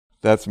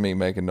That's me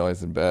making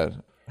noise in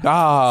bed.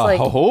 Hi,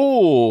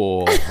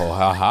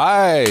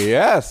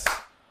 yes.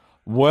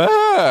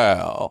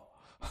 Well,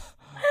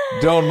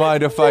 don't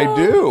mind if I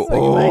do.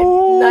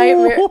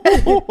 Nightmare.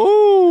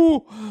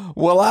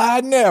 Well,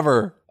 I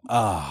never.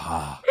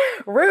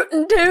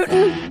 Rootin'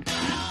 tootin'.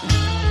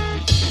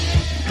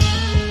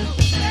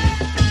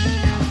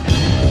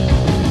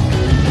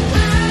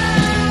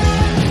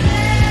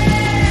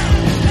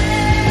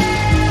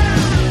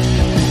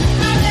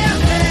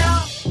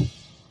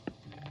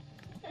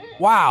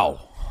 Wow.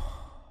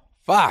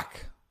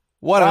 Fuck.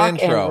 What Rock an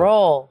intro. and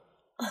roll.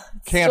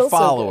 Can't Still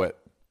follow so it.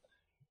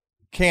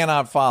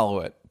 Cannot follow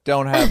it.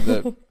 Don't have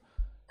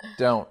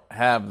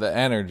the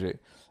energy.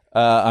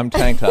 I'm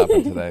tank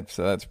topping today,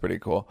 so that's pretty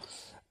cool.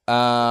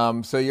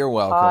 So you're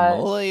welcome,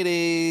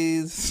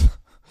 ladies.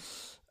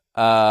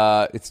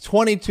 It's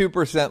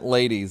 22%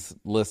 ladies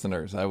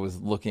listeners. I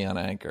was looking on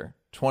Anchor.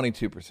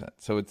 22%.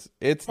 So it's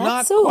That's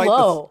not so quite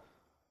low.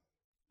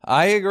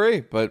 I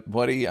agree, but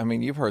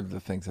you've heard the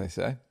things I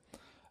say.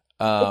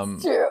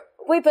 It's true.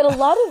 Wait, but a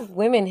lot of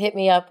women hit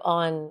me up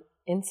on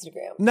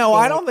Instagram. No,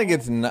 I don't think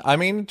it's.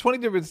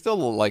 22 is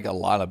still like a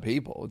lot of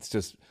people. It's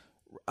just,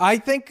 I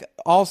think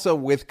also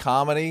with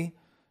comedy,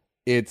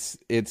 it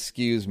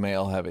skews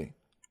male heavy,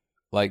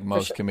 like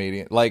most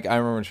comedians. Like I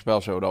remember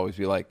Chappelle Show would always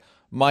be like,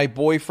 "My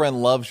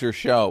boyfriend loves your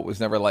show." It was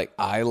never like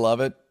I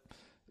love it.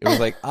 It was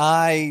like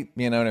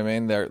you know what I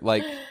mean? They're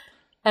like,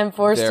 I'm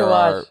forced to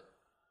watch.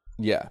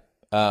 Yeah.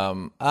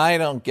 I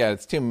don't get it.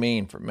 It's too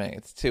mean for me.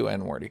 It's too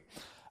N-wordy.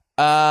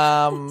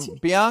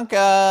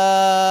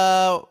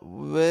 Bianca,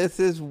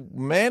 this is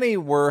many.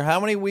 How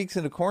many weeks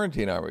into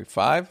quarantine are we?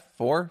 5,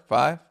 4,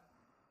 5?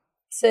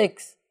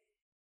 6.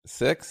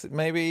 6,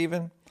 maybe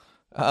even.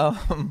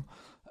 5.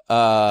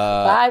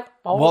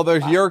 Well,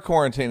 there's your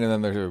quarantine and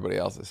then there's everybody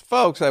else's.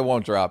 Folks, I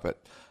won't drop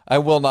it. I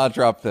will not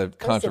drop the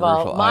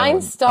controversial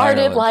mine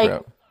started Ireland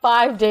trip.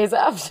 5 days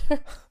after.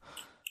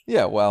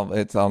 Yeah, well,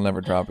 I'll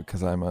never drop it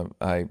because I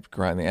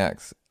grind the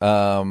axe.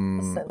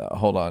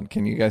 Hold on,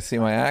 can you guys see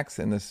my axe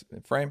in this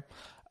frame?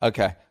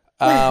 Okay.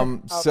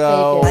 All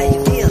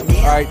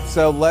right,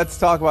 so let's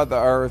talk about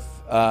the Earth.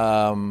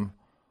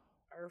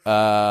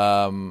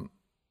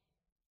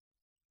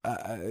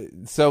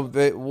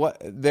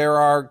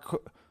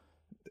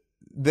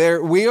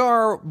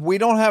 We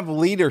don't have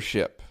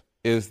leadership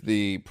is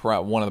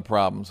one of the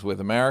problems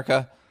with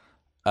America.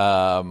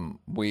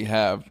 We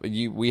have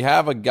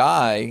a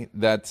guy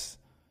that's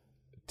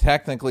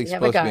technically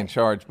supposed to be in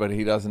charge, but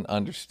he doesn't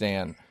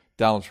understand.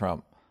 Donald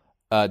Trump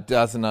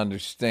doesn't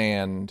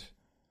understand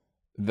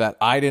that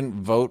I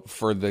didn't vote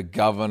for the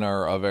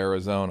governor of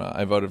Arizona.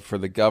 I voted for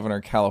the governor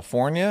of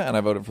California, and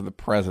I voted for the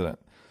president.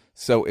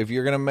 So if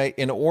you're going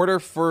to in order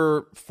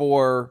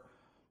for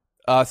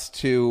us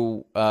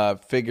to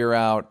figure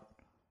out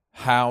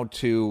how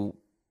to,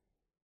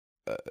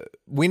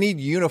 we need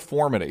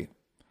uniformity.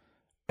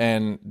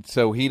 And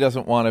so he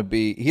doesn't want to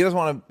be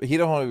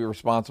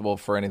responsible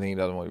for anything he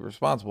doesn't want to be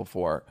responsible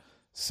for.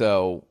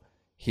 So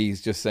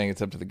he's just saying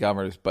it's up to the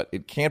governors, but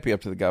it can't be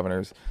up to the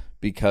governors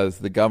because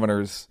the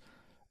governors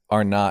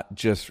are not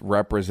just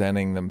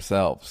representing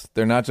themselves.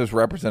 They're not just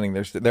representing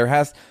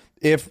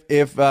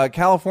if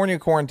California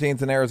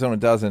quarantines and Arizona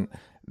doesn't,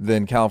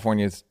 then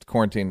California's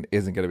quarantine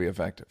isn't going to be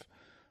effective.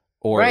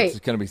 Or It's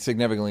going to be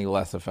significantly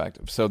less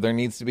effective. So there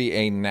needs to be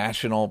a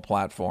national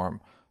platform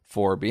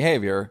for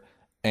behavior.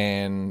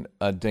 And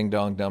a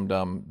ding-dong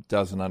dum-dum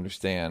doesn't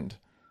understand.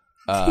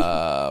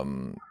 I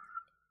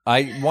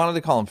wanted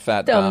to call him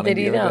Fat Donnie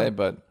the other day,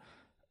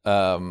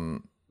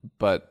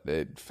 but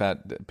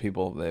fat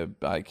people,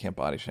 I can't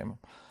body shame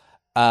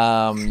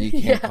them. You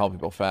can't call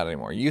people fat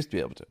anymore. You used to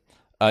be able to.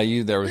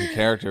 There was a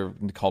character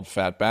called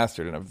Fat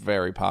Bastard in a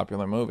very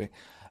popular movie.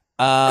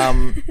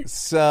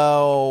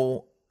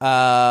 So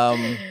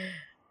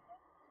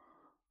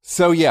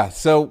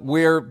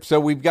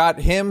we've got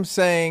him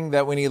saying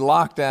that we need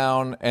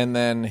lockdown, and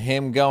then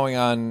him going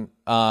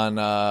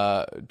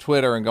on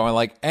Twitter and going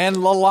like, "End the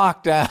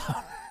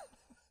lockdown,"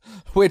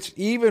 which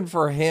even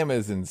for him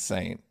is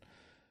insane.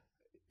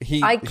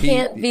 I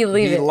can't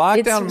believe it. He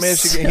locked down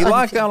Michigan. He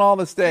locked down all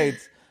the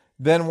states.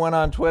 Then went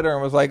on Twitter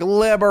and was like,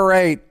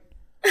 "Liberate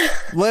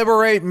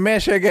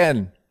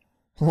Michigan,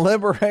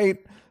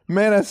 liberate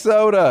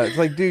Minnesota." It's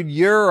like, dude,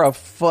 you're a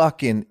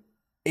fucking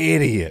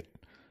idiot.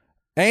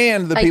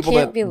 And the people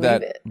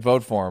that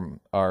vote for him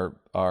are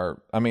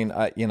I mean,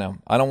 I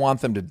don't want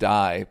them to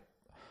die,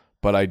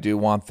 but I do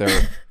want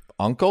their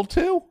uncle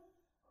to.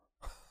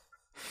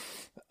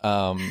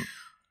 Well,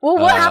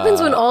 what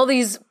happens when all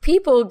these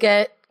people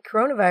get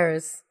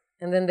coronavirus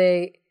and then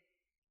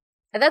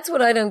that's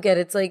what I don't get.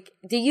 It's like,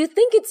 do you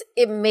think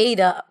it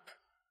made up?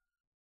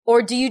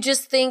 Or do you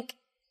just think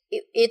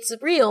it's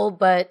real,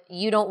 but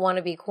you don't want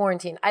to be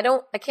quarantined?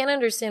 I can't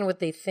understand what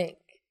they think.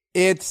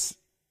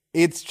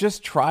 It's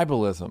just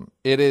tribalism.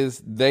 It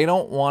is. They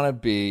don't want to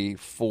be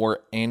for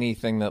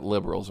anything that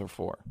liberals are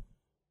for.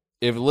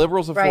 If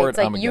liberals are for it,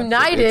 I'm against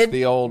United. it. It's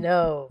the old.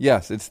 No.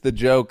 Yes, it's the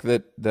joke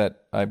that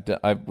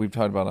we've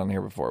talked about on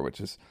here before,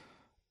 which is,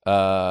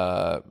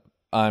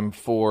 I'm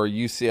for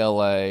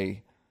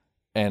UCLA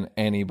and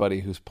anybody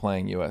who's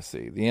playing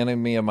USC. The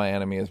enemy of my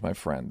enemy is my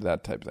friend,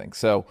 that type of thing.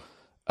 So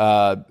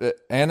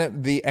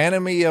and the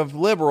enemy of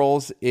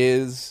liberals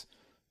is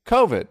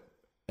COVID.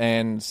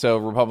 And so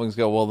Republicans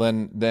go, well,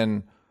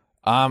 then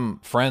I'm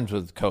friends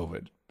with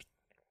COVID.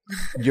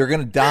 You're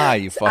going to die,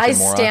 you fucking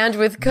moron. I stand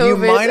with COVID. You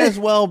might as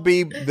well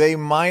be, they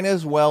might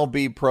as well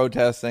be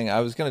protesting. I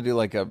was going to do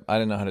I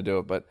didn't know how to do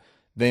it, but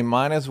they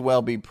might as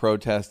well be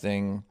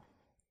protesting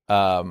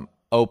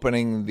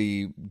opening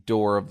the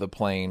door of the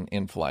plane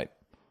in flight.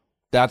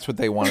 That's what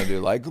they want to do.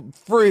 Like,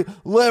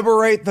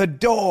 liberate the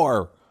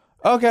door.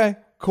 Okay,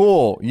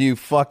 cool. You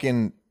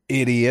fucking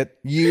idiot.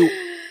 You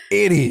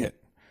idiot.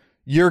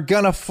 You're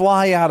going to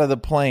fly out of the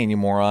plane, you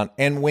moron.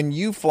 And when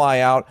you fly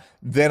out,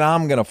 then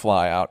I'm going to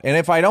fly out. And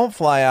if I don't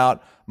fly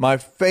out, my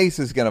face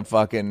is going to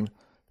fucking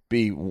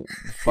be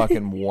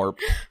fucking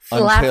warped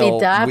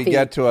until we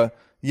get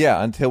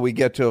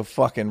to a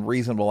fucking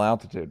reasonable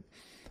altitude.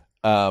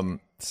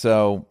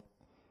 So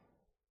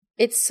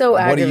it's so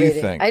aggravating. What do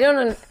you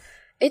think?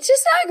 It's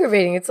just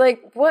aggravating. It's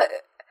like, what?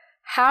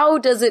 How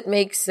does it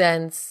make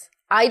sense?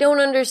 I don't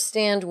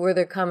understand where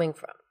they're coming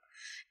from.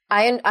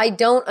 I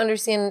don't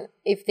understand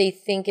if they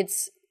think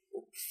it's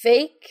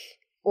fake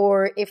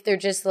or if they're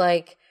just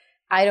like,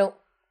 I don't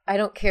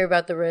care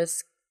about the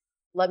risk.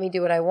 Let me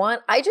do what I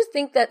want. I just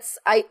think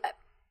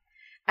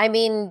I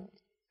mean,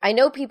 I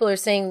know people are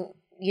saying,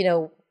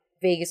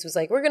 Vegas was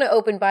like, we're going to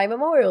open by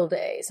Memorial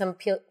Day.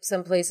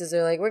 Some places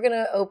are like, we're going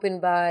to open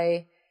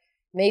by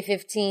May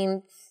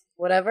 15th,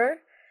 whatever.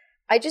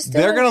 I just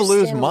don't. They're going to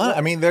lose money.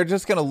 I mean, they're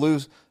just going to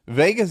lose.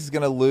 Vegas is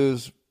going to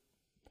lose.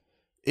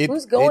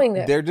 Who's going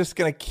there? They're just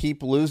going to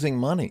keep losing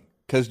money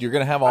because you're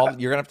going to have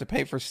you're going to have to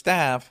pay for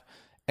staff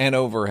and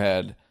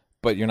overhead,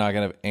 but you're not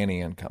going to have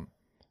any income.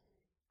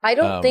 I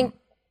don't think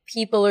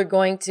people are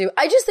going to.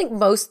 I just think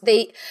this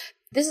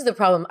is the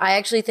problem. I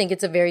actually think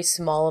it's a very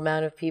small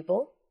amount of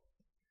people,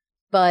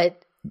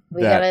 but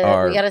we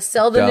gotta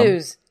sell the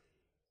news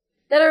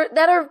that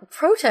are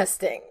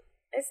protesting.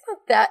 It's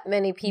not that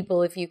many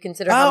people if you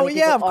consider how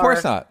many people of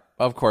course not.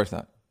 Of course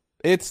not.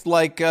 It's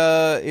like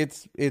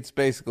it's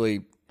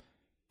basically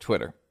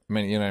Twitter. I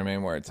mean, you know what I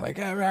mean? Where it's like,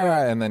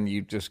 and then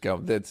you just go,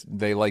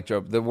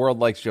 the world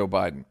likes Joe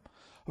Biden.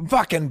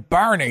 Fucking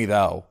Bernie,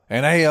 though.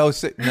 And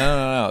AOC.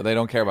 No. They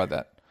don't care about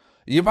that.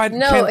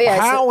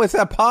 How is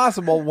that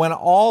possible when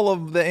all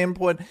of the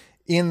input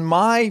in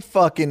my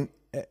fucking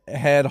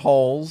head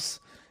holes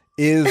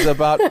is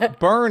about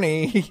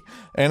Bernie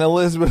and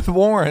Elizabeth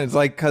Warren? It's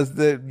like, because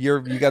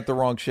you got the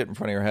wrong shit in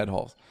front of your head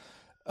holes.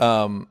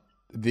 So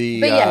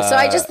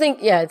I just think,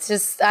 it's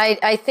just,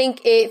 I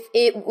think if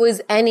it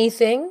was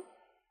anything,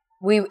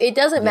 it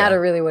doesn't matter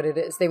really what it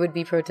is. They would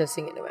be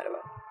protesting it no matter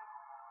what.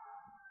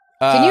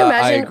 Can you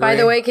imagine, by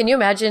the way,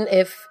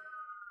 if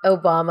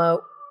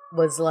Obama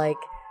was like,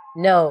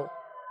 no,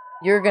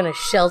 you're going to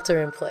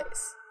shelter in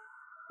place?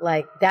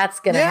 Like, that's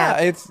going to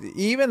happen. Yeah, it's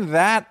even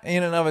that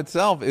in and of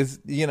itself is,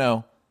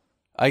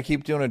 I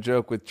keep doing a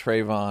joke with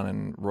Trayvon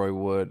and Roy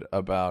Wood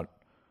about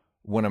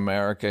when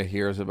America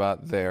hears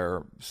about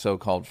their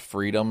so-called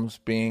freedoms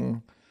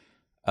being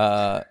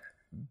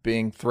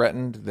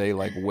threatened, they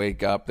like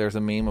wake up. There's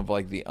a meme of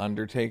like the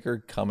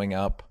Undertaker coming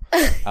up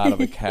out of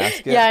a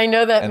casket. Yeah, I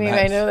know that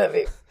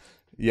meme.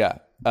 Yeah.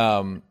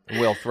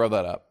 We'll throw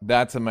that up.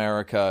 That's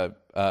America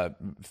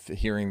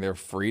hearing their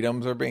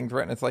freedoms are being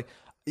threatened. It's like,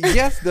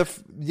 yes,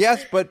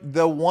 but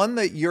the one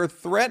that you're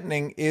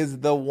threatening is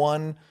the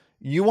one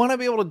you want to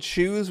be able to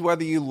choose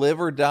whether you live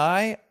or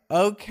die.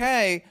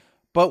 Okay.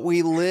 But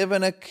we live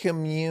in a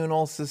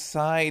communal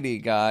society,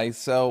 guys.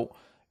 So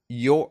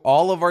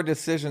all of our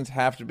decisions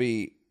have to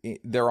be,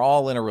 they're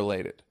all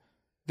interrelated.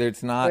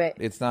 It's not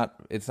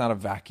a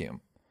vacuum.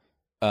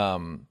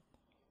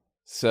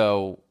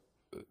 So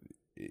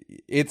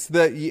it's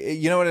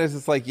you know what it is?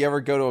 It's like you ever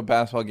go to a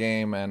basketball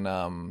game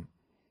and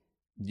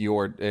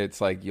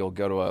it's like you'll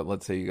go to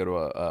let's say you go to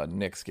a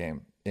Knicks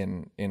game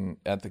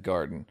at the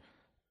Garden,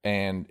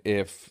 and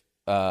if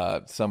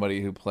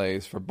somebody who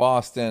plays for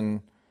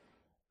Boston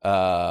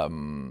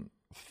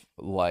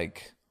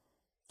like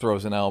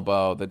throws an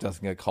elbow that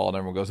doesn't get called,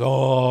 everyone goes,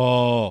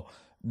 oh,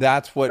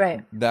 that's what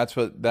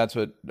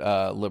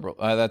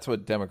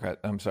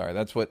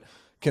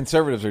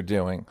conservatives are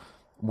doing,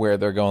 where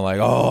they're going like,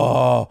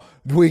 oh,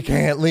 we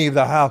can't leave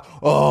the house,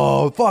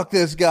 oh, fuck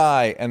this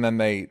guy, and then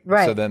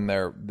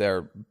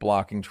they're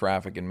blocking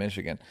traffic in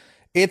Michigan.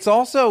 It's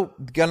also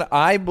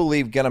I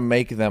believe gonna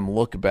make them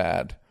look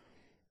bad.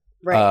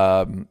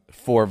 Right.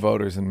 For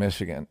voters in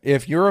Michigan.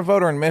 If you're a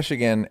voter in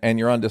Michigan and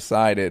you're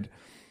undecided,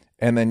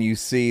 and then you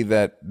see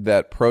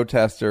that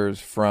protesters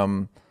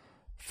from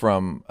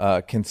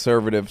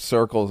conservative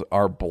circles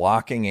are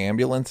blocking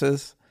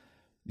ambulances,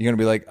 you're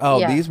gonna be like,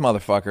 oh, these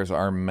motherfuckers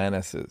are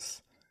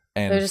menaces,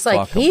 and they're just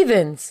like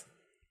heathens,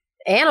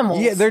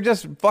 animals. Yeah, they're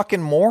just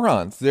fucking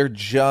morons. They're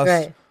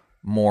just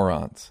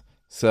morons.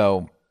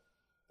 So,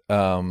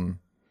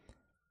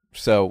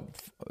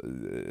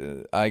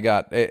 I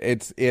got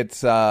it's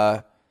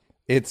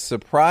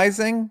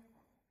surprising,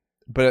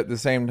 but at the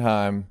same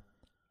time,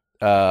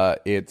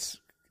 it's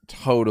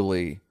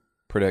totally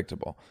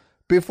predictable.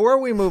 Before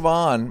we move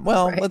on,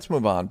 let's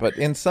move on. But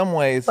in some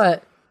ways,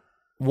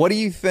 what do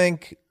you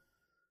think?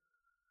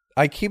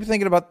 I keep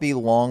thinking about the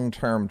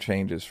long-term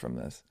changes from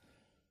this.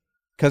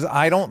 Because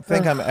I don't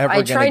think I'm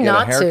ever going to get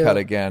a haircut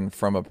again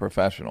from a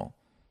professional.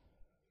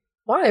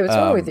 Why? What's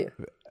wrong with you?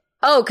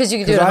 Oh, because you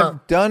can do it at home.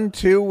 I've done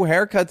 2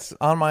 haircuts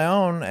on my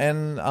own,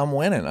 and I'm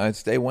winning. I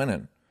stay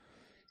winning.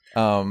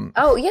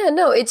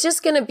 It's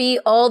just going to be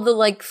all the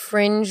like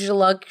fringe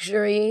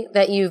luxury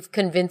that you've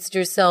convinced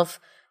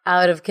yourself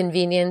out of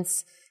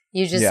convenience.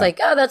 You just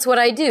that's what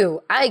I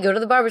do. I go to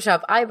the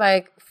barbershop. I buy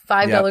a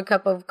 $5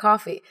 cup of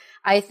coffee.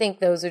 I think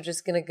those are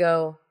just going to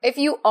go. If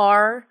you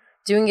are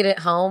doing it at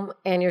home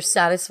and you're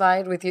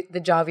satisfied with the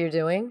job you're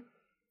doing,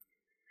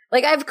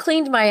 like I've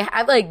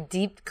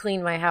deep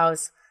cleaned my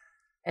house,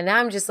 and now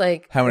I'm just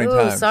like, how many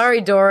times?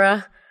 Sorry,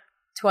 Dora,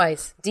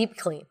 twice. Deep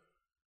clean,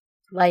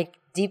 like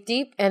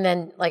deep, and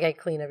then like I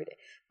clean every day.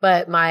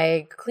 But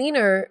my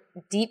cleaner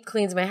deep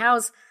cleans my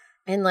house,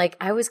 and like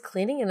I was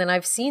cleaning, and then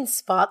I've seen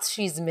spots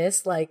she's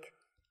missed, like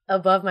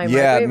above my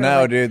microwave. Yeah,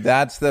 no, dude,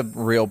 that's the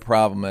real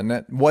problem.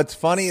 And what's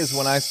funny is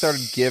when I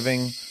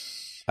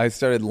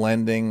started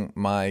lending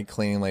my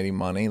cleaning lady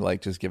money,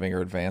 like just giving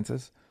her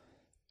advances,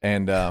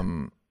 and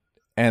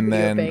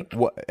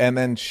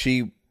then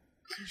she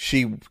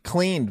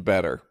cleaned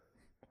better,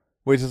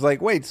 which is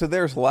like, wait, so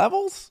there's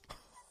levels?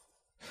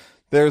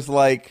 There's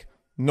like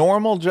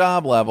normal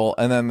job level,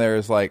 and then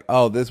there's like,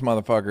 oh, this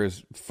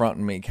motherfucker's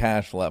fronting me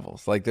cash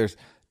levels. Like there's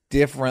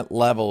different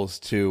levels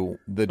to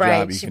the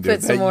job you can do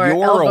that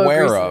you're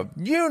aware of.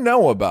 You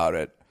know about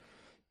it.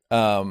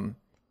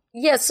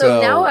 Yeah,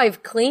 so now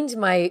I've cleaned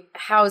my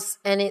house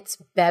and it's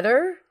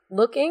better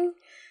looking,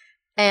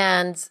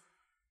 and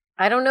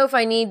I don't know if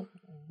I need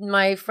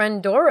my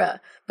friend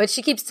Dora, but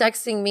she keeps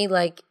texting me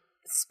like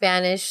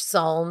Spanish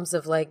psalms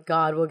of like,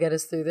 God will get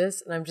us through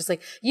this, and I'm just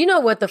like, you know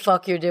what the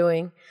fuck you're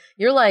doing.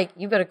 You're like,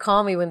 you better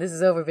call me when this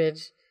is over,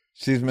 bitch.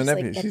 She's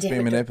manipulative. Like, she's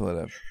being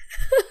manipulative.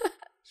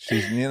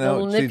 She's,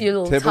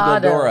 she's typical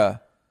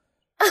Dora.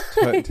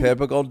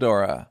 Typical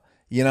Dora.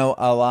 You know,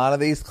 a lot of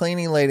these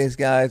cleaning ladies,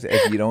 guys,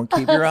 if you don't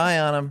keep your eye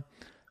on them,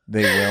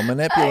 they will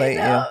manipulate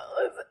you.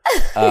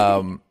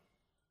 I'm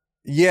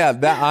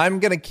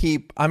going to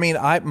keep,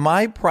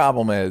 my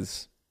problem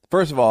is,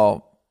 first of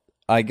all,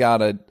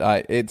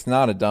 it's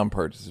not a dumb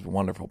purchase. It's a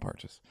wonderful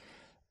purchase.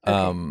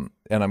 Okay.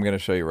 And I'm going to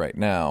show you right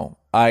now.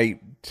 I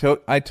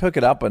took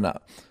it up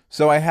enough.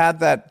 So I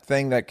had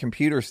that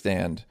computer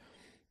stand,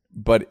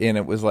 but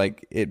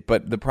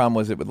the problem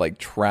was it would like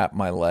trap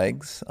my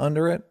legs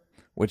under it,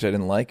 which I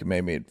didn't like. It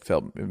made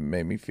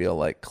me feel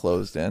like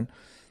closed in.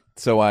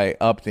 So I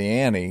upped the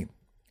ante,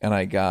 and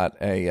I got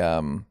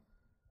a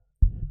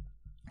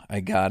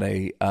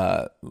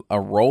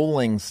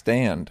rolling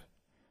stand,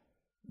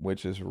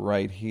 which is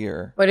right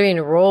here. What do you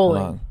mean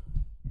rolling?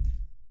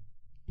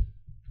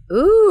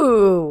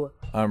 Ooh.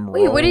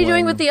 Wait, what are you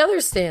doing with the other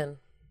stand?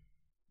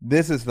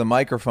 This is the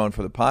microphone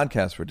for the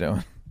podcast we're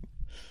doing.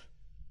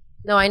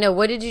 No, I know.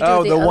 What did you do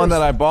with the one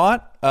that I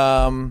bought?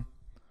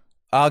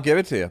 I'll give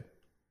it to you,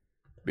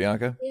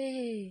 Bianca.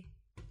 Yay.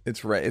 It's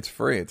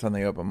free. It's on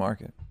the open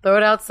market. Throw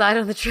it outside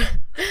on the trip.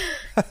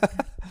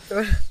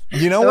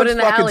 You know what's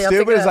fucking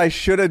stupid is I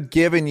should have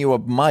given you a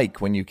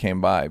mic when you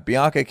came by.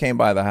 Bianca came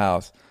by the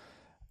house.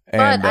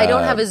 But I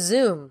don't have a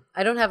Zoom.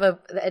 I don't have an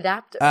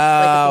adapter.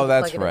 Oh,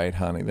 that's right,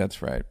 honey.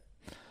 That's right.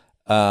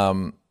 I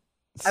was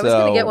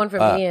going to get one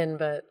from Ian,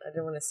 but I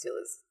didn't want to steal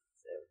his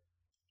Zoom.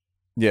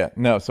 Yeah,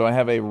 no. So I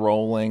have a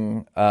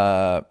rolling.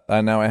 Now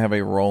I have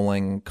a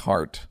rolling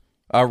cart.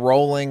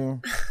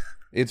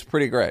 It's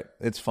pretty great.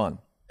 It's fun.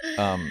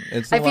 I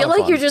feel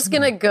like you're just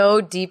going to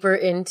go deeper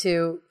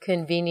into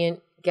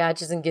convenient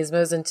gadgets and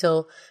gizmos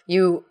until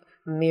you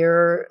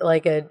mirror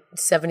like a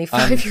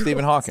 75-year-old.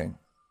 Stephen Hawking.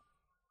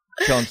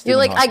 You're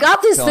like, I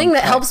got this thing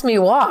that helps me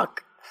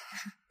walk.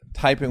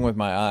 Typing with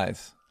my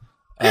eyes.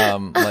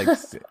 Like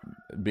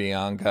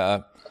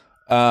Bianca.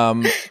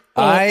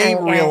 I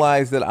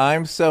realize that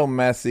I'm so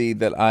messy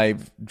that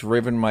I've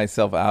driven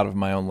myself out of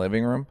my own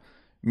living room.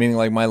 Meaning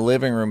like my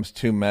living room's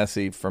too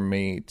messy for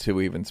me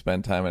to even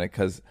spend time in it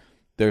because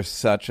there's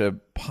such a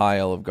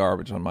pile of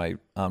garbage on my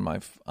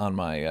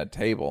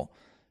table.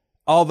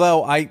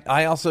 Although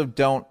I also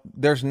don't.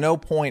 There's no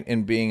point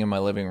in being in my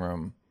living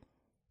room.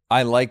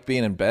 I like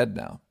being in bed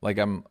now. Like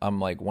I'm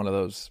like one of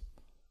those.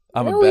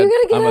 You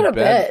gotta get out of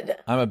bed.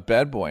 I'm a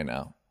bed boy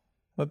now.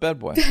 I'm a bed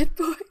boy. Bed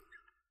boy.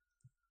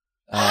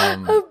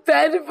 A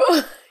bed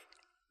boy.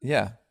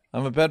 Yeah,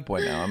 I'm a bed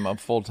boy now. I'm a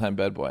full-time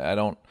bed boy. I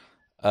don't.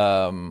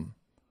 Are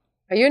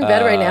you in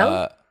bed right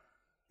now?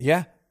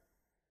 Yeah.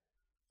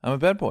 I'm a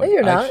bed boy. No,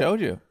 you're not. I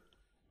showed you.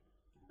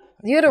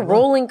 You had a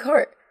rolling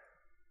cart.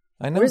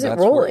 I know. Where's it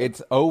rolling?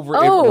 It's over.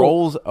 Oh. It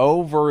rolls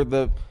over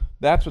the.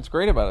 That's what's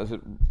great about it.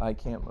 I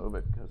can't move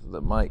it because of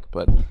the mic,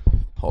 but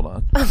hold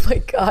on. Oh my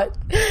God.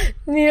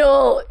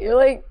 Neil, you're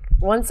like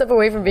one step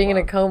away from being in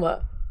a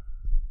coma.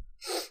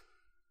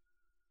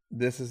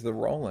 This is the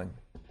rolling.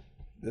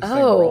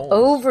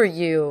 Over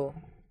you.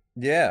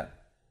 Yeah.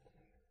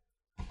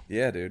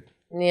 Yeah, dude.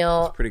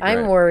 Neil, It's pretty great.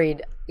 I'm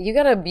worried. You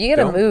gotta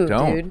move,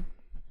 dude.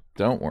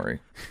 Don't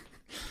worry.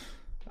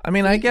 I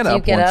mean, I get Do you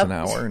up get once up? an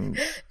hour, and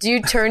Do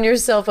you turn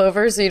yourself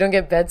over so you don't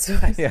get bed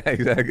sores? yeah,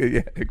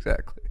 exactly.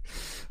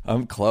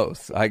 I'm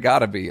close. I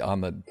gotta be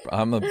on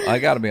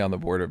the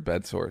border of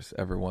bed sores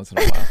every once in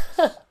a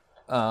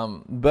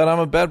while. But I'm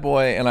a bed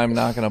boy, and I'm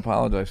not gonna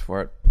apologize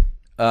for it.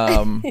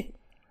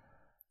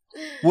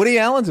 Woody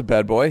Allen's a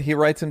bed boy. He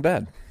writes in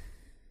bed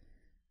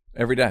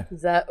every day.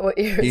 Is that what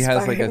you're He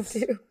has aspiring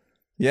to?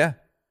 Yeah,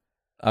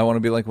 I want to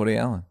be like Woody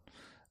Allen.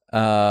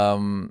 I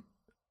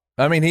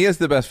mean, he is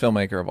the best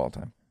filmmaker of all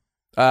time.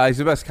 He's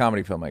the best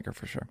comedy filmmaker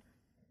for sure.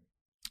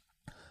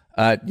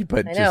 But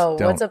I know.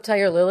 What's up,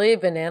 Tiger Lily?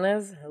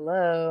 Bananas?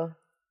 Hello.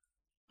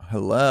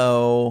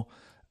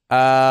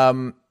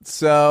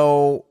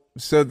 So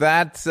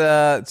that's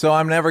so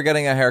I'm never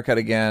getting a haircut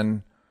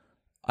again.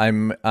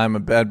 I'm a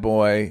bed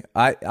boy.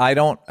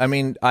 I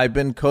mean, I've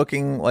been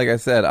cooking, like I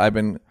said,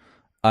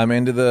 I'm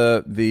into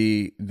the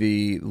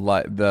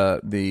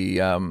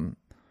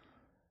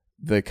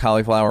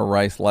cauliflower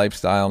rice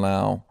lifestyle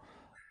now.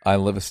 I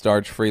live a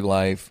starch-free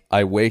life.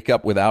 I wake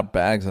up without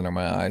bags under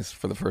my eyes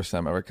for the first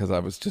time ever because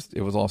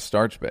it was all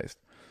starch-based.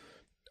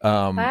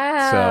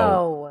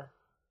 Wow.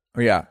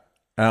 So, yeah.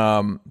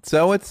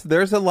 So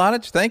there's a lot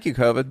of, thank you,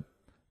 COVID.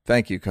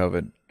 Thank you,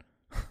 COVID.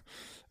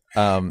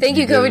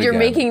 You're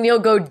making Neil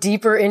go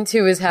deeper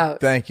into his house.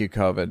 Thank you,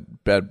 COVID.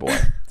 Bed boy.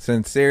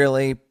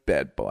 Sincerely,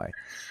 bed boy.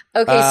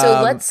 Okay,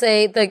 so let's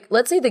say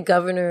the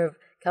governor of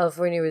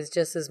California was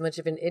just as much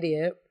of an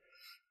idiot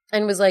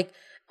and was like,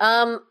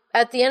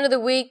 at the end of the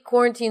week,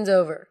 quarantine's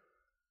over.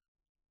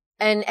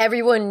 And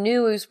everyone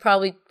knew it was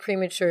probably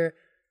premature.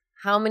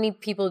 How many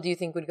people do you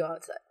think would go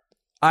outside?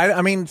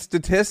 I mean,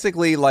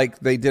 statistically, like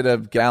they did a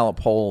Gallup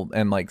poll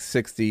and like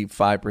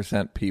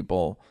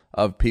 65%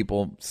 of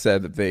people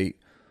said that they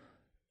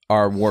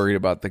are worried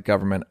about the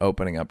government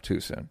opening up too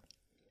soon.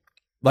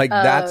 Like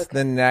that's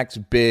the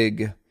next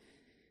big,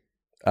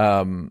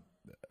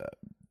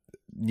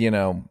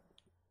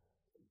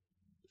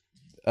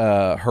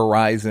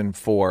 horizon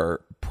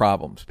for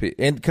problems,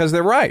 and because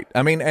they're right.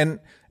 I mean, and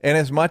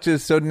as much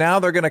as so now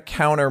they're going to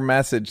counter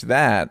message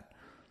that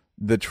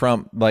the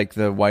Trump, like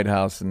the White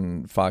House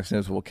and Fox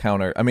News will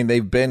counter. I mean,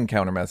 they've been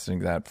counter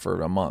messaging that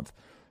for a month.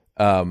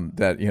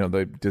 That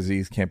the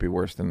disease can't be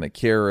worse than the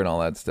cure and all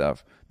that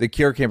stuff. The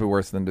cure can't be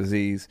worse than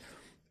disease,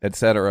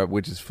 etc.,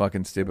 which is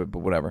fucking stupid, but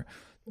whatever.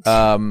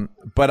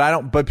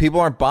 But people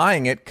aren't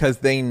buying it because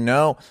they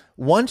know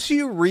once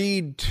you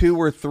read 2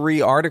 or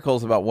 3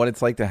 articles about what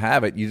it's like to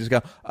have it, you just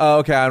go, oh,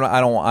 okay,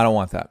 I don't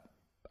want that.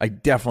 I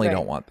definitely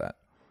don't want that.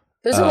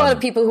 There's a lot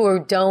of people who are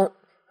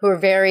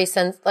very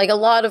like a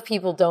lot of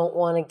people don't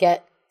want to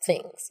get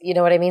things. You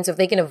know what I mean? So if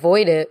they can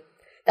avoid it,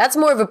 that's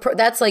more of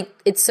that's like,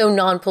 it's so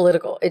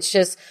non-political. It's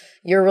just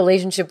your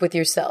relationship with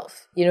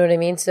yourself. You know what I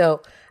mean?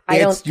 So I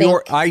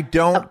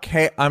don't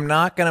care. I'm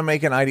not going to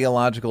make an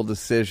ideological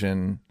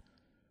decision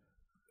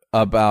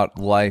about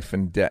life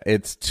and death.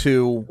 It's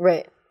too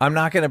right. I'm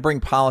not going to bring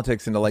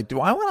politics into like, do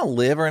I want to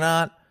live or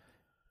not?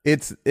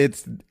 It's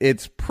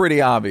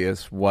pretty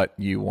obvious what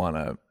you want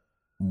to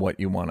like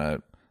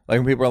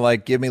when people are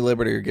like, give me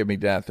liberty or give me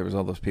death. There was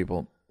all those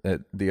people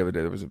the other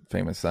day. There was a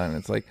famous sign. And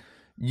it's like,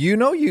 you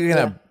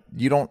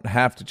don't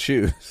have to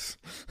choose.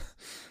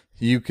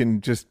 You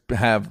can just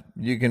just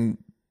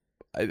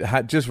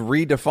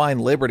redefine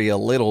liberty a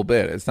little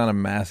bit. It's not a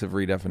massive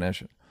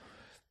redefinition.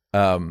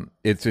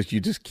 It's just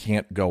you just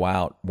can't go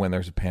out when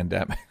there's a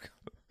pandemic.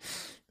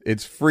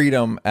 It's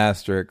freedom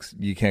asterisk.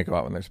 You can't go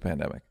out when there's a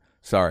pandemic.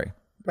 Sorry.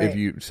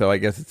 Right. So I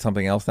guess it's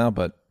something else now,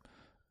 but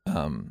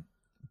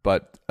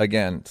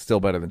again,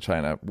 still better than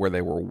China where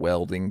they were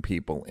welding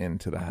people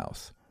into the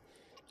house.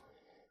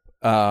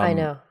 I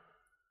know.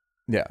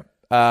 Yeah.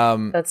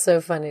 That's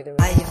so funny to me.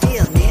 How you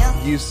feel,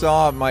 Neil? You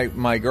saw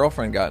my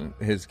girlfriend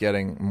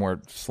getting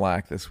more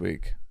slack this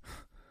week.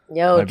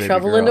 Yo,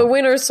 trouble in the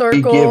winner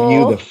circle. We give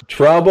you the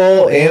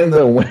trouble in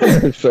the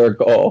winner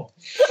circle.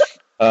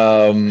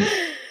 And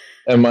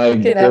my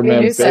good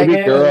man,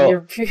 baby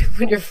girl,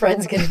 when your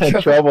friends get in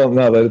trouble.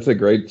 No, that's a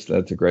great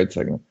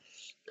segment.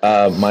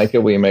 Micah,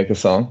 will you make a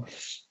song?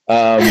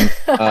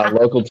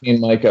 Local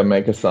teen Micah,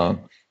 make a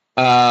song.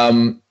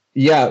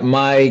 Yeah,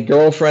 my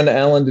girlfriend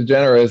Ellen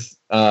DeGeneres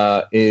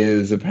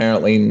is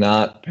apparently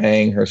not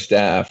paying her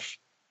staff,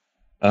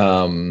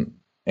 and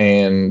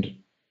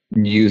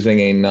using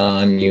a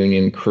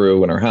non-union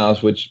crew in her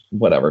house, which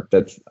whatever,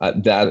 that's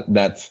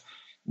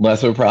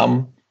less of a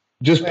problem.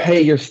 Just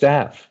pay your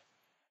staff.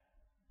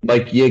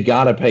 Like you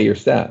gotta pay your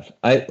staff.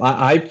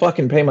 I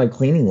fucking pay my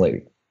cleaning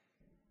lady.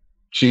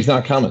 She's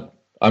not coming.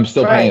 I'm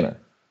still paying her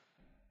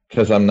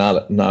because I'm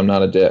not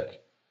a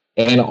dick.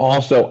 And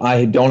also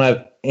I don't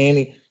have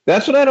any.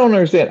 That's what I don't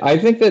understand. I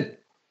think that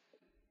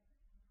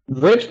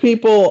rich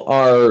people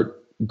are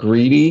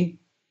greedy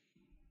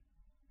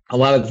a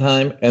lot of the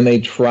time, and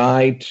they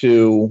try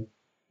to,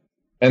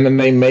 and then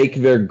they make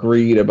their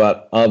greed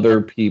about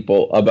other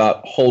people,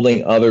 about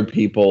holding other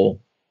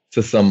people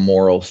to some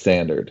moral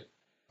standard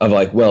of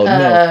like, well,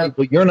 no,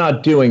 people, you're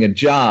not doing a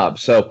job,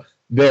 so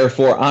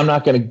therefore I'm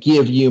not going to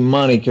give you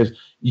money because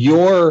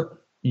you're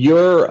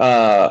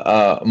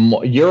a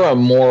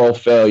moral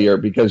failure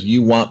because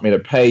you want me to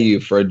pay you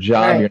for a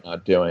job you're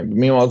not doing.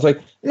 Meanwhile, it's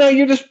like, no,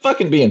 you're just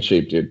fucking being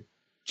cheap, dude.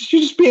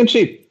 You're just being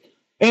cheap.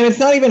 And it's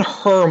not even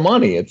her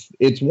money.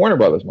 It's Warner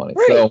Brothers money.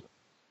 Right.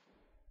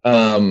 So,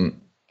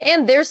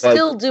 and they're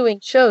still doing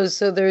shows,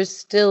 so there's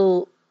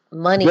still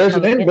money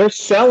coming in. They're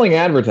selling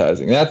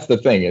advertising. That's the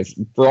thing, is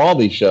for all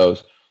these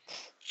shows,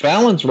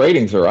 Fallon's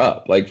ratings are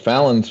up. Like,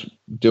 Fallon's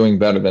doing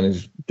better than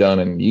he's done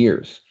in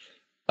years.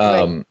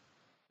 Right.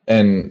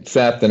 And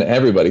Seth and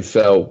everybody.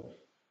 So,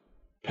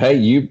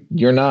 hey,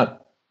 you're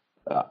not,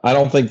 I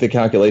don't think the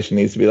calculation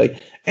needs to be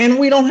like, and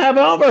we don't have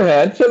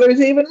overhead, so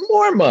there's even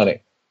more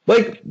money.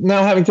 Like,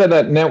 now, having said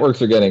that,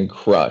 networks are getting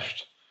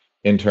crushed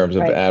in terms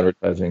of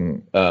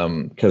advertising.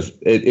 Because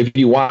if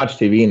you watch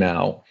TV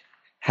now,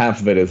 half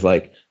of it is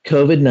like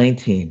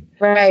COVID-19.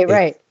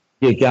 Right.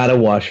 You got to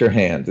wash your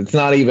hands. It's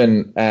not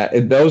even,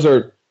 there's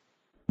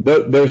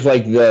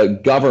like the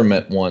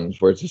government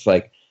ones where it's just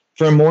like,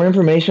 for more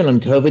information on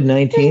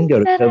COVID-19, go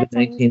to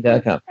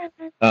covid19.com.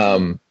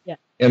 And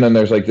then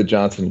there's like the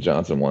Johnson &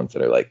 Johnson ones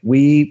that are like,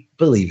 we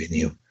believe in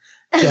you.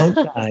 Don't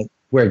die.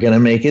 We're going to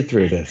make it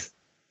through this.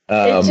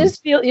 It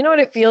just feels, you know what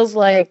it feels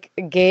like?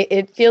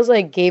 It feels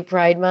like Gay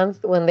Pride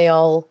Month when they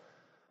all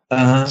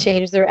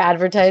change their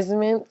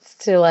advertisements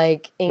to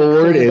like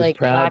include like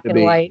black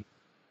and white.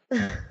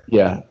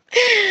 Yeah.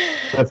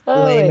 The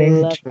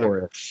flaming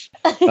Taurus.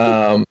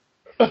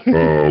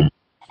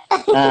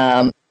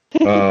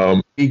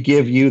 We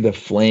give you the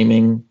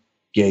flaming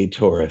gay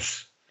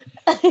Taurus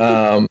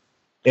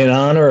in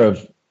honor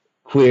of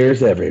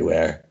queers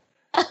everywhere.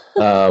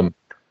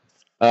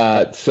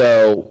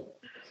 So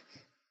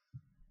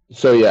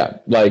yeah,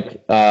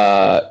 like,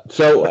 that's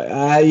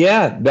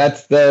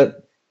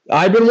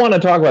I've been wanting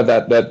to talk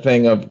about that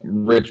thing of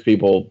rich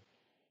people.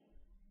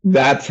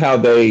 That's how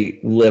they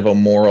live a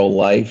moral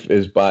life,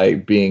 is by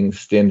being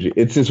stingy.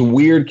 It's this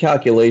weird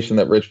calculation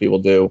that rich people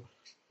do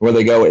where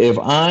they go, if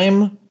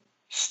I'm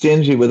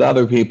stingy with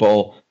other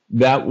people,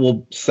 that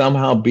will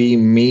somehow be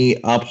me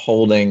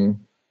upholding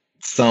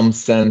some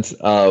sense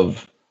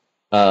of,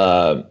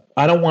 I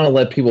don't want to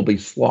let people be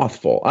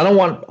slothful. I don't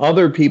want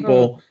other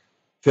people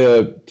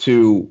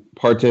to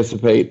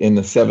participate in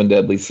the 7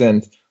 deadly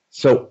sins.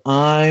 So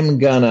I'm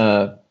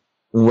gonna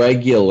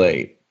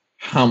regulate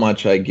how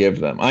much I give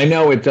them. I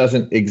know it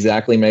doesn't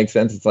exactly make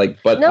sense. It's like,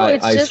 but no,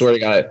 I swear to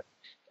God,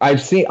 I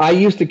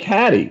used to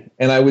caddy,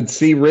 and I would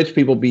see rich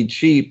people be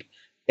cheap,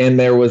 and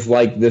there was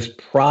like this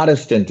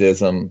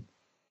Protestantism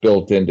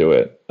built into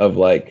it of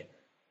like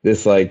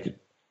this, like,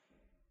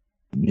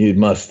 you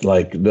must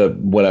like the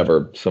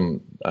whatever, some,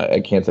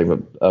 I can't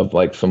think of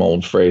like some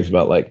old phrase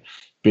about like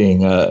being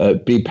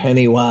be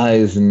penny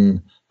wise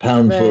and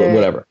pound full,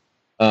 whatever.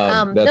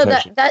 I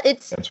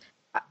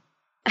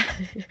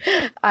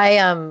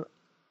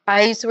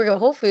used to work at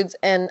Whole Foods,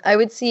 and I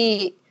would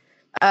see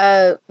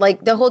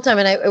like the whole time,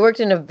 and I worked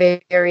in a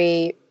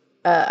very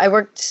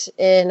rich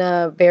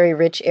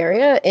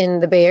area in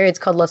the Bay Area. It's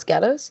called Los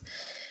Gatos,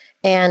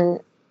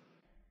 and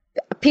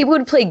people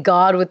would play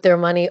God with their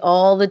money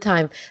all the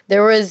time.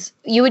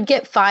 You would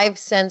get 5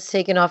 cents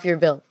taken off your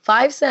bill.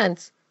 5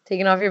 cents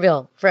taken off your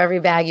bill for every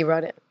bag you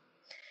brought in.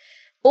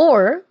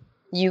 Or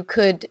you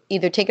could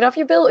either take it off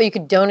your bill or you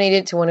could donate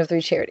it to one of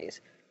 3 charities.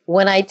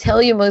 When I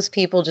tell you most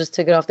people just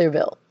took it off their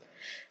bill,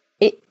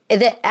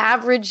 the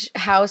average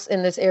house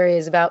in this area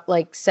is about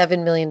like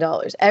 $7 million.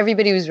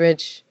 Everybody was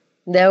rich.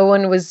 No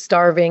one was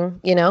starving,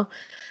 you know?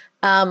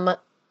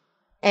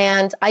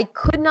 And I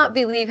could not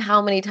believe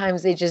how many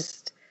times they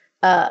just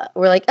were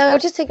like, oh,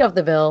 just take it off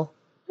the bill.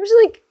 I was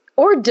like,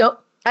 or don't.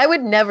 I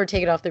would never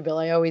take it off their bill.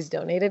 I always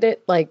donated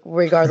it, like,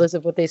 regardless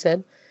of what they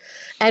said.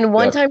 And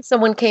one time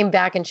someone came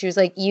back and she was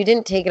like, you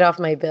didn't take it off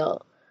my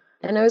bill.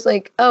 And I was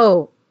like,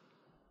 oh.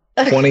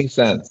 20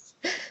 cents.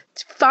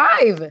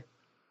 5.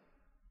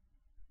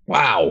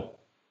 Wow.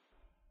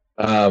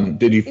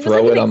 Did you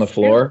throw it on the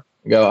floor?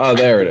 Go, oh,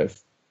 there it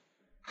is.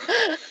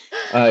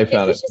 I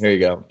found it. Here you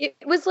go. It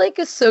was like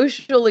a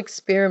social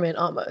experiment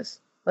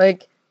almost.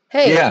 Like,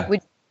 hey,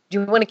 do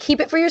you want to keep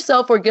it for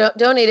yourself or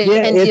donate it?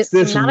 Yeah, and it's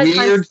this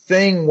weird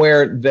thing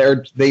where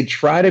they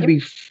try to be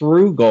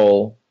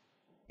frugal.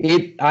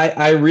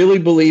 I really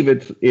believe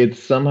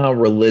it's somehow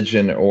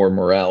religion or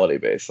morality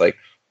based. Like,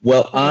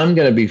 well, I'm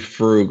going to be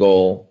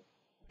frugal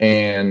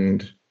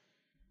and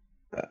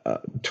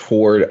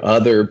toward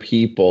other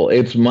people.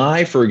 It's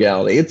my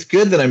frugality. It's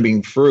good that I'm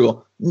being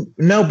frugal.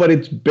 No, but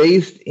it's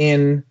based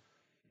in.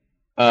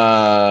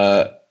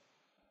 I'm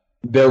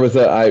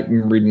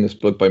reading this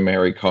book by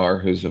Mary Karr,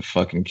 who's a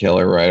fucking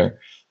killer writer.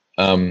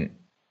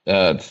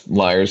 It's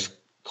Liars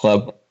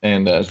Club,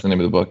 and that's the name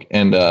of the book.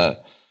 And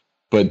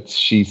but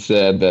she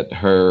said that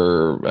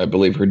I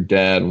believe her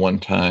dad one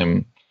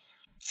time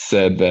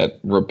said that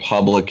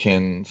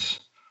Republicans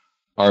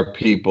are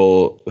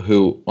people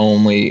who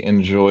only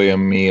enjoy a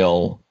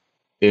meal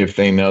if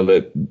they know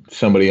that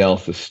somebody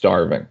else is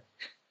starving.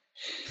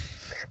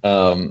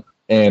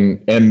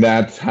 And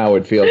that's how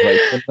it feels like,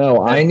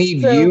 no, I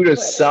need you to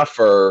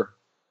suffer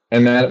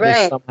and that will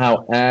Right.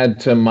 somehow add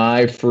to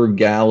my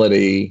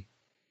frugality.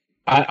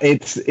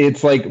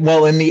 It's like,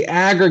 well, in the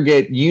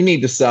aggregate, you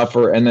need to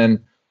suffer, and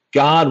then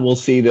God will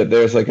see that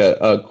there's like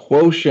a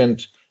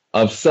quotient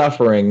of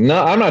suffering.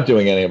 No, I'm not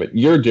doing any of it.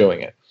 You're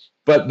doing it,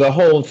 but the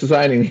whole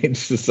society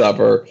needs to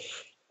suffer.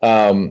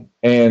 And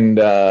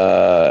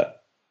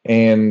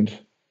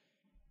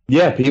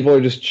yeah, people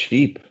are just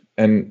cheap,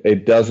 and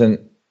it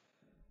doesn't.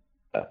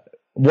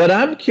 What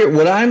I'm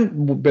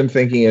been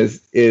thinking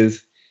is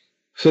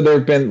so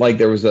there've been like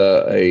there was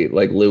a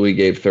like Louis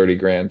gave 30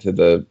 grand to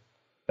the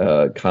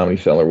Comedy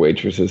Cellar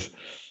waitresses,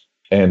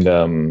 and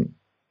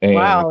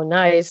Wow,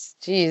 nice.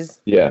 Jeez.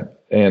 yeah,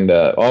 and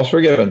all's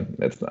forgiven.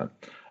 It's not,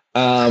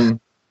 and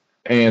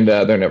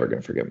they're never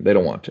going to forgive him. They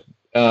don't want to.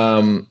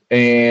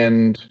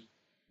 And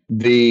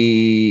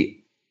the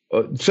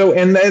so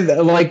and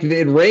then like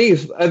it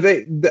raised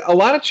a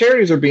lot of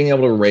charities are being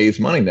able to raise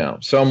money now.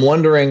 So I'm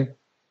wondering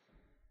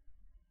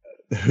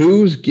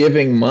who's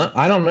giving money.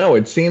 I don't know.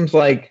 It seems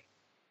like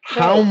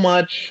how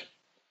much.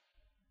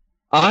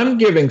 I'm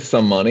giving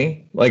some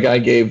money. Like I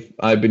gave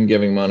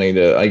money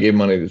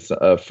to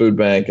a food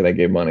bank, and I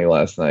gave money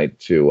last night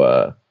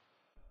to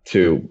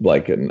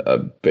like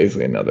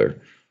basically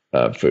another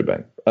food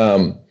bank.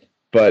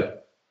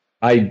 But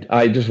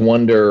I just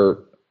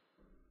wonder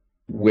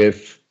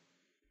with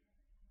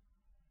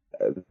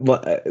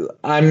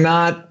I'm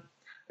not.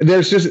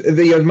 There's just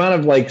the amount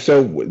of like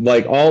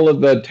all of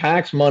the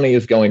tax money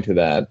is going to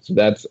that. So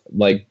that's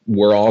like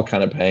we're all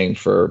kind of paying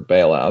for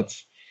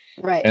bailouts,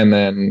 Right. and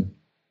then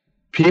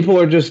people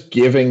are just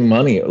giving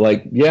money.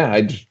 Like, yeah,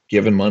 I just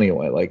given money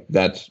away. Like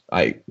it's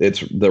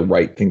the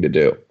right thing to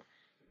do.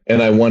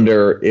 And I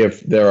wonder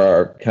if there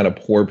are kind of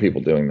poor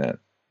people doing that.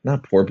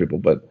 Not poor people,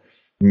 but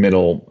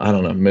middle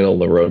of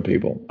the road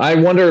people. I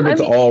wonder if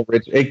it's all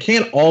rich. It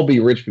can't all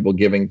be rich people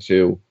giving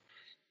to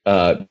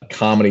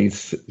comedy.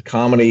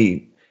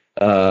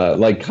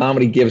 Like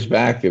Comedy Gives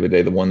Back the other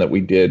day, the one that we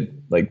did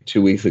like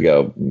 2 weeks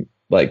ago,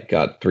 like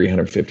got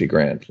 350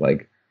 grand.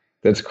 Like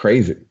that's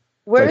crazy.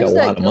 Where it's like is a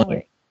that lot of going?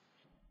 money.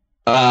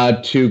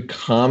 To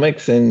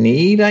comics in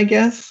need, I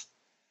guess.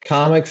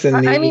 Comics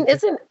in need. I mean,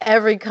 isn't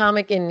every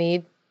comic in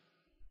need?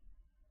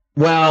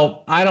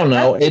 Well, I don't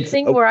know. That's the It's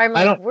thing where I'm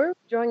I like, don't. we're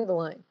drawing the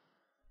line.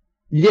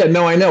 Yeah,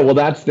 no, I know. Well,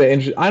 that's the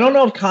interest. I don't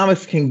know if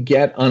comics can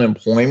get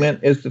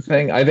unemployment. Is the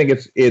thing. I think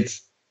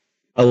it's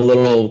a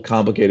little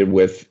complicated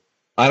with.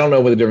 I don't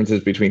know what the difference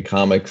is between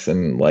comics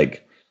and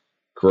like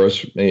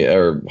grocery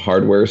or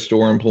hardware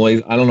store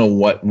employees. I don't know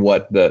what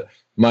the.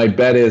 My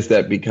bet is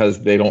that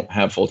because they don't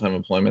have full-time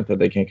employment that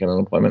they can't get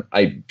unemployment.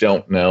 I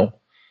don't know.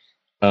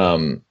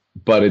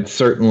 But it's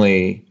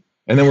certainly,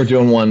 and then we're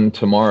doing one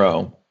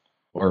tomorrow,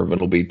 or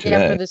it'll be today.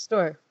 Yeah, for the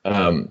store.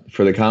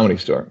 For the Comedy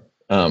Store.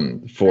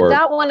 For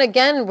that one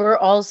again, we're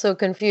also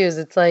confused.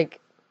 It's like,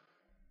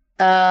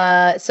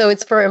 so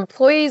it's for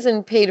employees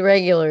and paid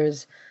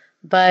regulars,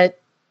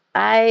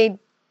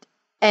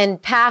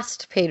 and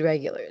past paid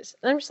regulars.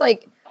 And I'm just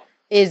like,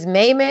 is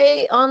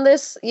May on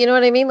this? You know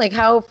what I mean? Like,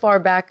 how far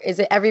back is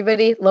it?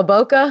 Everybody, La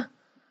Boca?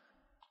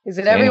 Is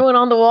it everyone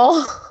on the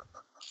wall?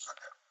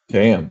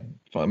 Damn,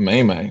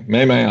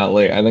 May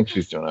Ali. I think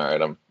she's doing all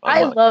right.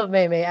 I love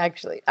May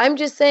actually. I'm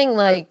just saying,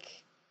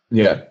 like,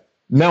 yeah.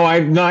 No, I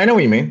know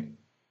what you mean.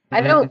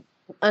 I don't.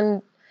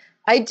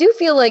 I do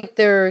feel like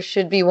there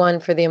should be one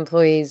for the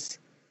employees,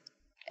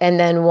 and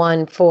then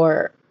one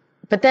for.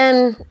 But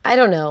then I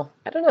don't know.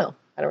 I don't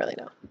really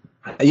know.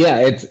 Yeah,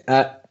 it's.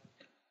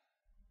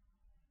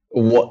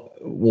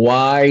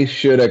 Why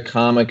should a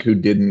comic who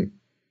didn't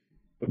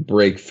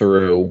break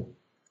through?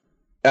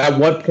 At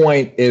what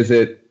point is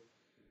it?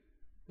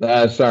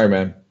 Sorry,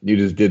 man, you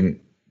just didn't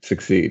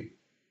succeed.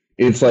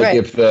 It's like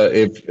if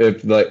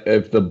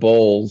the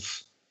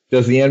Bulls,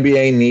 does the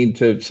NBA need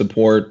to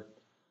support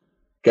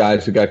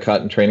guys who got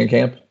cut in training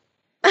camp?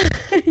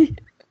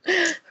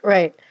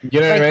 Right. You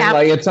know what I mean?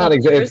 Like it's not a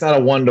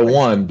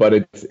 1-to-1, but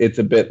it's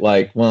a bit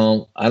like,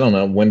 well, I don't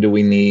know. When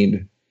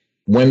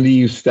do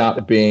you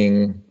stop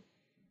being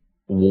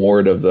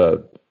ward of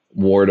the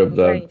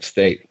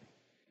state?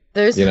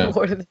 There's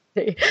ward of the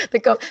state.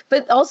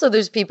 But also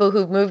there's people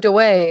who've moved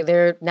away.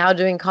 They're now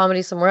doing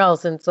comedy somewhere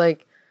else, and it's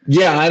like,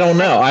 yeah, I don't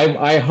know.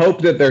 I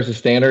hope that there's a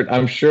standard.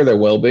 I'm sure there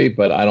will be,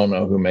 but I don't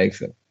know who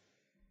makes it.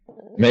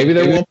 Maybe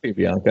there won't be,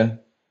 Bianca.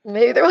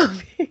 Maybe there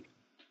won't be.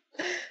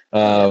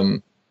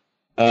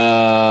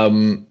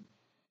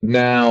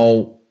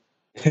 Now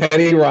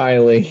Teddy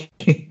Riley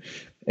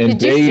and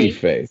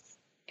Babyface.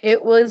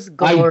 It was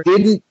gorgeous. I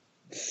didn't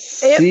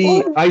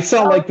see. I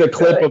saw like the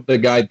clip of the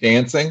guy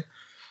dancing.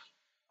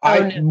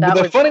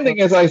 The funny thing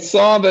is, I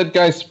saw that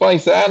guy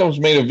Spice Adams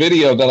made a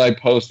video that I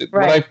posted.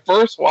 Right. When I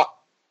first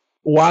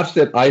watched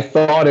it, I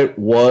thought it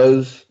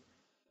was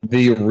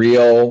the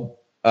real.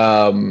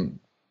 The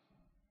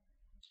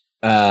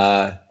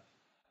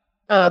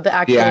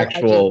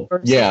actual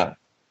yeah.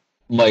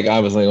 Like I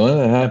was like, what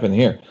happened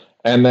here?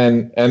 And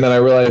then I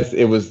realized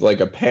it was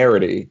like a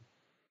parody,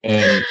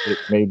 and it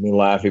made me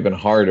laugh even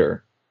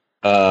harder.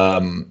 I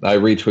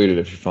retweeted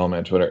if you follow me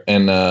on Twitter,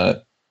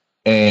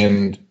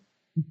 and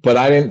but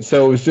I didn't.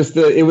 So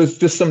it was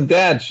just some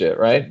dad shit,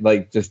 right?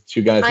 Like just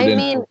two guys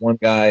who one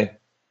guy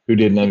who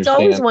didn't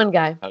understand. It's always one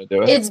guy. How to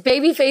do it. It's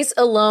Babyface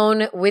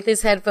alone with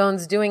his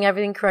headphones, doing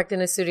everything correct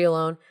in a studio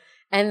alone,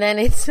 and then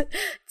it's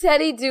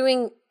Teddy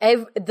doing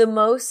the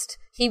most.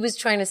 He was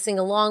trying to sing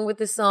along with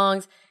the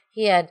songs.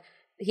 He had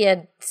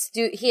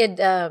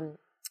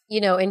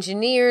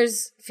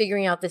engineers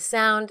figuring out the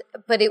sound,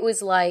 but it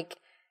was like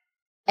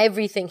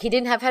everything. He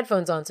didn't have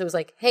headphones on, so it was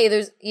like, hey,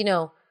 there's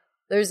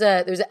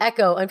an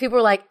echo, and people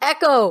were like,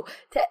 echo.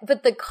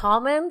 But the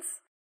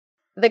comments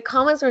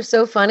were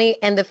so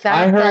funny, and the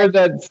fact I heard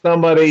that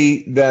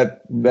somebody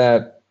that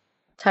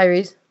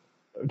Tyrese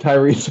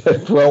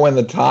said throw in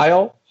the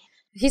tile.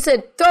 He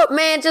said,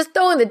 just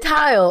throw in the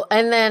tile.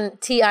 And then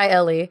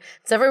Tile.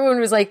 So everyone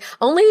was like,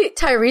 only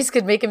Tyrese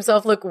could make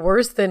himself look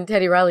worse than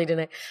Teddy Riley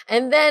tonight.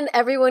 And then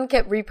everyone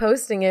kept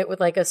reposting it with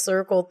like a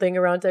circle thing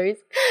around Tyrese.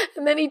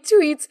 And then he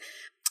tweets,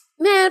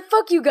 man,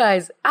 fuck you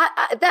guys.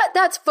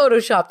 That's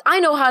photoshopped. I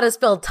know how to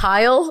spell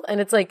tile.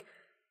 And it's like,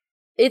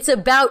 it's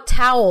about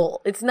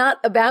towel. It's not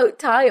about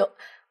tile.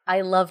 I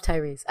love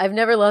Tyrese. I've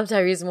never loved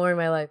Tyrese more in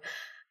my life.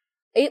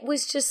 It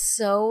was just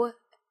so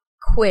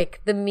quick.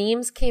 The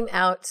memes came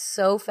out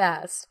so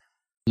fast.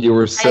 You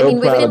were so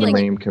proud of the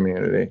meme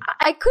community.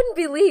 I couldn't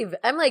believe.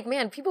 I'm like,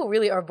 man, people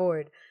really are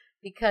bored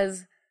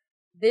because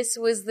this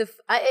was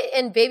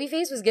and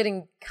Babyface was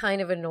getting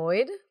kind of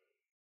annoyed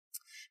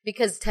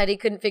because Teddy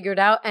couldn't figure it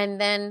out.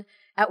 And then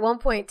at one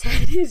point,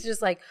 Teddy's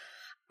just like,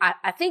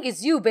 I think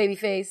it's you,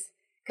 Babyface,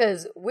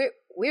 because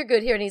we're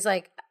good here. And he's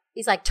like,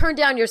 turn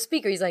down your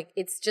speaker. He's like,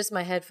 it's just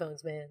my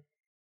headphones, man.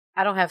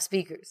 I don't have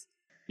speakers.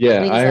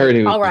 Yeah, I heard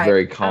he was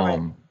very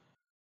calm.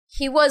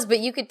 He was, but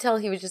you could tell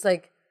he was just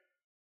like,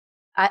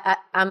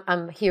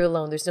 I'm here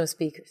alone. There's no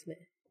speakers, man.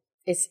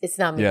 It's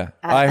not me. Yeah,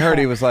 I heard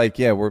he was like,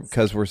 yeah, we're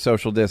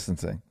social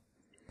distancing.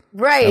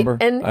 Right. Remember?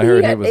 And I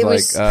heard he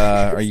was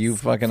like, are you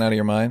fucking out of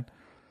your mind?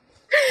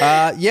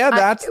 Yeah,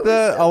 that's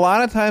a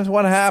lot of times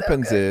what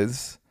happens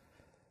is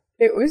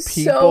it was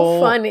so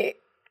funny.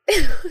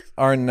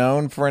 are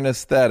known for an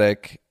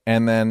aesthetic,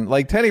 and then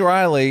like Teddy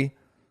Riley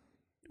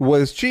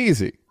was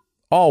cheesy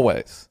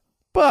always,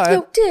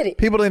 but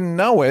people didn't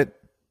know it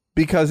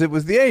because it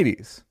was the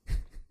 80s.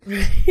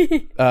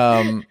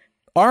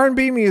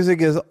 R&B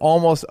music is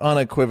almost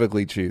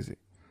unequivocally cheesy.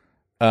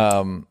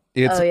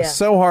 It's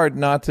so hard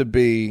not to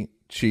be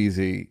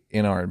cheesy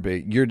in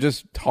R&B. You're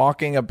just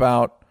talking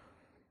about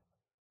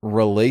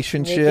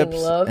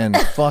relationships and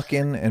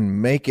fucking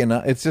and making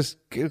up. It's just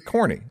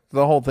corny.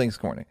 The whole thing's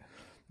corny.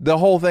 The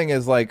whole thing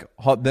is like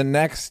the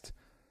next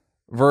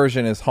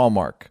version is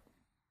Hallmark.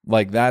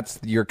 Like that's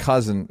your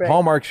cousin. Right.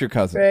 Hallmark's your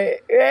cousin. Right.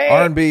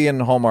 R&B and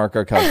Hallmark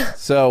are cousins.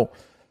 So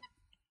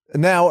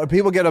now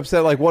people get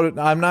upset. Like, what?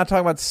 I'm not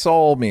talking about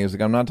soul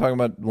music. I'm not talking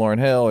about Lauryn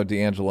Hill or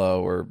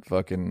D'Angelo or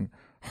fucking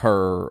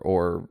Her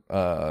or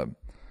Janelle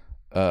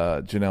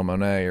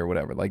Monáe or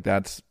whatever. Like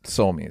that's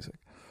soul music.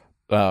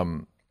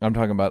 I'm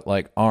talking about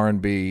like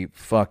R&B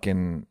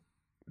fucking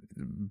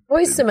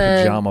Boyz II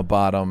Men.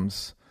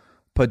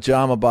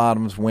 Pajama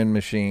bottoms, wind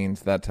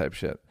machines, that type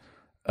shit.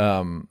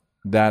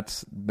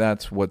 That's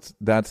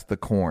the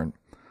corn.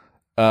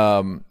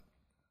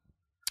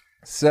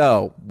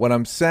 So what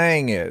I'm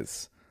saying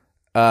is,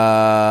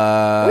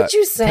 what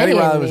you saying? Teddy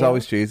Riley was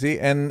always cheesy,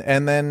 and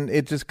then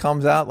it just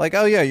comes out like,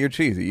 oh yeah, you're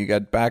cheesy. You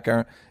got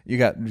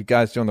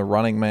guys doing the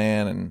Running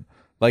Man, and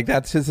like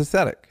that's his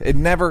aesthetic. It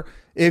never.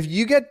 If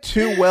you get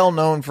too well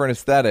known for an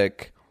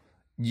aesthetic,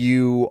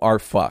 you are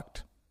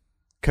fucked.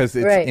 Because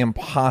it's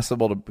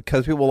impossible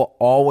because people will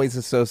always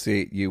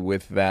associate you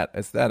with that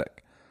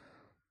aesthetic.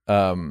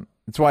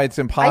 That's why it's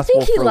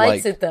impossible. I think he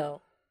likes it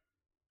though.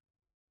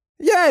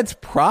 Yeah, it's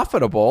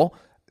profitable.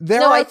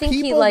 I think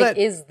he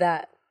is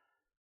that.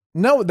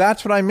 No,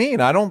 that's what I mean.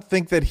 I don't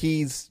think that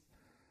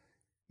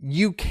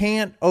you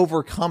can't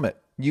overcome it.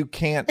 You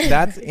can't.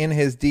 That's in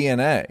his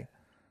DNA.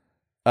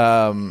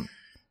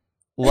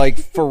 Like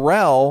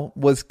Pharrell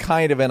was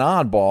kind of an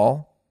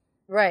oddball.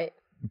 Right.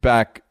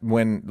 Back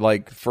when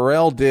like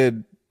Pharrell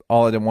did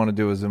All I Didn't Want to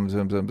Do Was Zoom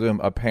Zoom Zoom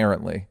Zoom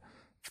apparently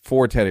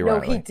for Teddy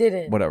Riley. No, he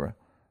didn't. Whatever.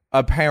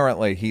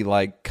 Apparently he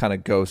like kind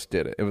of ghost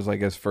did it. It was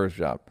like his first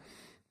job.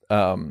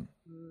 So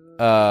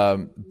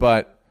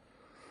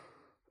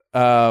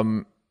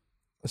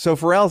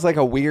Pharrell's like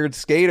a weird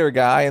skater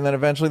guy, and then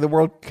eventually the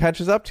world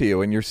catches up to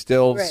you and you're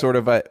still sort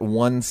of at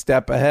one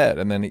step ahead,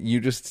 and then you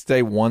just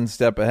stay one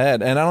step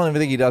ahead. And I don't even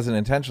think he does it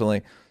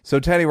intentionally. So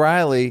Teddy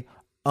Riley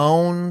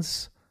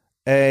owns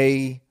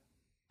a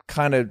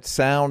kind of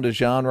sound, a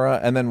genre,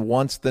 and then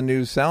once the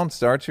new sound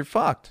starts, you're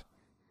fucked.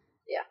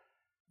 Yeah.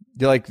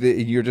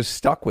 You're just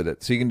stuck with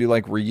it. So you can do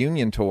like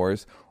reunion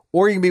tours,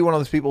 or you can be one of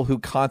those people who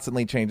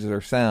constantly changes their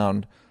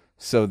sound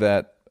so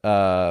that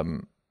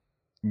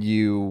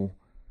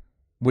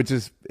which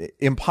is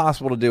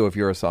impossible to do if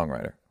you're a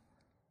songwriter.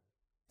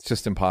 It's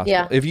just impossible.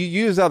 Yeah. If you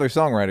use other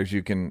songwriters,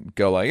 you can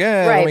go like,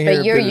 yeah, right,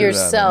 but you're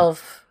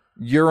yourself.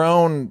 Your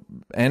own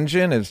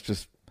engine is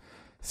just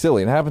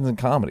silly. It happens in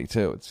comedy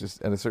too. It's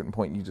just at a certain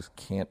point you just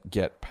can't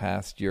get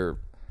past your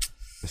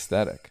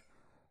aesthetic.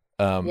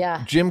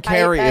 Yeah. Jim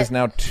Carrey is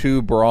now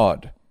too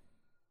broad.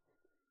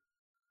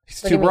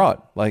 He's too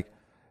broad. Like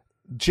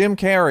Jim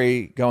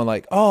Carrey going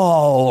like,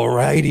 "Oh,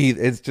 righty."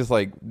 It's just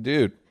like,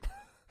 dude,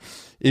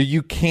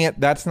 you can't.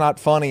 That's not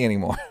funny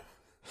anymore.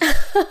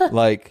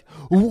 Like,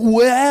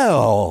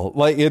 well,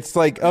 like it's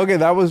like, okay,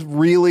 that was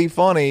really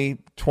funny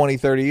 20,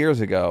 30 years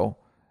ago,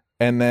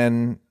 and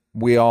then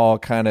we all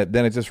kind of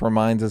then it just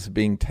reminds us of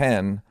being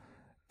 10,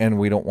 and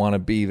we don't want to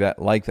be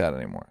that like that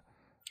anymore.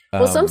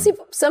 Well,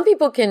 some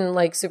people can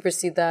like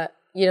supersede that.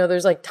 You know,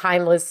 there's like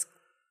timeless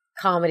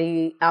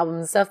comedy albums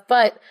and stuff.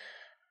 But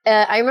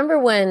I remember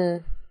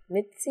when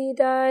Mitzi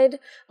died,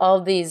 all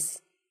of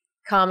these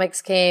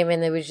comics came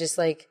and it was just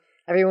like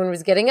everyone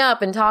was getting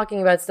up and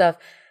talking about stuff.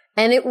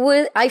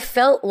 And I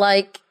felt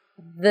like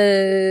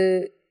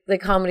the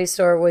Comedy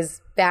Store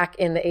was back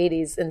in the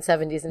 80s and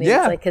 70s and 80s.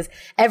 Yeah. Like, because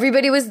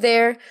everybody was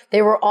there.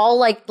 They were all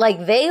like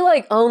they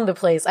like owned the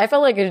place. I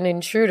felt like an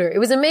intruder. It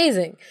was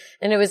amazing.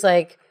 And it was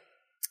like,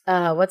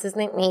 what's his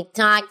name? He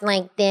talked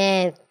like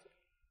this.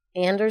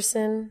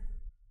 Anderson?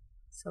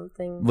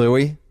 Something.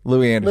 Louis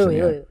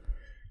Anderson.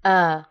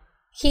 Louis.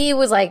 He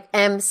was like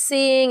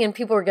emceeing and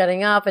people were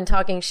getting up and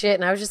talking shit.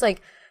 And I was just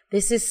like,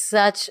 this is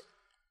such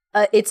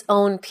its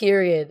own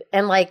period.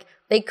 And like,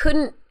 they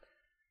couldn't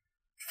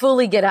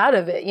fully get out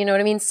of it. You know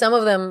what I mean? Some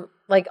of them,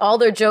 like all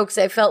their jokes,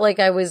 I felt like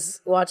I was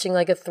watching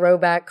like a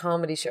throwback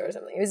comedy show or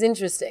something. It was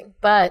interesting,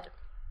 but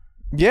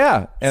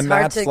yeah, and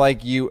that's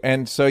like you,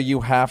 and so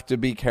you have to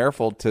be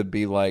careful to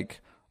be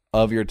like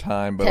of your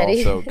time, but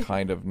petty. Also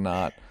kind of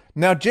not.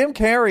 Now, Jim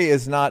Carrey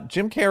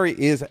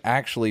is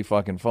actually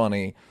fucking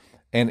funny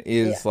and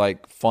is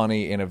like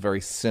funny in a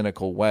very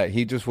cynical way.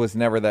 He just was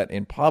never that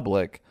in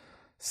public.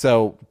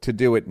 So to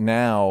do it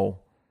now,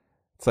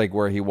 it's like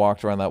where he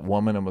walked around that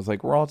woman and was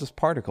like, we're all just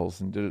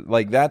particles. And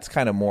like, that's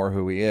kind of more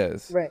who he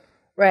is. Right.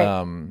 Right.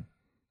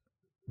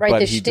 Right. But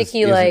The he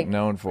sticky, just like, isn't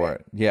known for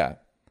it. Yeah.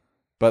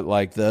 But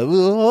like the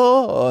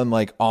and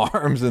like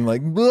arms and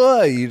like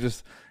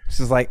it's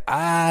just like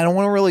I don't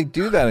want to really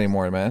do that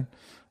anymore, man.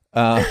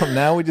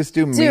 Now we just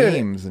do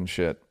memes and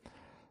shit.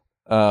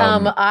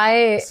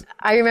 I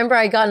remember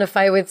I got in a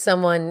fight with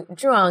someone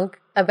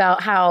drunk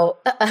about how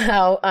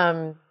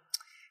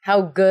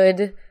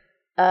good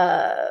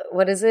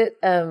what is it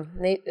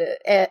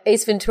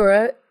Ace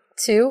Ventura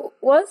 2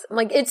 was. I'm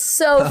like, it's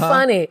so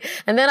funny,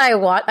 and then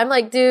I'm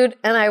like, dude,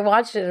 and I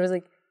watched it and I was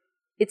like,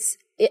 it's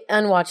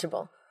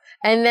unwatchable.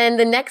 And then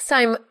the next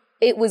time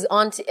it was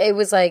it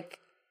was like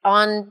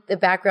on the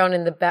background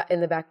in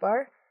the back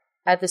bar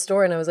at the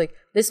store, and I was like,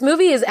 this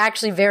movie is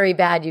actually very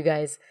bad, you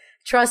guys.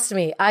 Trust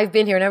me, I've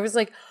been here. And I was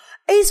like,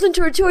 Ace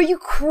Ventura 2, are you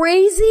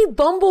crazy?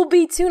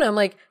 Bumblebee Tuna. I'm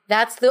like,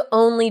 that's the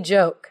only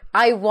joke.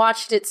 I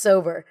watched it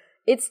sober.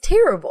 It's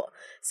terrible.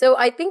 So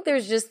I think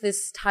there's just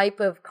this type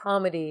of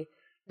comedy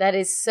that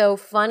is so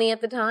funny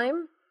at the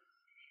time.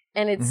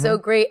 And it's so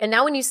great. And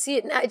now when you see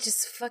it now, it's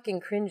just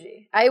fucking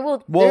cringy.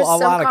 Well, a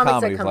lot of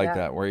comedies like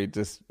that where it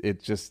just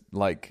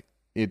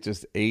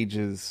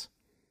ages.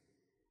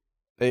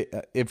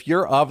 If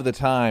you're of the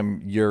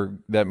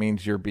time, that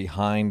means you're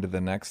behind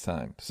the next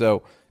time.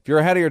 So if you're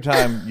ahead of your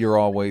time, if you're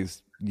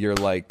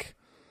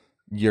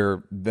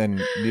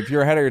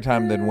ahead of your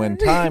time, then when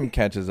time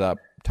catches up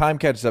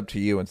to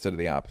you instead of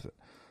the opposite.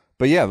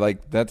 But yeah,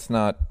 like that's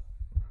not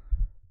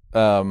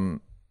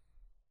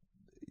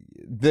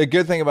the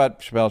good thing about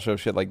Chappelle Show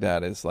shit like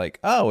that is like,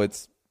 oh,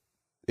 it's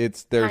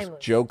there's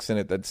timeless jokes in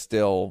it that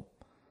still,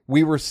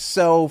 we were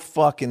so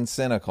fucking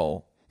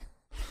cynical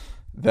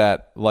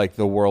that like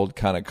the world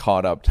kind of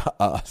caught up to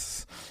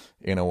us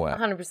in a way.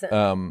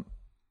 100%.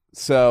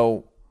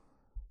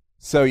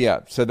 So yeah,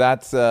 so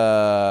that's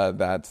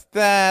that's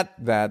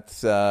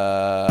that's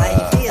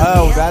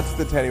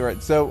the Teddy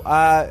Right. So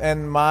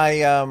and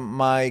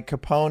my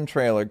Capone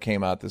trailer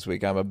came out this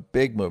week. I'm a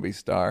big movie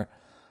star.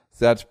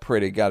 So that's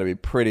got to be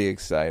pretty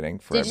exciting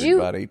for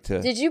everybody.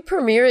 Did you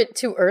premiere it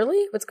too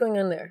early? What's going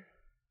on there?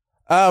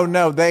 Oh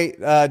no,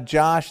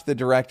 Josh, the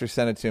director,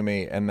 sent it to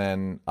me, and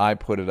then I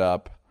put it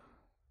up,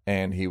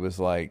 and he was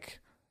like,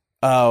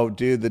 "Oh,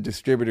 dude, the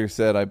distributor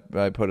said I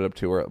put it up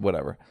too early."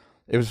 Whatever.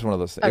 It was one of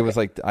those. Okay. It was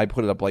like I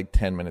put it up like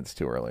 10 minutes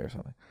too early or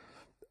something.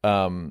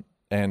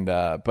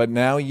 But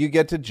now you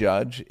get to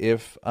judge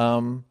if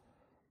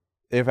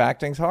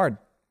acting's hard.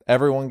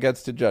 Everyone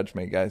gets to judge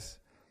me, guys.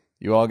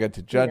 You all get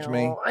to judge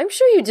me. I'm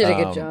sure you did a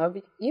good job.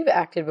 You've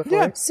acted before.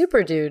 Yeah.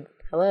 Super dude.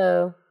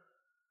 Hello,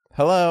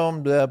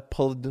 I'm the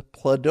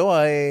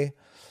Pladoy.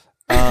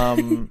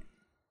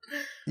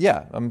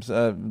 Yeah,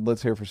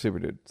 let's hear for Super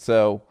Dude.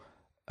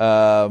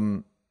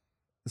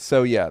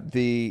 So yeah,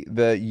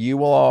 you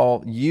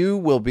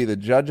will be the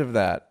judge of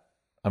that,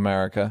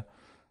 America.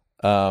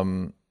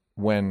 When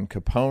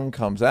Capone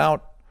comes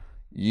out,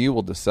 you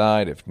will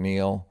decide if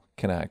Neil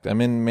can act. I'm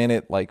in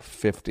minute like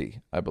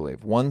 50, I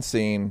believe. One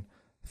scene,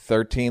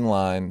 13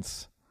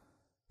 lines.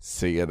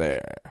 See you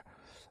there.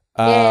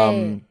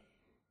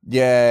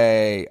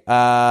 Yay.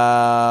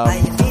 How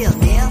you feel,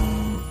 Neil?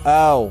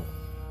 Oh,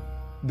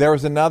 there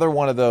was another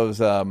one of those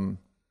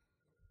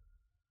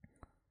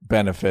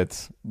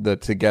benefits, the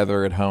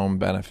Together at Home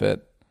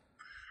benefit.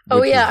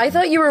 Oh yeah, I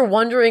thought you were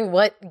wondering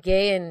what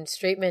gay and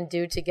straight men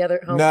do together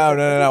at home.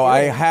 No.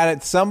 I had it.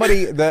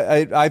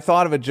 I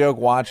thought of a joke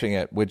watching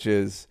it, which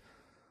is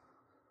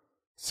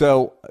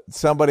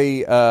somebody,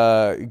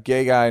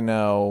 gay guy I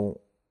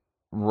know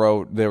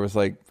wrote. There was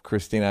like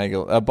Christina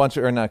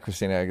Aguilera, not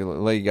Christina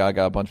Aguilera, Lady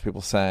Gaga. A bunch of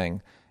people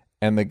sang,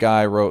 and the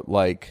guy wrote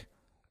like,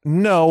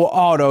 "No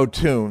auto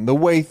tune, the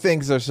way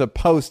things are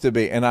supposed to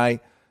be." And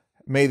I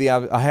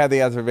had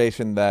the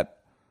observation that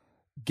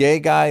gay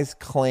guys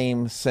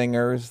claim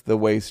singers the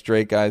way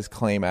straight guys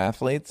claim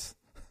athletes.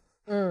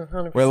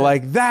 100%. We're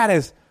like, that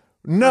is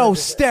no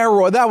 100%.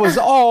 Steroid. That was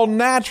all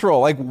natural.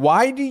 Like,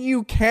 why do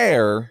you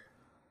care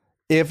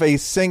if a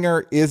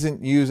singer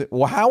isn't using?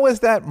 Well, how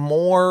is that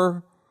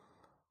more?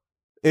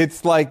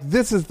 It's like,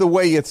 this is the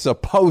way it's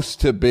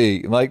supposed to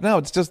be. Like, no,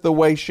 it's just the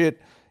way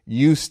shit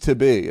used to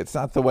be. It's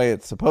not the way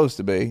it's supposed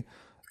to be.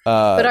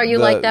 But are you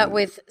like that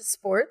with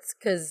sports?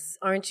 Because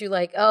aren't you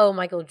like, oh,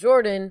 Michael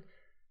Jordan?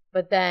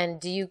 But then,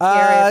 do you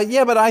care?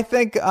 Yeah, but I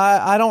think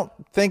I don't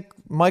think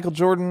Michael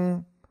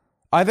Jordan.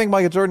 I think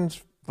Michael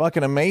Jordan's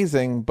fucking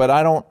amazing, but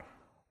I don't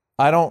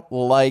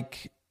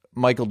like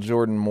Michael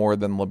Jordan more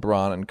than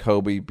LeBron and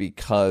Kobe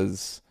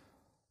because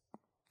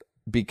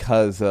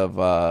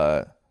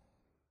of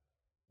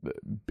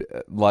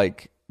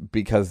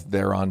because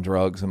they're on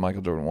drugs and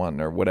Michael Jordan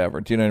won or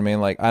whatever. Do you know what I mean?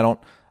 Like,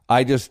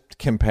 I just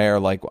compare,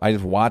 like, I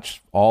just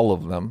watched all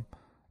of them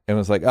and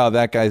was like, oh,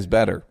 that guy's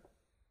better.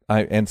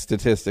 And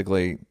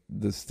statistically,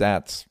 the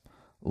stats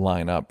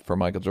line up for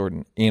Michael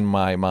Jordan in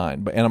my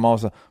mind. But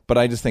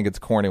I just think it's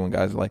corny when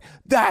guys are like,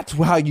 that's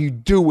how you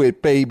do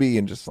it, baby.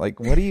 And just like,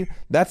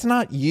 that's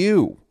not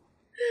you.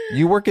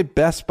 You work at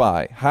Best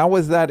Buy. How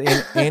is that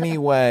in any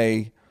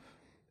way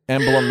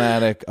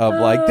emblematic of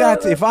like,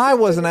 if I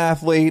was an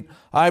athlete,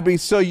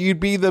 you'd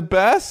be the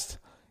best,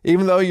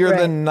 even though you're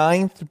the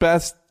 9th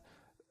best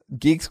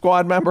Geek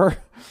Squad member.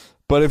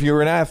 But if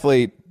you're an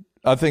athlete,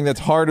 a thing that's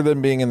harder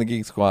than being in the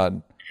Geek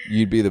Squad,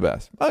 you'd be the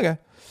best. Okay.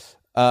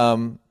 I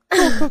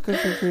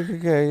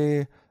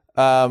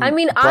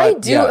mean, I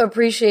do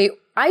appreciate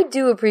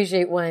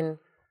when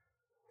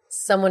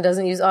someone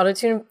doesn't use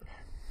autotune,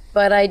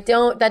 but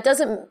that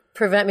doesn't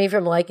prevent me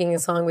from liking a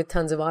song with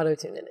tons of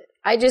autotune in it.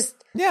 It's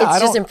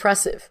just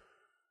impressive.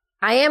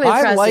 I am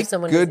impressed if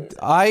someone doesn't use it.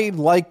 I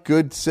like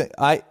good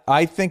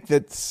I think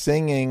that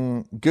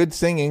good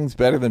singing's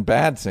better than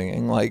bad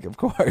singing, like, of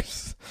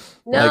course.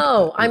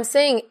 No, I'm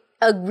saying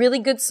a really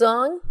good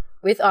song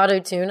with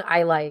autotune,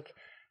 I like.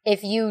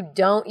 If you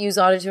don't use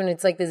autotune,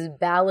 it's like this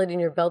ballad and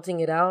you're belting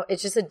it out.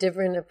 It's just a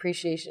different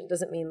appreciation.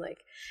 Doesn't mean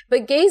like,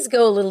 but gays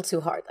go a little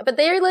too hard. But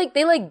they like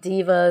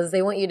divas.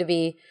 They want you to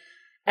be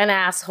an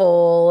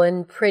asshole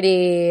and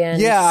pretty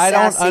and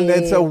sassy.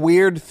 It's a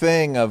weird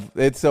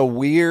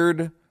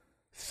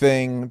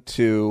thing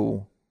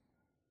to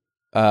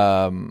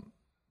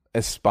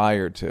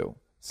aspire to.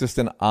 It's just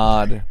an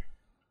odd.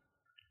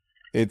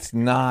 It's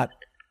not.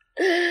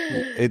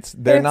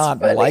 They're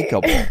not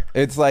likable.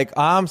 It's like,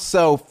 I'm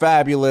so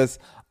fabulous,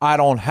 I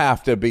don't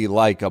have to be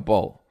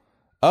likable.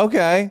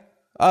 Okay.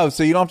 Oh,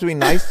 so you don't have to be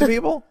nice to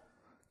people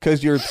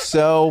because you're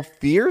so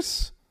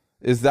fierce?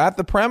 Is that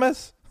the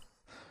premise?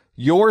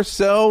 You're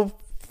so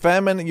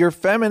feminine. Your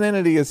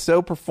femininity is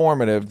so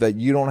performative that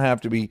you don't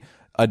have to be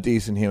a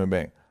decent human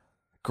being.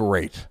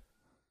 Great.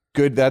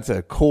 Good. That's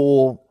a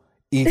cool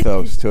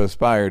ethos to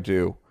aspire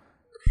to,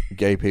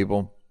 gay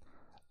people.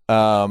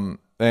 And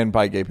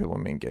by gay people, I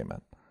mean gay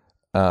men.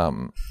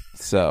 I'm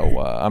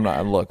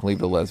not. Look, leave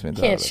the lesbians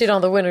out of Can't this. shit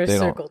on the winner's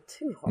circle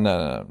too hard.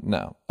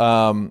 No.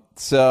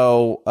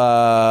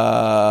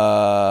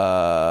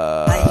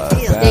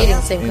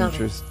 Dating same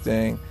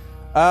interesting.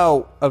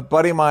 Oh, a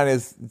buddy of mine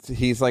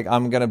he's like,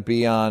 I'm gonna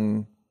be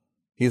on.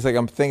 He's like,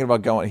 I'm thinking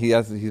about going. He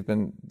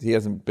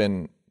hasn't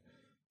been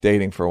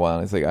dating for a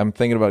while. He's like, I'm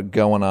thinking about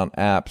going on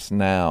apps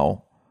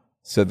now,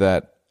 so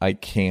that I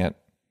can't.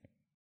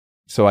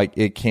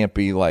 It can't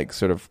be like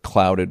sort of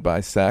clouded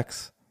by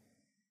sex.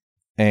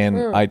 And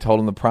I told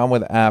him the problem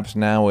with apps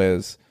now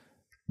is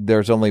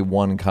there's only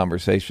one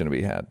conversation to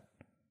be had.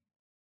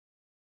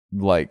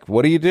 Like,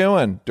 what are you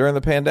doing during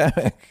the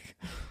pandemic?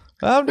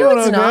 I'm doing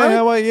okay. Not.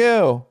 How about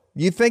you?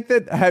 You think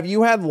that have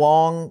you had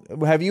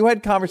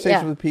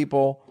conversations with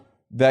people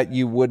that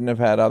you wouldn't have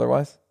had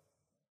otherwise?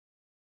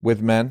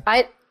 With men?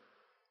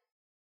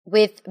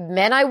 With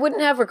men I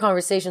wouldn't have, or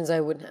conversations I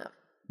wouldn't have?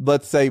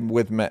 Let's say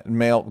with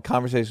male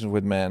conversations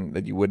with men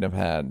that you wouldn't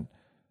have had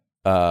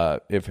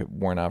if it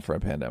were not for a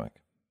pandemic.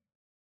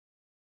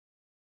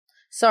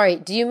 Sorry,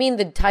 do you mean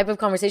the type of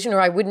conversation,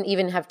 or I wouldn't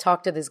even have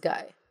talked to this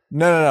guy?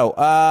 No.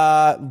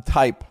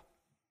 Type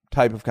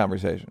of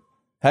conversation.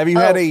 Have you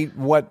had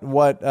what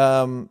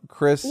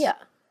Chris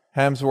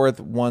Hemsworth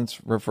once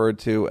referred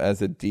to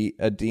as a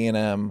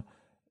D&M,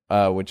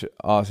 which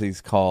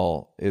Aussies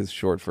call is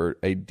short for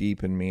a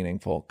deep and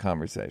meaningful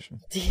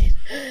conversation.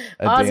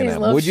 Aussies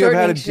love Would you have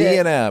had a shortening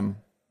shit. D&M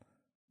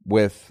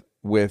with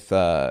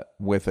a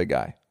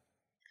guy?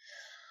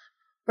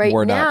 Right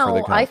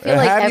now, I feel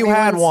like Have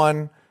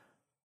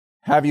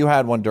you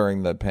had one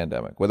during the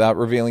pandemic? Without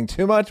revealing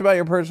too much about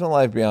your personal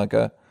life,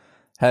 Bianca,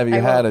 Have you I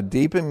had won't. a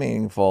deep and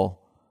meaningful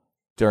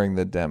during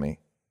the demi?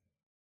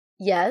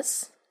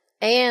 Yes.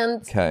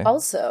 And Okay.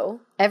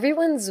 also,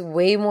 everyone's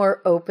way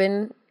more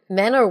open.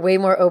 Men are way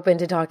more open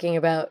to talking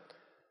about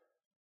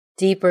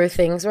deeper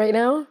things right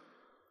now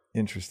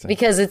Interesting.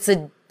 because it's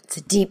a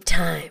deep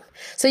time.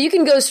 So you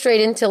can go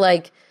straight into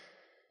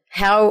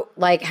how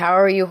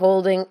are you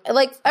holding,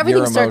 everything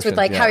Your starts with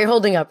emotions, how yeah. you're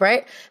holding up,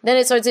 right? Then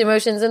it starts with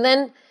emotions, and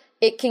then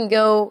it can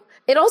go.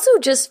 It also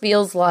just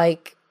feels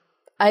like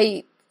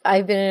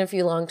I've been in a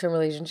few long-term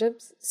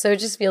relationships, so it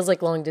just feels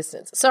like long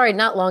distance. Sorry,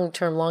 not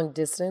long-term, long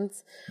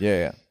distance.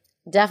 Yeah.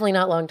 Definitely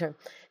not long-term.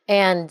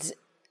 And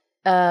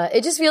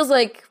it just feels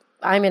like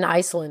I'm in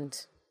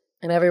Iceland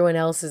and everyone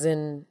else is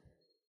in,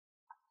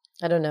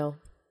 I don't know,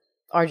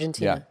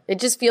 Argentina. Yeah. It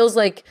just feels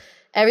like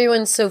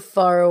everyone's so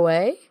far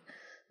away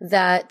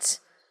that,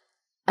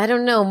 I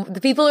don't know,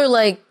 the people are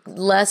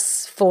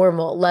less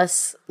formal,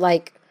 less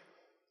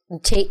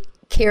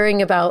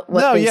caring about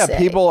what they say.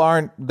 People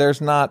aren't.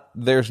 There's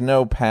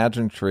no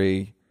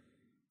pageantry.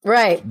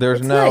 Right. There's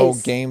It's no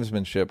nice.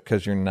 gamesmanship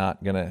because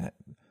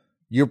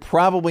you're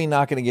probably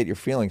not gonna get your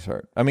feelings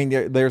hurt. I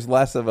mean, there's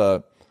less of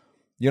a.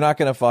 You're not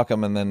gonna fuck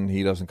him and then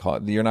he doesn't call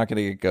it. You're not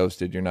gonna get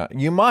ghosted. You're not.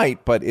 You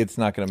might, but it's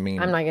not gonna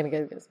mean. I'm not going to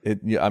get this.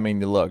 I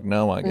mean, look,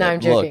 no one. No, I'm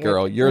look, joking.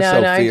 girl, you're No,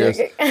 so no, I'm fierce.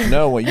 joking.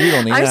 No, you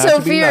don't even I'm have so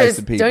to be fierce. nice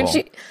to people. Don't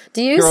you?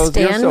 Do you Girls,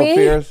 you're stand so me?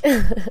 fierce.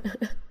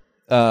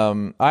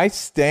 I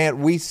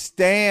stand. We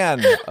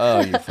stand. Oh,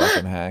 you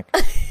fucking hack.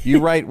 You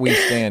right. We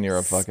stand. You're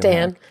a fucking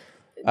Stan. hack.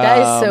 That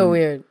is so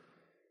weird.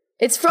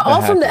 It's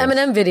all from the hack is.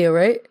 Eminem video,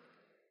 right?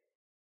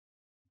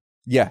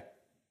 Yeah.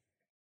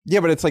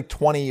 Yeah, but it's like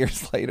 20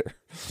 years later.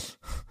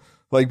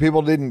 Like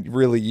people didn't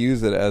really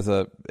use it as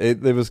a.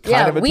 It was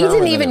kind of a we term,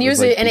 didn't and then even it was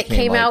use it, and it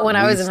became came out when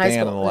I we was in high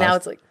stand school. in the Now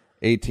last it's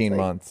 18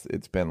 months.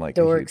 It's been like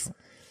a huge dorks.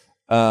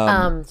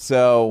 one.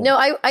 So No,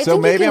 I so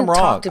think maybe you I'm can wrong.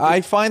 talk to people.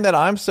 I find that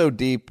I'm so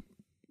deep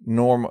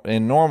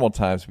in normal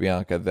times,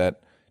 Bianca,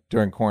 that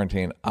during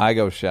quarantine I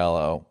go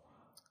shallow.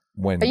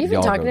 When Are you even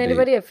y'all talking go to deep.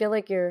 anybody? I feel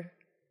like you're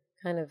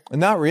kind of.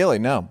 Not really,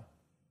 no.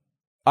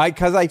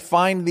 Because I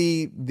find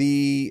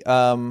the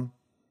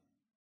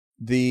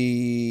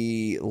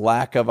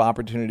lack of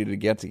opportunity to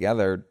get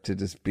together to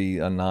just be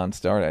a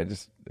non-starter.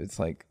 It's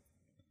like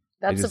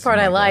That's the just- part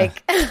oh I my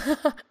like.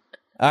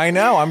 I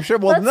know. I'm sure.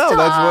 Well, Let's no,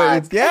 that's what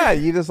it's. talk. Yeah,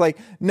 you just like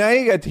now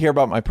you get to hear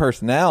about my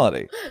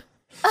personality.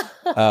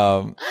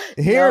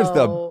 Here's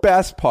the No.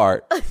 best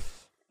part.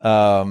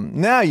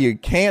 Now you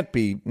can't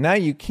be. Now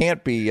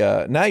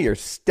you're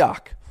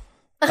stuck.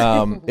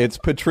 It's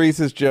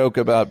Patrice's joke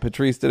about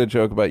Patrice did a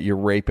joke about you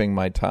raping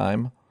my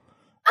time.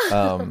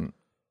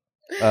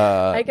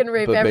 I can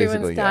rape but everyone's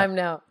basically, yeah. time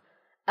now.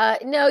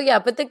 No, yeah,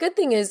 but the good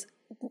thing is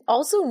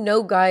also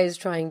no guy is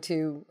trying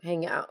to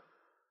hang out.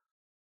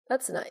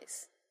 That's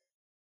nice.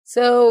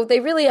 So they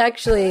really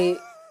actually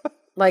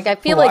I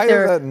feel Why like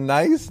they're. is that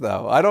nice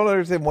though? I don't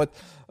understand what.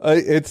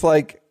 It's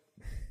like.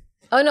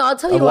 Oh no, I'll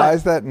tell you Why what.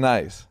 is that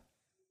nice?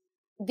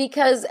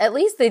 Because at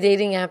least the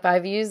dating app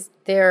I've used,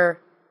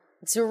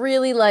 it's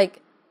really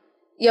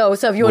yo,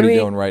 what's up? You What want are to you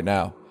meet? doing right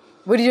now?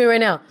 What are you doing right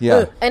now? Yeah.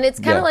 Ugh. And it's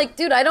kind of Yeah.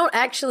 dude, I don't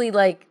actually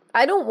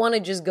I don't want to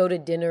just go to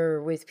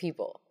dinner with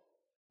people.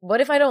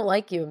 What if I don't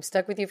like you? I'm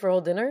stuck with you for a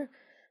whole dinner?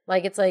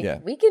 Yeah.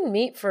 We can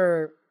meet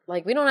for,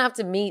 we don't have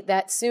to meet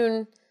that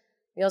soon.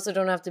 We also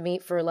don't have to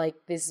meet for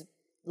this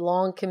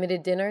long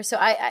committed dinner. So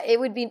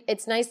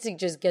it's nice to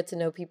just get to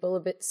know people a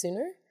bit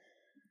sooner.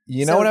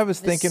 You know So what I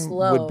was the thinking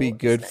slow would be is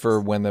good nice. for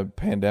when the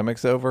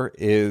pandemic's over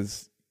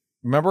is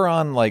remember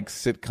on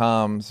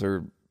sitcoms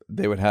or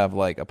they would have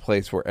a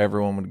place where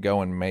everyone would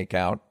go and make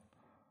out.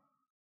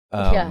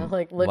 Yeah,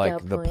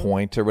 Lookout the Point.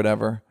 Point or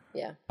whatever.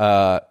 Yeah.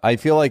 I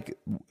feel like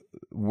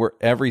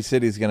every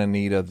city's going to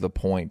need the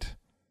Point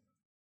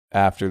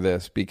after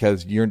this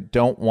because you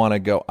don't want to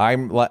go.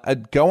 I'm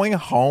going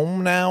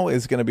home now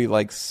is going to be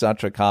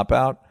such a cop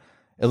out.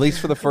 At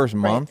least for the first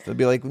month, it'd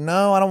be like,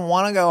 no, I don't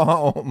want to go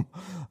home.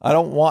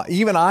 I'm not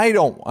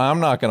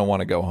going to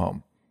want to go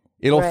home.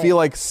 It'll Right. feel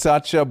like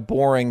such a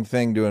boring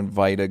thing to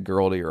invite a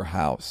girl to your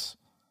house.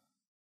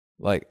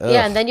 Yeah, ugh.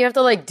 and then you have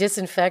to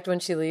disinfect when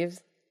she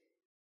leaves.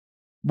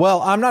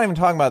 Well, I'm not even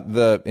talking about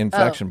the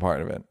infection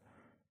part of it.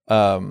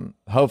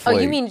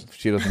 Hopefully, you mean-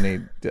 she doesn't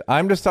need.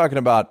 I'm just talking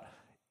about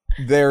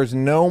there's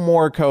no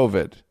more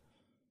COVID.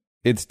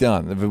 It's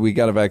done. We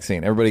got a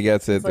vaccine. Everybody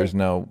gets it. There's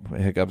no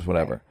hiccups,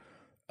 whatever.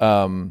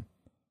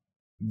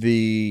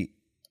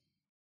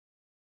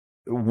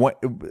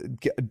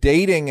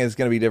 Dating is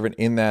going to be different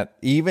in that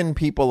even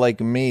people like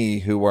me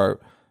who are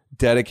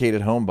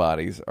dedicated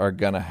homebodies are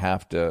going to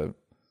have to.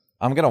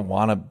 I'm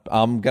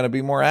going to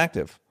be more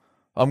active.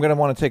 I'm going to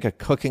want to take a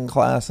cooking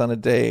class on a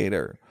date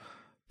or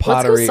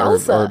pottery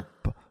salsa.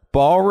 or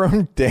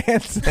ballroom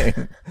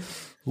dancing.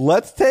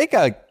 Let's take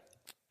a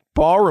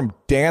ballroom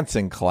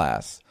dancing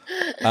class.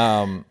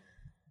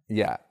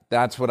 Yeah,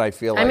 that's what I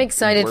feel like. I'm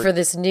excited for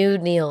this new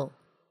Neil.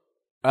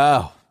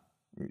 Oh,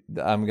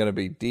 I'm going to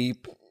be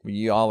deep.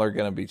 Y'all are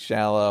going to be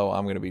shallow.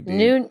 I'm going to be deep.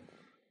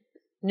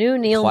 New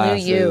Neil,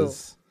 Classes, new you.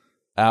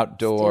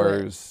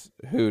 outdoors,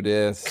 who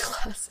dis.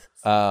 Classes.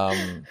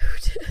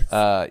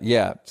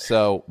 Yeah,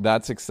 so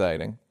that's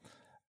exciting.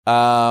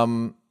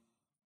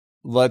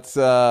 Let's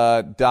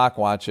Doc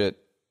watch it.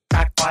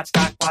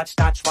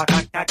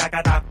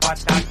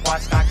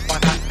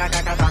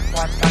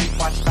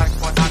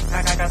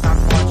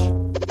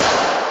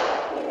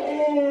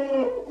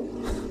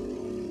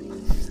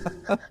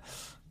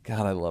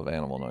 God, I love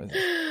animal noises.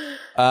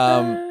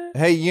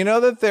 Hey, you know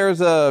that there's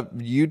a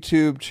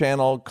YouTube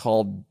channel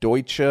called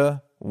Deutsche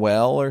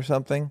Well or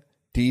something?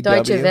 DW?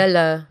 Deutsche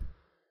Welle.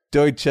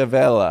 Deutsche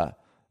Welle.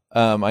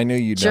 I knew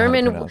you'd know how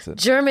to pronounce it.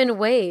 German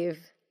Wave.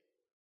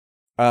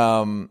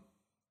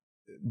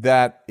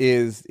 That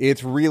is, they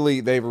have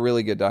a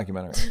really good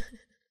documentary.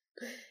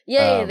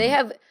 Yeah, they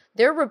have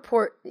their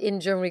report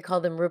in Germany,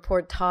 call them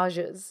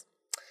reportages.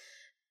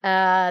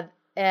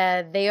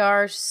 They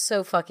are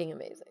so fucking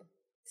amazing.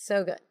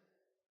 So good.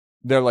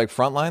 They're like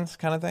Frontlines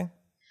kind of thing?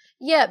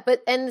 Yeah,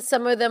 and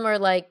some of them are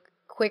like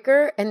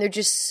quicker and they're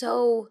just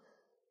so,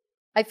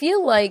 I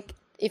feel like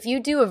if you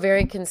do a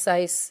very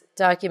concise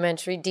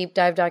documentary, deep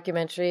dive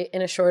documentary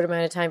in a short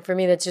amount of time, for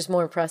me, that's just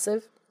more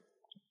impressive.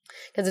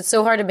 Because it's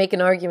so hard to make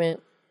an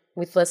argument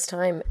with less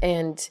time.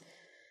 And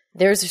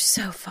theirs are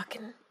so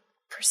fucking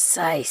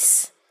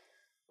precise.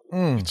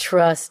 I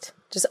trust.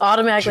 Just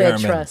automatically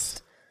Germans. I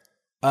trust.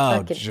 Oh,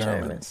 Fucking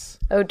Germans.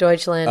 Oh,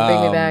 Deutschland,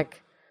 bring me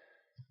back.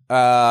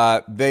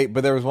 But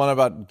there was one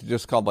about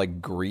just called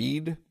like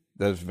Greed.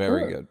 That's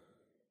very good.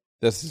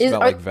 This is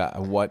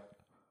about like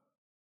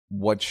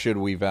what should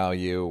we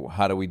value?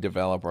 How do we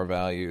develop our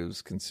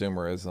values?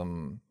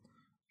 Consumerism,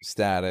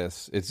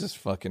 status. It's just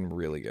fucking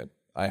really good.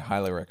 I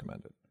highly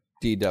recommend it.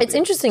 DW. It's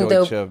interesting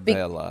Deutsche though.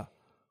 Welle.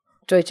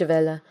 Deutsche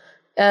Welle.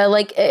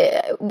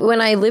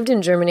 When I lived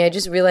in Germany, I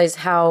just realized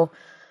how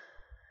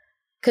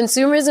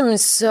consumerism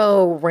is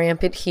so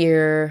rampant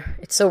here.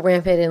 It's so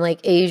rampant in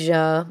like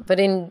Asia, but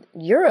in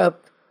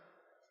Europe,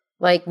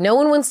 like no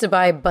one wants to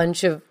buy a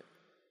bunch of,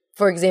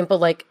 for example,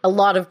 like a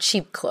lot of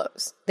cheap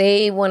clothes.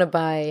 They want to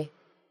buy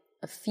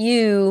a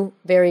few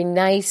very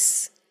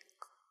nice,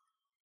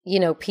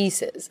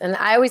 pieces. And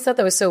I always thought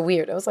that was so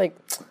weird. I was like,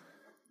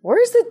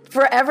 where's the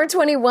Forever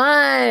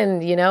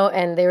 21?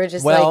 And they were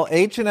just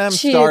H&M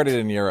cheap. started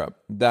in Europe.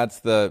 That's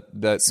the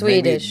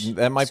Swedish. Maybe,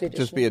 that might Swedish,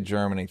 just be a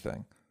Germany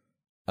thing.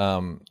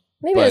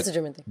 Maybe that's a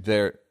German thing.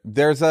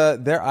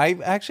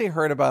 I've actually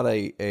heard about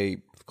a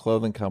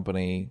clothing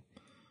company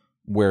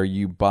where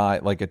you buy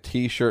like a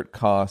t-shirt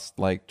costs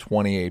like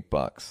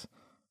 $28.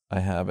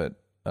 I have it.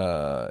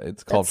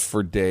 It's called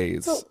For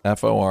Days,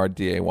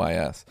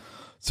 FORDAYS.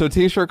 So a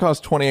t-shirt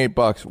costs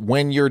 $28.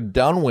 When you're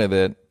done with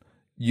it,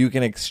 you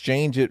can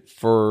exchange it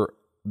for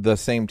the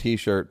same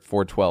t-shirt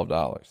for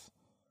 $12.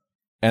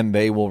 And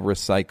they will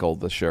recycle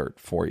the shirt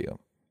for you.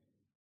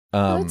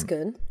 That's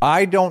good.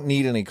 I don't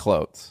need any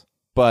clothes,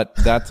 but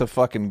that's a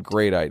fucking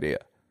great idea.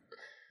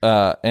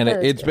 And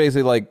it's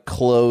basically like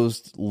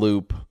closed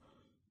loop.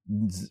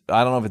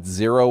 I don't know if it's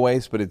zero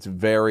waste, but it's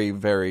very,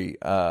 very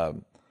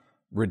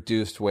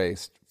reduced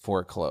waste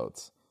for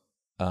clothes.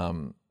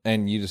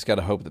 And you just got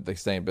to hope that they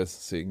stay in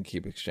business so you can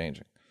keep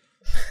exchanging.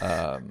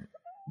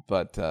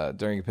 But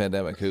during a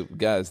pandemic,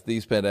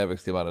 these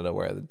pandemics come out of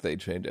nowhere. They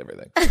change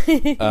everything.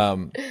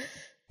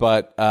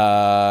 But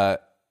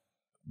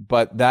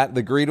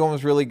the Greed one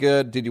was really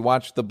good. Did you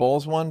watch the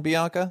Bulls one,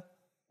 Bianca?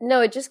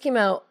 No, it just came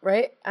out,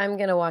 right? I'm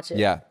going to watch it.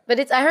 Yeah.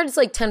 But I heard it's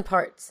like 10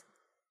 parts.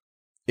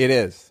 It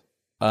is.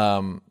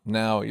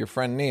 Now, your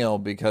friend Neil,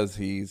 because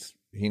he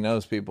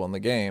knows people in the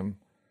game,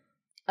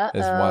 has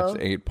watched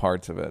 8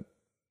 parts of it.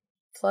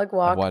 Plug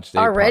walk. I've watched 8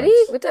 already?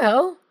 parts. What the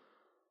hell?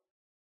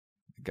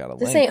 Got a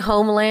This link. ain't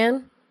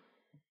Homeland.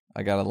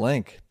 I got a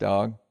link,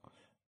 dog.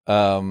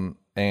 And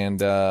Shit,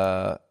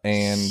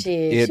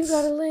 you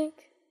got a link?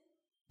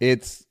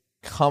 It's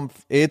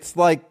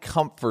like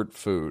comfort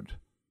food.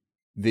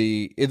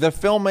 The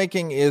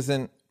filmmaking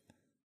isn't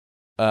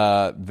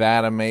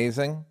that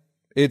amazing.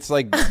 It's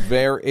like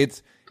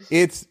it's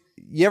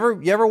you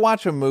ever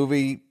watch a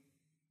movie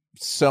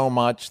so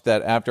much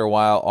that after a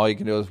while all you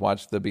can do is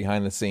watch the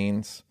behind the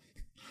scenes?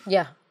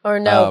 Yeah. Or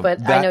no,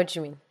 but I know what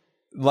you mean.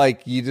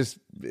 Like you just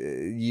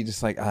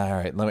like, all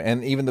right,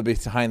 and even the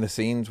behind the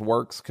scenes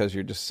works because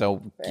you're just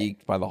so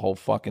geeked by the whole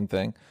fucking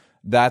thing.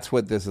 That's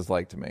what this is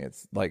like to me.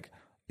 It's like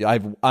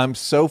I'm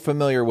so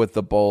familiar with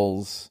the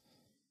Bulls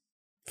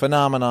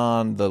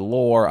phenomenon, the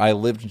lore. I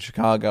lived in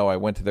Chicago. I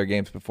went to their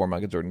games before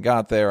Michael Jordan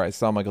got there. I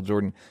saw Michael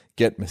Jordan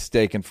get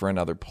mistaken for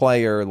another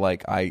player.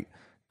 Like I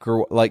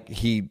grew like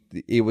he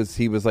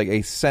was like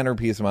a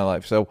centerpiece of my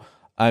life. So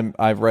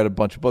I've read a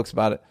bunch of books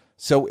about it.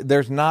 So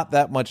there's not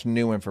that much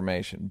new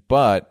information,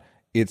 but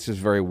it's just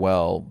very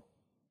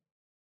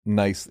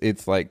nice.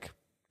 It's like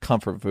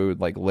comfort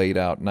food, like laid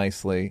out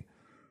nicely.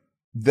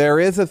 There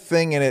is a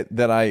thing in it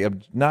that I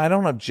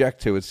don't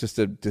object to. It's just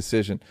a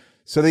decision.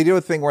 So they do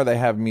a thing where they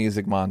have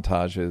music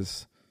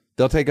montages.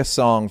 They'll take a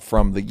song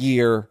from the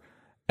year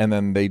and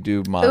then they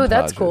do montages. Oh,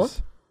 that's cool.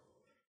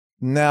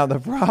 Now the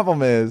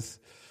problem is,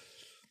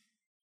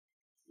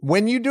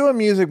 when you do a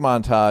music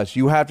montage,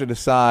 you have to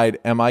decide,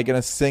 am I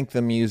going to sync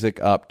the music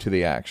up to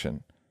the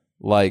action?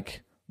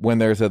 Like, when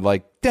there's a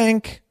like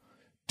dank,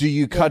 do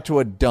you cut to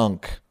a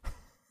dunk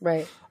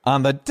Right.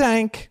 on the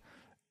dank?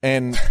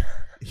 And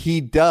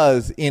he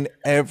does in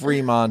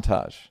every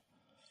montage.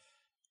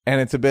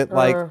 And it's a bit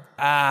like,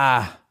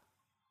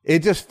 it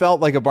just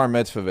felt like a bar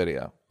mitzvah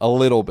video a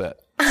little bit.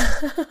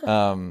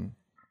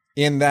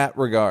 In that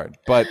regard.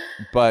 But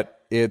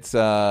it's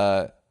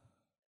but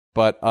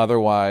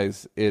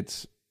otherwise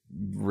it's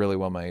really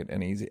well made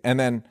and easy. And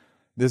then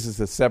this is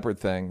a separate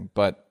thing,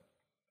 but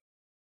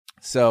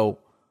so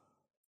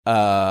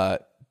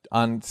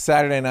on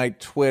Saturday Night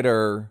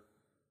Twitter,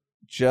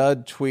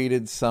 Judd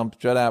Apatow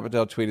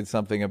tweeted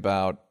something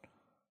about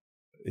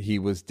he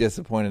was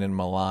disappointed in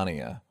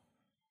Melania.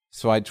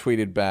 So I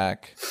tweeted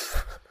back,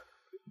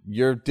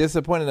 "You're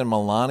disappointed in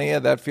Melania?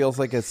 That feels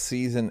like a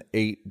season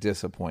 8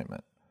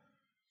 disappointment."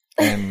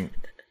 And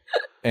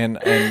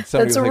somebody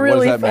was like, really "What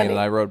does that funny. mean?" And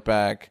I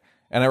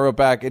wrote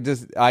back,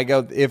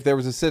 if there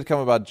was a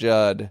sitcom about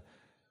Judd,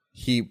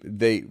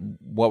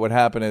 what would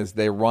happen is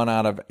they run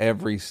out of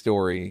every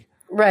story.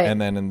 Right.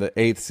 And then in the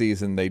 8th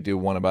season, they do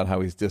one about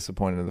how he's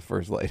disappointed in the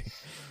first lady.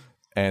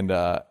 And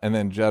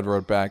then Judd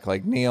wrote back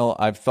like, "Neil,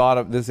 I've thought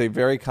of this is a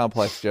very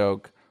complex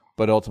joke,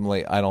 but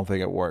ultimately I don't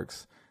think it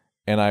works."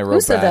 And I wrote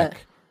Who said back, that?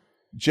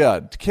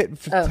 Judd,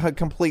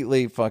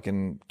 completely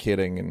fucking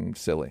kidding and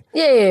silly.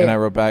 Yeah. And I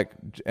wrote back,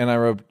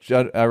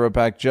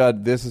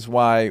 Judd, this is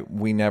why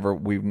we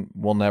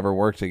will never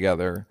work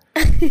together.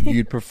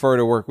 You'd prefer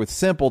to work with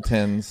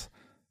simpletons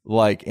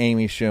like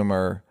Amy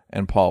Schumer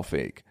and Paul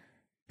Feig.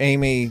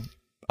 Amy,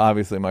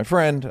 obviously my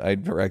friend, I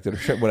directed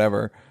her,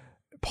 whatever.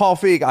 Paul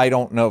Feig, I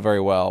don't know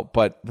very well,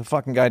 but the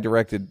fucking guy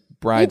directed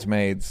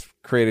Bridesmaids,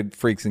 created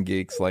Freaks and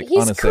Geeks, like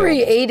He's unassailable.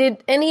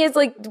 created, and he has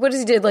like, what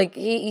does he did? Like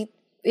he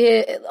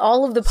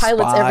all of the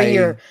pilots Spy. every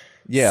year.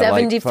 Yeah,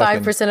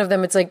 75% of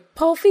them, it's like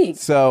Paul Feig.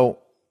 So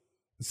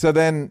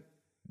then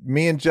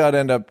me and Judd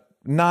end up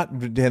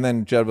and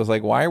then Judd was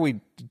like, "Why are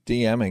we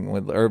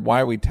DMing or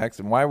why are we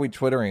texting? Why are we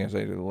Twittering?" I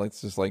said,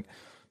 "Let's just like,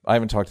 I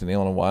haven't talked to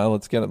Neil in a while.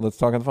 Let's talk on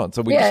the phone."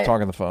 So we just talk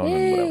on the phone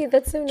and whatever.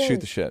 That's so nice. Shoot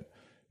the shit.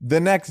 The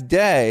next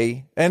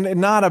day, and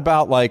not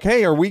about like,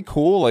 "Hey, are we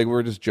cool?" Like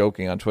we're just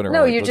joking on Twitter.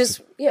 No, like, you "Let's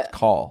just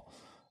call.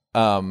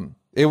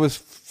 It was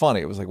funny.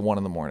 It was like 1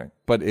 a.m,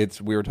 but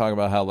we were talking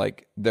about how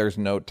like there's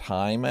no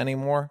time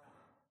anymore.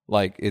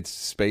 Like it's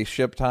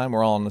spaceship time.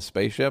 We're all on the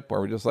spaceship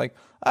where we're just like,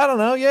 I don't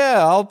know.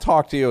 Yeah, I'll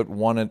talk to you at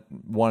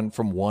one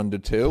from 1 to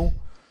 2.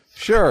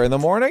 Sure. In the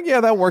morning.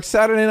 Yeah, that works.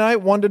 Saturday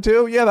night, 1 to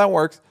 2. Yeah, that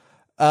works.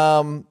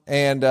 And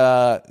then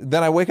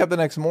I wake up the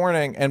next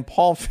morning and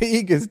Paul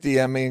Feig is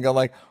DMing me and go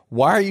like,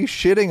 "Why are you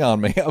shitting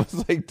on me?" I was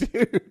like,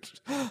 "Dude,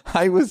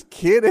 I was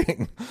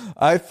kidding.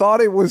 I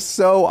thought it was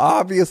so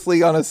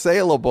obviously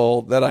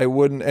unassailable that I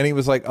wouldn't." And he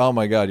was like, "Oh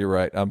my God, you're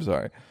right. I'm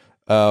sorry."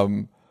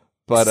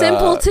 But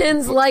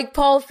simpletons like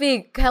Paul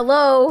Feig.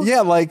 Hello.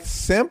 Yeah, like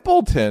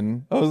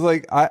simpleton. I was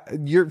like,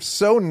 "You're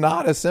so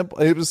not a simple."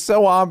 It was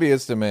so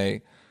obvious to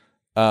me.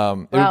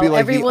 It would be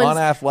like the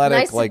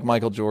unathletic, like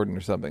Michael Jordan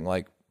or something.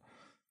 Like,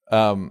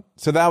 so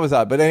that was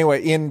odd. But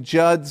anyway, me and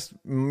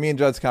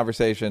Judd's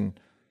conversation,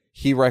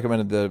 he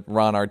recommended the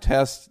Ron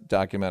Artest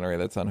documentary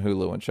that's on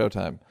Hulu and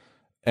Showtime,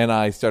 and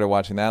I started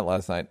watching that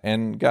last night.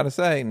 And gotta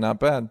say, not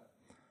bad.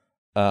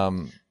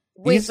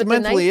 He's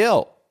mentally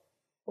ill.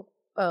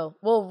 Oh,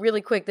 well,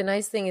 really quick. The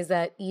nice thing is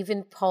that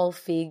even Paul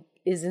Feig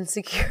is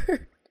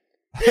insecure.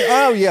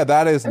 Oh yeah,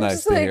 that is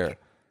nice to hear.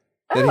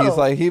 That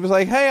he was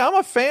like, "Hey, I'm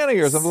a fan of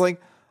yours." I was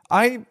like,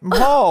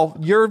 Paul,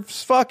 you're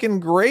fucking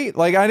great.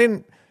 Like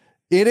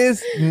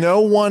no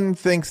one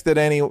thinks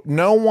that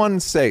no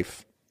one's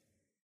safe.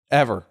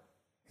 Ever.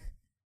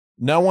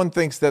 No one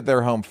thinks that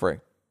they're home free.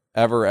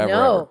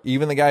 Ever.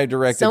 Even the guy who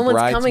directed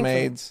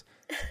Bridesmaids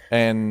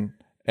and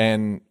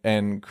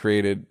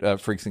created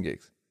Freaks and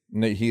Geeks.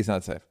 No, he's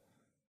not safe.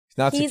 He's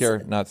not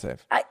secure, not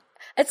safe.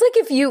 It's like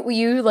if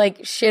you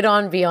like shit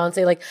on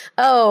Beyonce, like,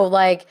 oh,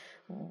 like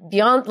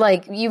Beyonce,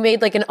 like you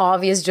made like an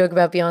obvious joke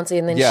about Beyonce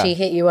and then she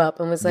hit you up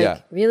and was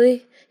like, "Really?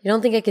 You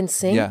don't think I can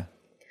sing?" Yeah.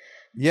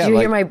 Did you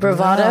hear my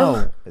bravado?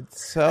 No,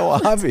 it's so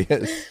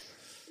obvious.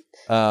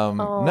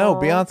 No,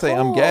 Beyonce,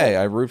 I'm gay.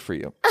 I root for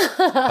you.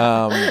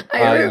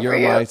 You're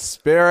my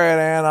spirit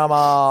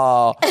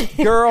animal.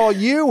 Girl,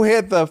 you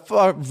hit the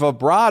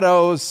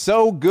vibratos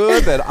so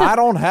good that I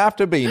don't have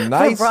to be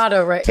nice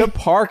to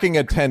parking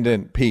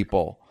attendant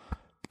people.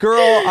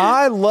 Girl,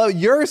 I love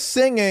your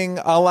singing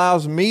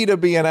allows me to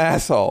be an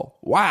asshole.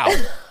 Wow.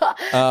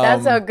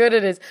 That's how good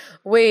it is.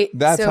 Wait.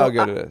 That's how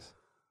good it is.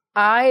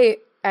 I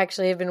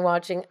actually have been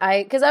watching,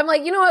 because I'm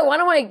like, you know what? Why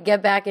don't I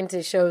get back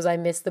into shows I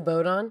missed the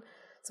boat on?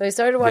 So I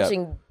started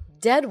watching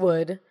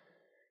Deadwood,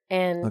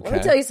 and let me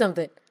tell you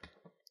something.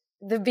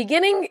 The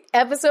beginning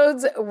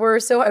episodes were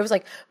I was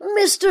like,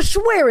 Mr.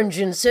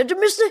 Swearingen said to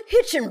Mr.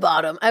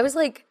 Hitchinbottom. I was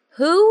like,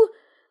 who?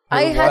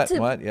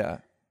 What? Yeah.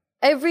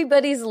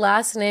 Everybody's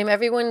last name.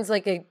 Everyone's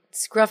like a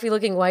scruffy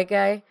looking white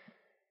guy.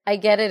 I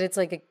get it. It's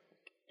like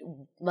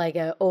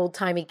a old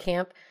timey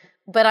camp.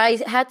 But I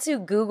had to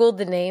Google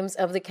the names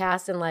of the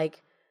cast and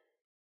like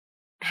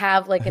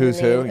have like a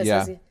Who's name. Who?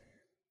 Yeah.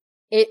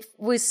 It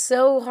was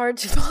so hard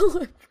to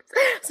follow.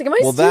 It's like, am I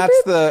Well,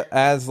 stupid?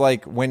 as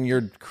like when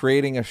you're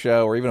creating a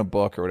show or even a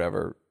book or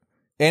whatever,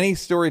 any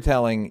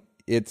storytelling,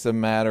 it's a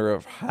matter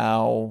of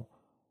how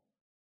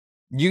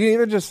you can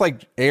either just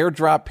like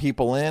airdrop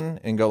people in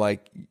and go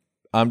like,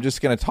 I'm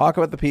just going to talk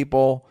about the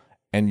people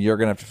and you're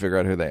going to have to figure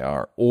out who they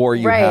are. Or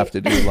you have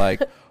to do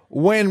like,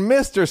 when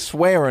Mr.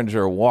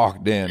 Swearinger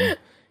walked in,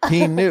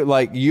 he knew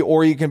like you,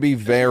 or you can be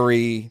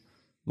very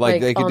like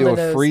they could do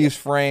a freeze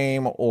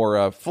frame or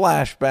a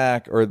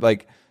flashback or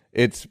like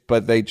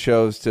but they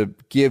chose to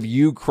give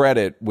you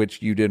credit,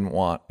 which you didn't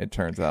want, it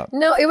turns out.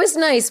 No, it was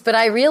nice, but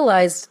I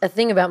realized a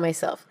thing about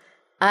myself.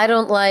 I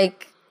don't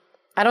like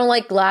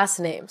last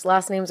names.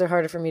 Last names are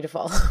harder for me to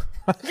follow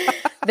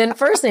than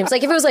first names.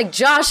 Like if it was like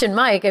Josh and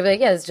Mike, I'd be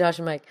like, yeah, it's Josh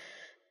and Mike.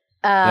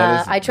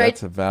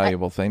 That's a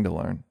valuable thing to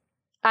learn.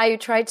 I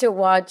tried to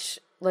watch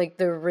like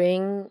The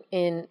Ring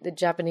in the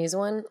Japanese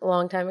one a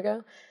long time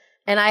ago.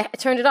 And I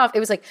turned it off. It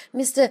was like,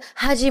 Mr.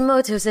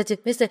 Hajimoto said to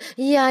Mr.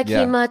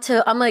 Yakimoto.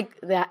 Yeah. I'm like,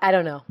 I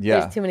don't know. Yeah.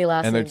 There's too many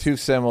last names. And they're too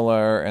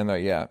similar. And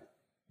they're,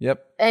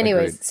 Yep.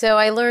 Anyways, agreed. So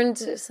I learned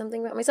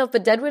something about myself.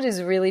 But Deadwood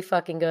is really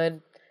fucking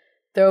good.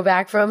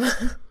 Throwback from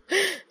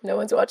no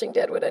one's watching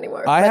Deadwood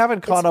anymore. I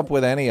haven't caught up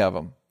with any of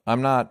them.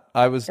 I'm not.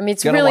 I was going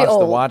to really watch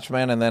old. The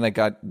Watchmen, and then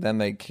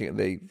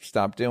they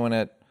stopped doing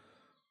it.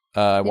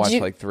 I watched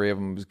like 3 of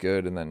them. It was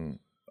good, and then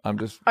I'm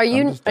just. Are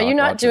you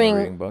not doing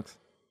reading books?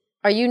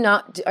 Are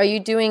you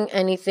doing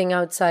anything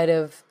outside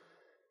of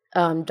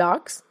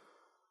docs?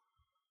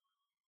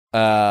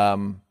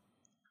 I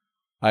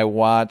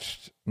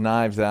watched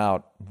Knives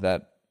Out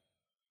that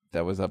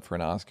was up for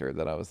an Oscar.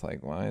 That I was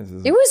like, why is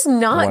this? It was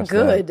not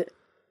good. That.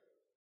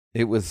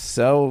 It was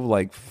so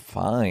like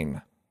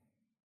fine.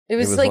 It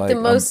was like the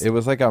most. It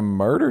was like a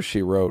Murder,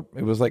 She Wrote.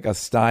 It was like a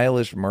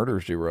stylish Murder,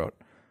 She Wrote.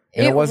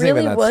 And it wasn't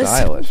really even that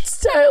stylish.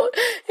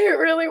 It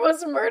really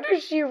was Murder,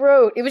 She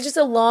Wrote. It was just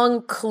a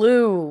long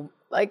clue.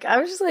 Like I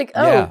was just like,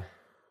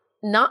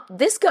 not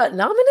this got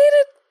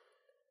nominated.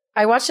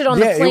 I watched it on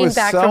the plane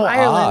back from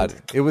Ireland. Odd.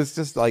 It was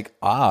just like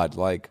odd.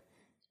 Like,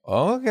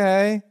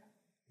 okay,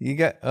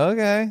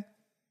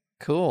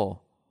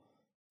 cool.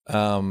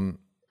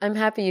 I'm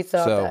happy you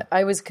thought that.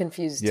 I was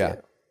confused too.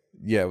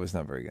 Yeah, it was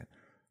not very good.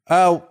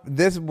 Oh,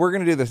 we're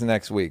gonna do this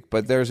next week,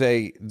 but there's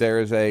a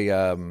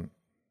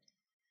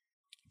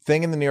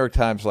thing in the New York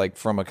Times like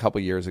from a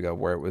couple years ago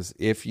where it was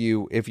if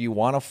you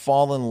want to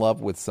fall in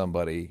love with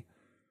somebody,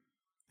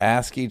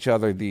 ask each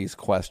other these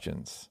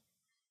questions.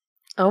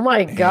 Oh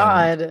my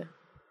God.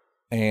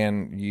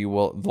 And you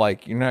will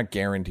like you're not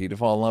guaranteed to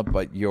fall in love,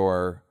 but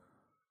you're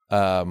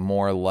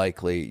more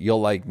likely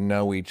you'll like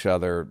know each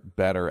other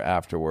better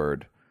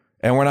afterward.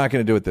 And we're not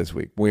going to do it this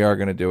week. We are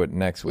going to do it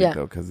next week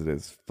though, because it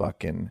is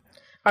fucking.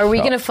 Are we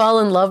going to fall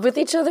in love with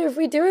each other if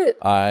we do it?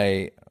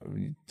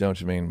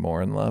 Don't you mean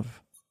more in love?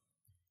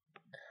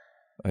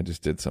 I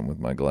just did some with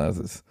my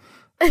glasses.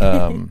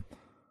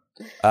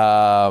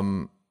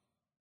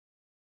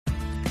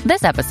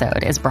 This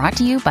episode is brought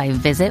to you by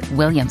Visit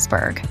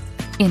Williamsburg.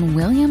 In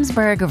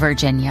Williamsburg,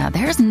 Virginia,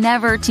 there's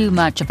never too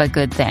much of a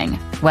good thing.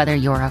 Whether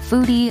you're a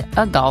foodie,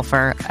 a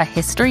golfer, a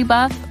history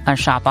buff, a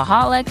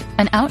shopaholic,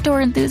 an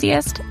outdoor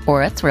enthusiast,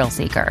 or a thrill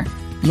seeker,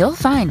 you'll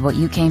find what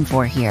you came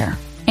for here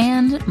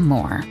and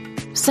more.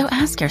 So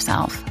ask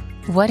yourself,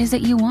 what is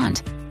it you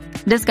want?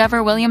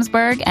 Discover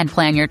Williamsburg and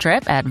plan your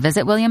trip at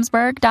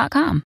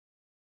visitwilliamsburg.com.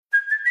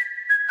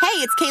 Hey,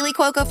 it's Kaylee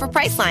Cuoco for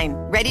Priceline.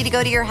 Ready to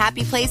go to your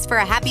happy place for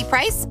a happy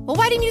price? Well,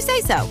 why didn't you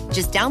say so?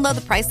 Just download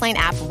the Priceline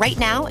app right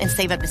now and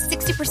save up to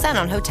 60%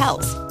 on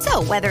hotels.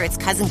 So whether it's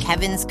Cousin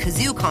Kevin's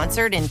Kazoo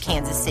Concert in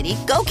Kansas City,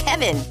 go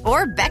Kevin,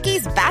 or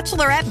Becky's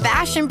Bachelorette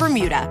Bash in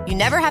Bermuda, you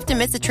never have to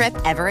miss a trip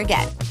ever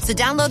again. So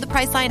download the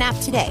Priceline app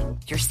today.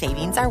 Your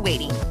savings are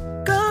waiting.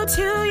 Go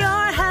to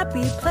your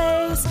happy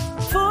place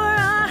for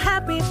a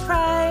happy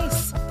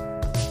price.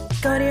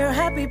 Go to your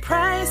happy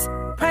price,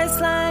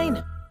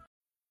 Priceline.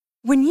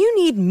 When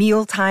you need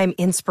mealtime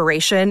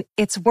inspiration,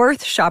 it's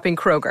worth shopping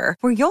Kroger,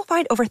 where you'll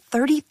find over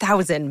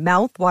 30,000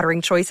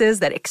 mouth-watering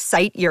choices that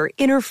excite your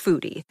inner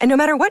foodie. And no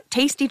matter what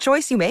tasty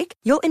choice you make,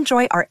 you'll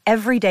enjoy our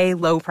everyday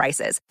low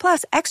prices,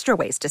 plus extra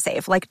ways to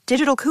save, like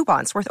digital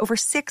coupons worth over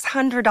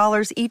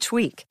 $600 each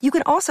week. You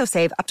can also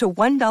save up to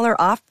 $1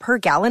 off per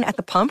gallon at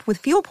the pump with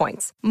fuel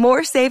points.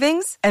 More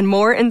savings and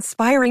more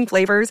inspiring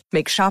flavors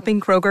make shopping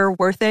Kroger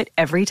worth it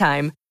every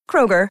time.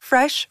 Kroger,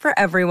 fresh for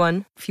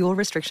everyone. Fuel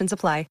restrictions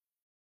apply.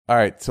 All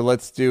right, so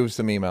let's do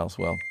some emails,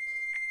 Will.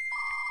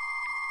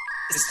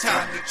 It's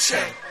time to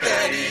check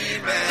that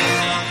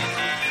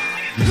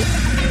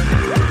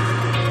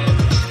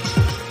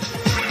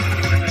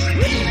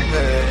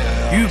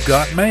email. You've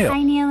got mail.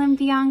 Hi, Neil and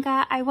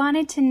Bianca. I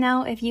wanted to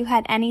know if you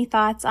had any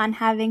thoughts on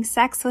having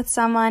sex with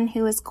someone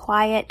who was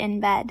quiet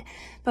in bed.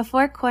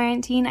 Before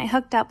quarantine, I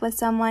hooked up with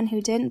someone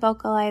who didn't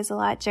vocalize a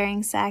lot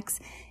during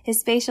sex.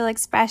 His facial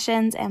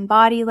expressions and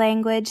body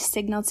language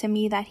signaled to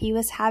me that he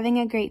was having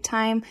a great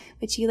time,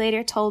 which he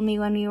later told me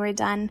when we were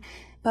done.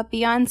 But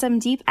beyond some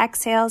deep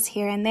exhales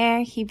here and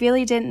there, he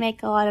really didn't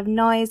make a lot of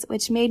noise,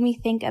 which made me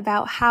think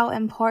about how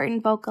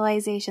important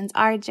vocalizations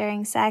are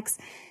during sex.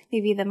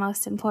 maybe the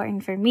most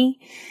important for me.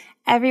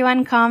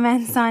 Everyone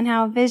comments on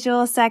how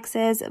visual sex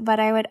is, but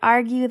I would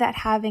argue that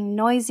having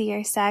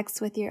noisier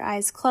sex with your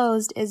eyes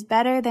closed is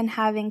better than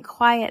having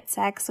quiet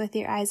sex with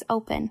your eyes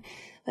open.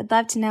 Would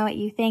love to know what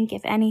you think,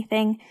 if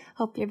anything.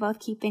 Hope you're both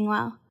keeping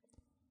well.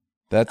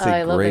 That's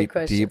a great,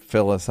 deep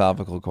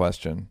philosophical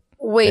question.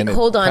 Wait,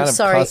 hold on. Kind of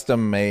sorry.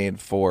 Custom made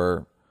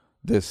for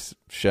this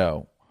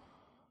show.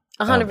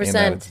 100%. In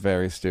that it's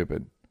very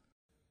stupid.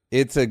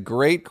 It's a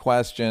great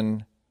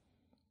question.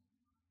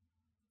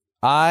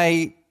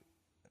 It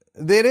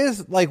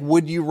is like,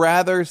 would you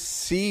rather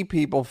see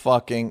people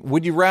fucking?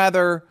 Would you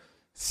rather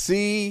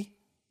see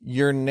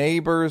your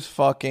neighbors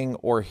fucking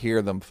or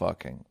hear them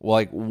fucking?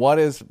 Like, what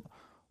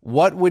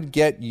would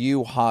get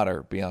you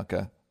hotter,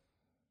 Bianca?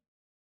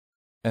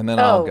 And then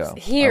I'll go.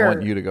 Here. I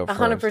want you to go first.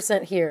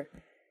 100% here.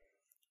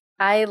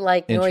 I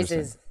like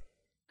noises.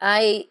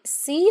 I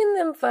see in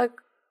them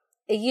fuck.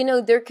 You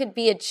know, there could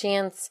be a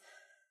chance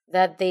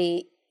that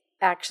they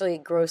actually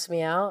gross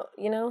me out,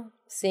 you know,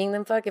 seeing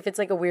them fuck. If it's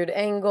like a weird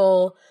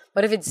angle,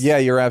 but if it's... Yeah,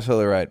 you're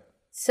absolutely right.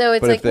 So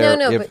it's like,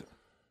 but...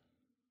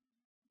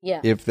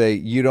 Yeah. If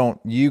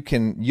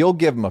you'll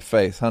give them a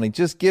face, honey.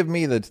 Just give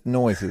me the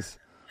noises,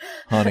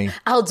 honey.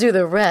 I'll do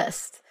the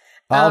rest.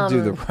 I'll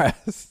do the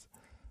rest.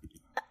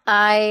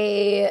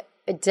 I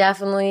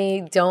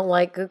definitely don't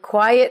like a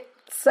quiet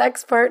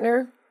sex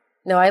partner.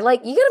 No, you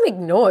gotta make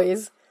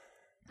noise.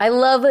 I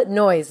love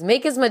noise.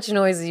 Make as much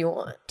noise as you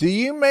want. Do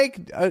you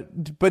make,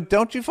 but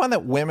don't you find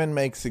that women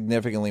make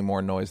significantly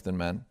more noise than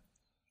men?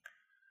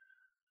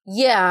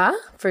 Yeah,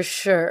 for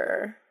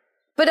sure.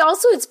 But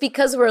also it's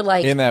because we're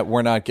like... In that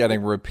we're not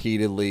getting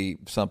repeatedly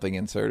something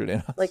inserted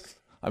in us. Like,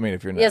 I mean,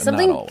 if you're not... Yeah,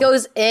 something not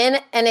goes in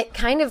and it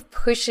kind of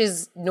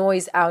pushes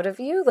noise out of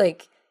you.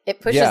 Like,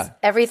 it pushes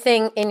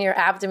everything in your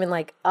abdomen,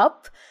 like,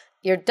 up.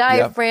 Your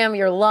diaphragm,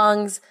 your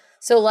lungs.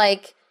 So,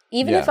 like,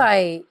 even if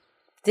I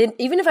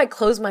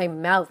close my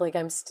mouth, like,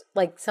 I'm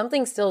like,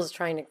 something still is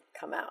trying to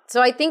come out.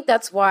 So I think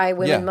that's why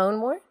women moan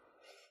more.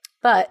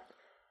 But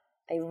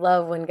I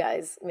love when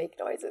guys make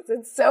noises.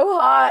 It's so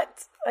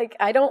hot. Like,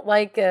 I don't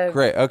like a...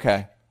 Great,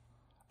 okay.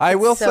 I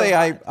will say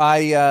I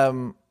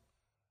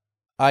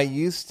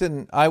used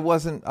to... I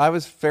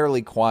was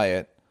fairly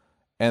quiet,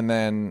 and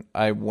then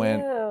I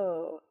went...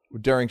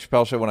 During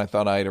Chappelle's show, when I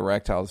thought I had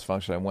erectile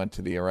dysfunction, I went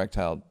to the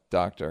erectile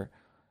doctor,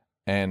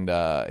 and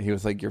he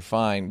was like, "You're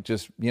fine.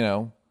 Just, you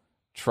know,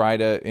 try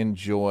to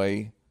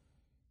enjoy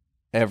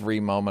every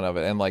moment of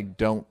it, and like,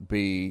 don't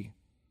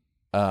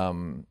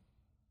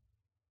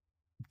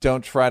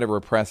try to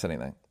repress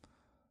anything."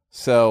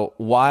 So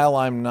while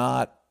I'm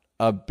not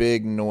a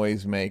big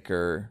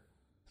noisemaker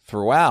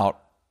throughout,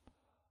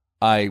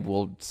 I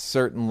will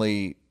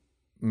certainly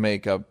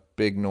make a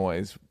big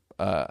noise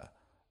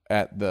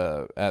at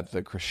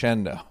the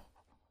crescendo.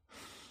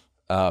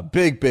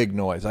 Big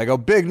noise. I go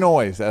big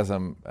noise as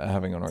I'm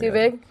having an orgasm. Too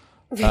big?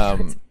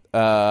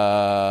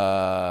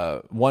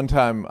 One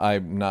time,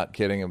 I'm not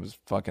kidding, it was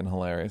fucking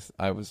hilarious.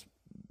 I was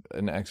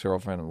an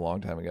ex-girlfriend a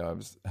long time ago. I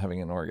was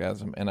having an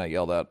orgasm and I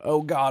yelled out,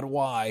 "Oh God,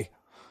 why?"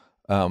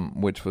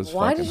 Which was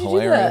fucking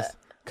hilarious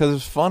because it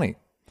was funny.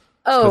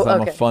 Oh, because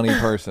I'm a funny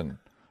person.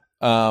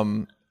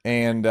 But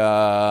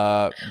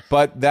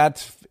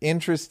that's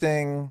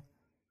interesting.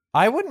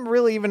 I wouldn't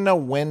really even know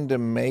when to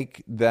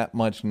make that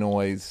much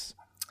noise.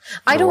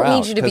 I don't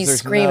need you to be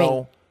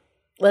screaming.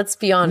 Let's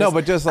be honest. No,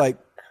 but just like,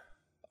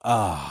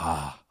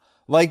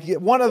 like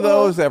one of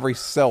those every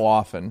so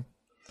often,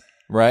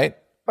 right?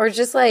 Or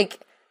just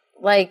like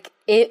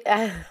it.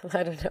 I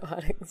don't know how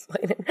to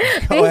explain it.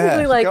 Go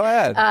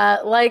ahead. I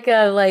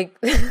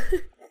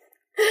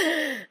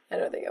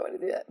don't think I want to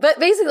do that. But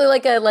basically,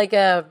 like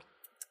a.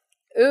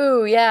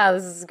 Ooh, yeah,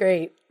 this is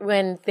great.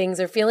 When things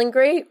are feeling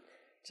great,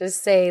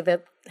 just say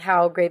that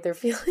how great they're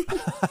feeling.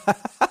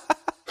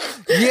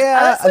 Yeah,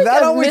 that's like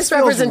that a always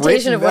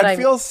misrepresentation of what I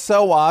feels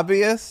so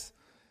obvious.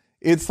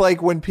 It's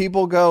like when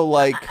people go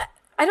like,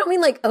 I don't mean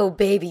like, "Oh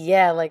baby,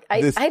 yeah," like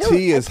this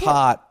tea is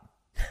hot.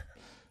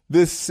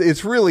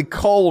 It's really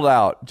cold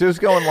out. Just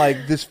going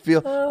like this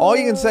feel. All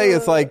you can say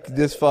is like,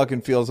 "This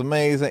fucking feels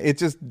amazing." It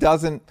just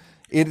doesn't.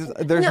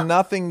 There's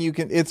nothing you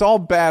can. It's all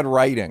bad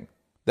writing.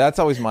 That's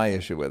always my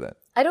issue with it.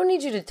 I don't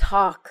need you to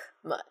talk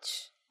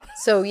much.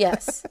 So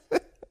yes,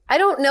 I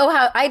don't know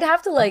how. I'd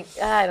have to like.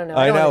 I don't know.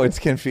 I know it's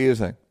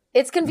confusing.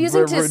 It's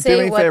confusing to say.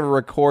 Do me a favor,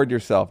 record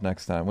yourself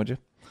next time, would you?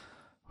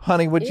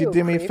 Honey, would you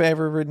do me a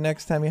favor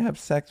next time you have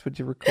sex? Would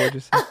you record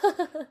yourself?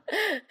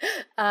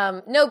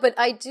 No, but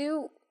I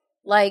do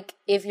like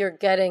if you're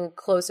getting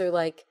closer,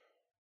 like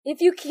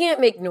if you can't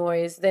make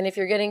noise, then if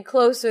you're getting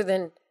closer,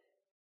 then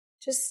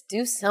just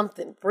do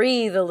something.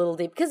 Breathe a little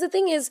deep. Because the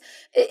thing is,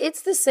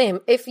 it's the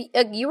same. If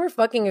you were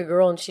fucking a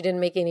girl and she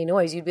didn't make any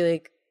noise, you'd be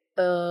like,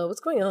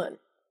 what's going on?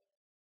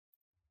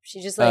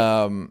 She just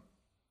like...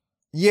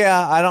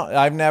 Yeah,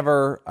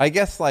 I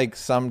guess like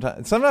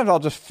sometimes I'll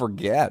just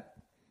forget,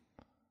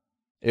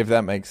 if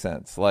that makes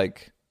sense.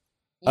 Like,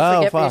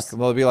 oh, fuck.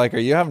 They'll be like, "Are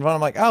you having fun?"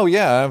 I'm like, "Oh,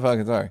 yeah, I'm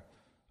fucking sorry.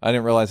 I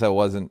didn't realize I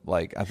wasn't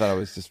like, I thought I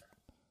was just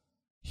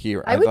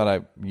here.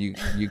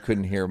 You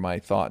couldn't hear my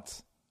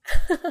thoughts."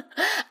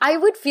 I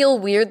would feel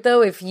weird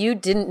though if you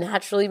didn't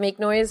naturally make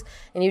noise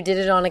and you did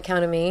it on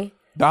account of me.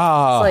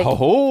 Ah, It's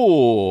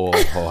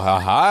like-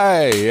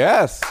 hi,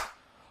 yes.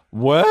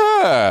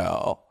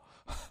 Well,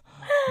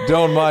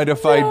 don't mind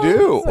if I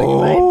do. like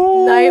my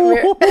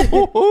nightmare.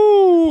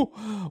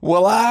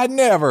 Well, I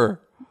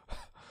never.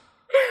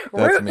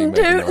 That's me Rootin'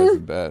 making noise tootin'.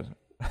 in bed.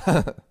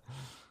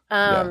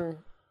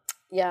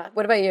 Yeah.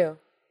 What about you?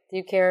 Do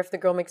you care if the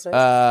girl makes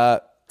noise?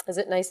 Is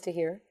it nice to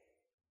hear?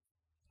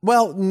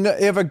 Well, no,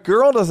 if a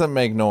girl doesn't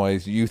make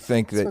noise, you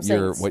think that what I'm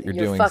saying. what you're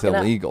You're doing is fucking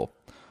up. illegal.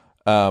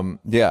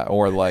 Yeah,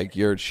 or like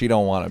she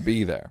don't want to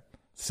be there.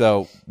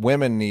 So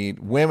women need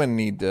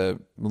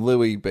to.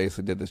 Louis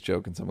basically did this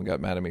joke, and someone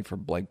got mad at me for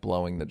like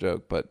blowing the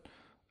joke. But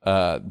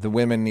the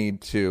women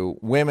need to.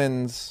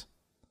 Women's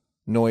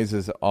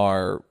noises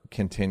are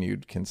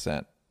continued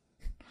consent.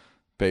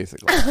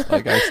 Basically,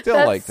 like I still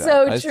That's like that.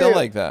 so I still true.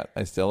 like that.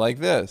 I still like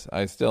this.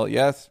 I still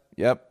yes,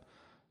 yep.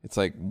 It's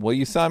like, will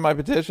you sign my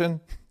petition?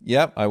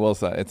 Yep, I will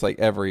sign. It's like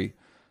every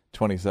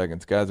 20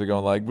 seconds, guys are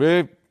going like,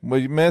 "Babe,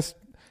 what you missed?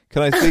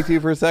 Can I speak to you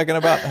for a second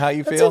about how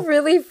you That's feel?" a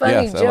really funny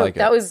Yes, I joke. like it.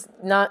 That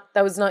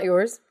was not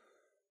yours.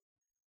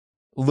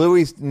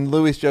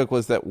 Louis' joke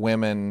was that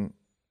women,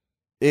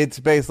 it's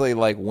basically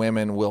like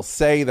women will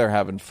say they're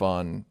having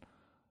fun,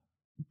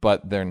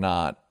 but they're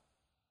not,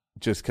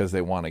 just because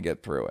they want to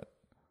get through it.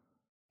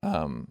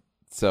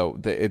 So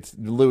it's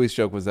Louis'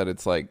 joke was that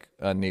it's like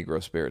a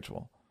Negro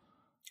spiritual.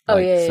 Oh,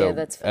 Like, yeah, so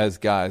that's fair. as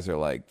guys are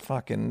like,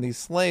 fucking these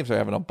slaves are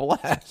having a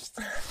blast.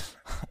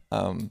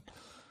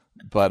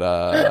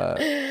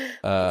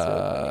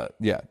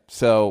 Yeah.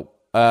 So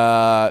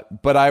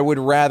but I would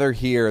rather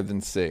hear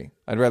than see.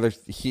 I'd rather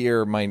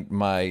hear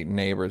my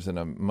neighbors in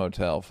a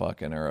motel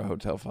fucking or a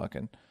hotel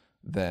fucking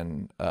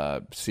than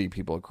see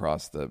people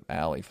across the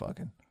alley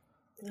fucking.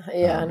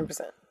 Yeah,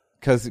 100%.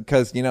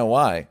 Cause you know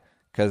why?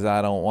 Because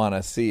I don't want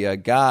to see a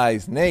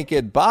guy's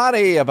naked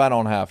body if I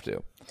don't have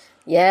to.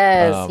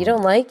 Yes, you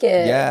don't like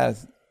it.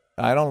 Yes,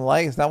 I don't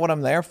like. It's not what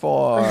I'm there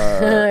for.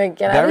 Get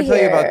Did I out ever of tell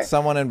you here. about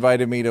someone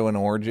invited me to an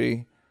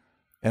orgy,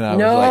 and I was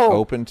No. like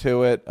open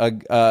to it?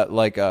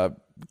 Like a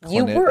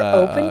You were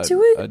open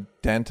to it? A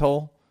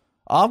dental.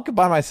 I'll go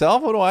by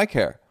myself. What do I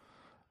care?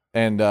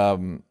 And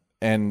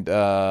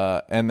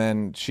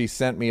then she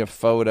sent me a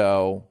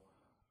photo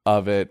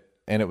of it,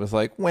 and it was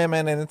like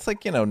women, and it's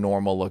like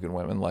normal looking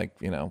women, like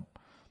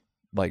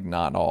like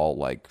not all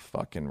like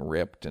fucking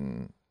ripped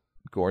and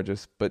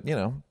gorgeous, but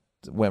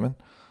women.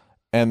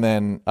 And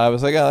then I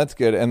was like, oh, that's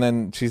good. And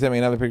then she sent me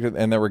another picture,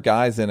 and there were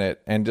guys in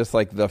it, and just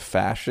like the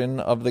fashion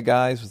of the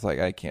guys was like,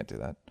 I can't do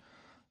that.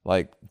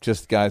 Like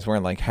just guys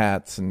wearing like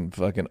hats and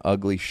fucking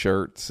ugly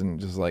shirts and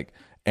just like,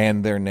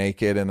 and they're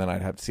naked, and then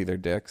I'd have to see their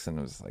dicks, and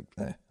it was like,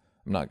 I'm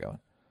not going.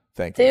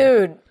 Thank you.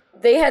 Dude,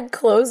 they had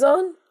clothes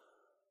on?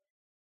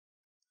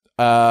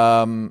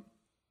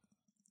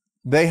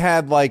 They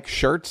had like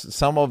shirts.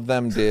 Some of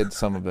them did,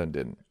 some of them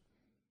didn't.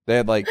 They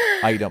had like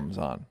items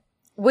on.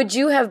 Would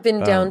you have been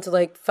down to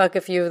like fuck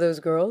a few of those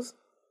girls?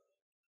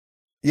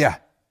 Yeah.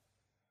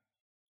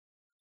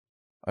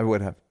 I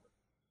would have.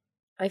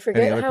 I Any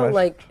forget other how questions?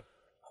 like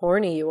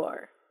horny you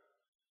are.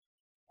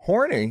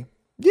 Horny?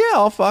 Yeah,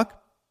 I'll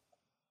fuck.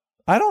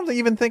 I don't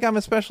even think I'm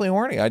especially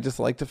horny. I just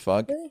like to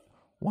fuck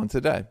once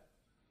a day.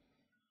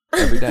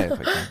 Every day if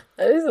I can.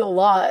 That is a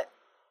lot.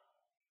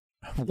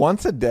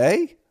 Once a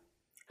day?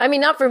 I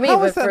mean, not for me, How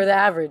but is that- for the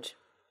average.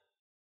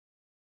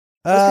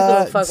 Most people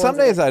don't fuck Some once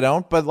a days day. I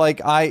don't, but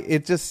like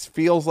it just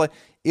feels like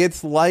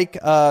it's like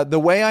the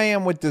way I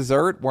am with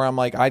dessert, where I'm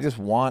like, I just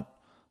want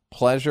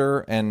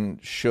pleasure and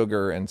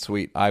sugar and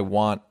sweet. I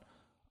would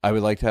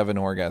like to have an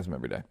orgasm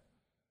every day.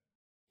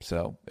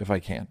 So if I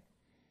can,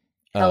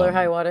 Hell or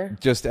high water.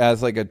 just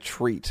as like a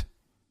treat,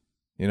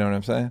 you know what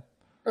I'm saying?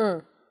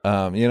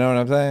 Mm. You know what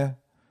I'm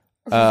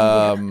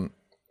saying?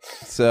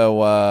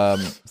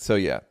 So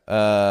yeah.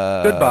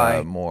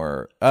 Goodbye.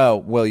 More. Oh,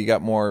 well, you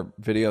got more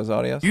videos,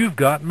 audios? You've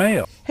got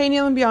mail. Hey,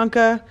 Neil and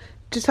Bianca.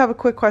 Just have a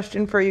quick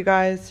question for you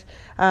guys.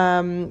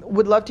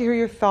 Would love to hear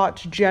your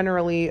thoughts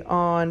generally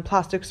on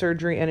plastic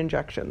surgery and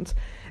injections.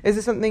 Is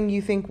this something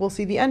you think we'll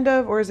see the end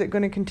of, or is it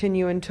going to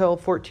continue until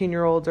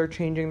 14-year-olds are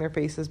changing their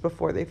faces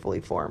before they fully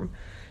form?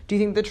 Do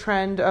you think the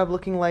trend of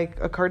looking like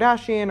a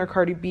Kardashian or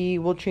Cardi B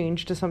will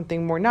change to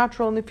something more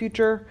natural in the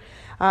future?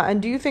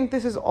 And do you think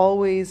this is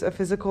always a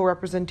physical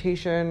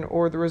representation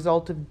or the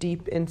result of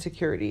deep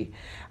insecurity?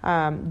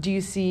 Do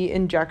you see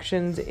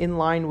injections in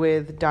line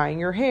with dyeing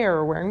your hair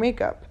or wearing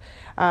makeup?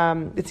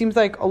 It seems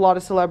like a lot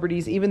of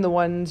celebrities, even the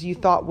ones you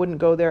thought wouldn't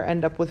go there,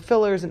 end up with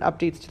fillers and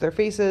updates to their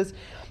faces.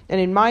 And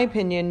in my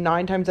opinion,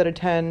 9 times out of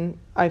 10,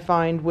 I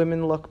find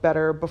women look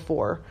better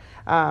before.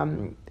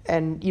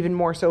 And even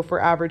more so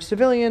for average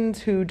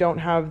civilians who don't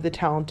have the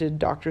talented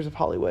doctors of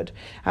Hollywood.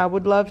 I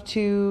would love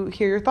to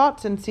hear your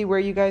thoughts and see where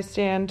you guys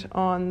stand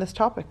on this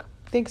topic.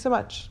 Thanks so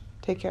much.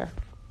 Take care.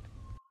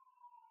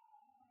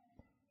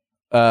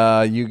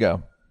 You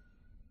go.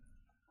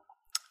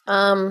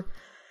 I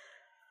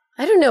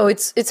don't know.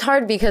 It's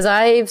hard because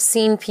I've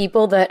seen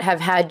people that have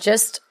had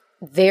just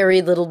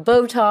very little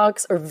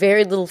Botox or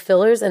very little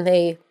fillers, and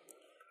they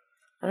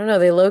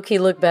low-key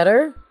look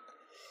better.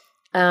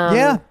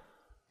 Yeah,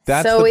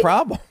 that's so the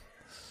problem.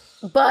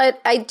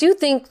 But I do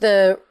think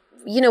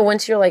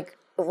once you're like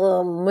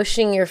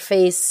mushing your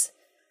face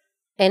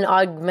and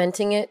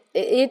augmenting it,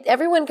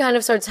 everyone kind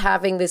of starts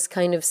having this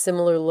kind of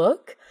similar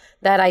look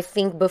that I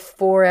think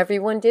before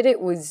everyone did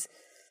it was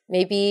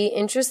maybe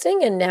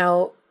interesting, and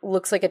now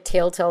looks like a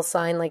telltale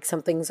sign like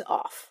something's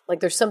off.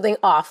 Like there's something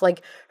off.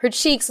 Like her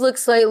cheeks look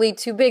slightly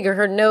too big, or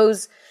her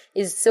nose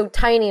is so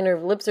tiny and her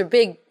lips are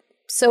big.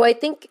 So I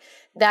think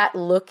that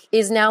look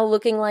is now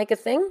looking like a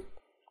thing.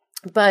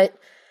 But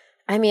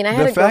I mean, I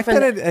had the a fact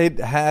girlfriend that it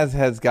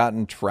has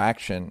gotten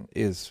traction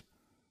is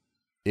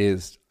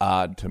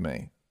odd to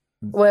me.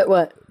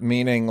 What?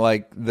 Meaning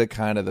like the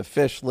kind of the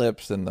fish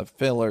lips and the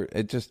filler.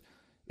 It's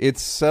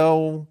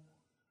so,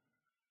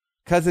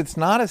 because it's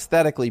not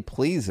aesthetically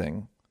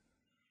pleasing.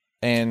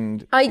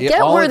 And I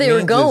get where they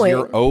were going.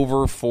 You're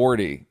over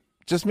 40.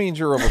 Just means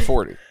you're over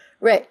 40.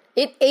 Right.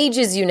 It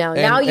ages you now.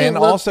 Now you and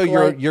look also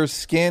like... your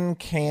skin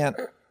can't.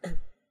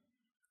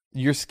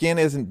 Your skin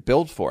isn't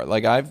built for it.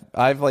 Like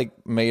I've like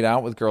made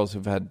out with girls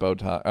who've had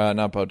Botox,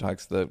 not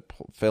Botox, the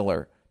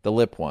filler, the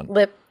lip one.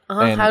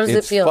 And how does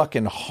it feel? It's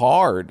fucking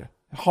hard.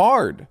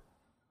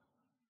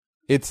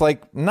 It's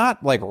like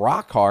not like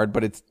rock hard,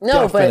 but it's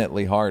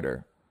definitely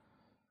harder.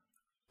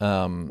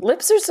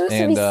 Lips are supposed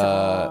to be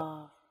soft.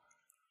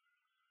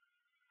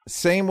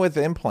 Same with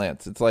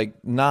implants. It's like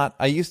not.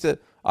 I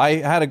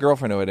had a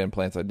girlfriend who had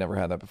implants. I'd never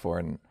had that before,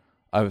 and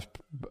I was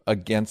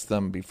against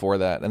them before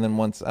that. And then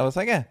once I was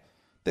like,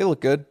 they look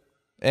good,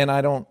 and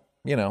I don't.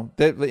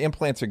 The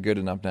implants are good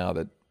enough now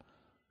that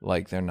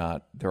like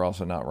they're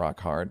also not rock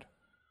hard,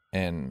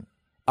 and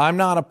I'm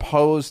not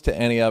opposed to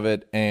any of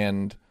it.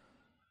 And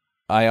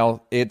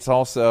it's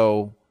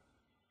also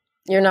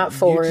you're not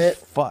for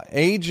it.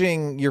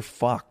 Aging, you're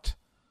fucked.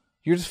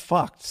 You're just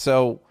fucked.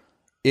 So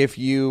if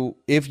you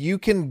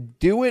can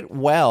do it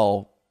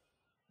well,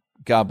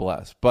 God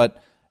bless.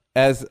 But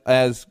as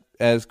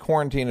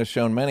quarantine has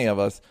shown many of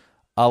us,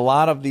 a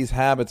lot of these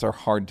habits are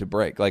hard to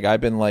break. Like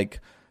I've been like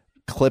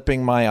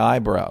clipping my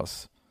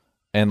eyebrows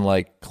and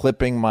like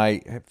clipping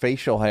my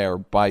facial hair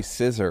by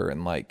scissor,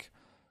 and like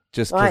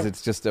just because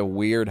it's just a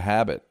weird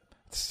habit.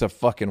 It's just a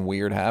fucking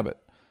weird habit.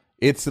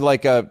 It's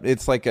like a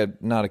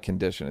not a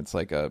condition. It's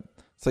like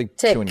tick.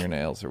 Chewing your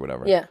nails or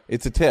whatever. Yeah,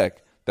 it's a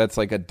tick. That's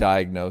like a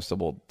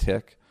diagnosable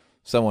tick.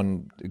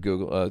 Someone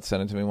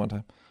sent it to me one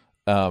time.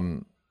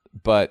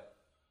 But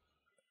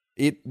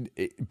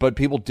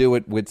people do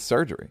it with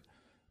surgery.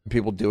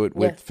 People do it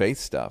with face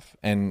stuff,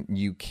 and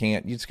you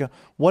can't. You just go,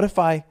 what if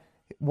I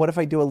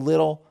do a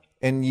little,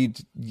 and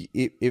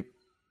it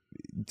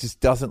just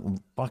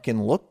doesn't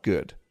fucking look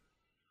good.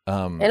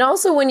 And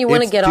also, when you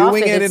want to get off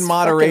doing it in it's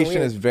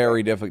moderation is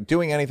very difficult.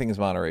 Doing anything in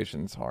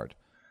moderation is hard.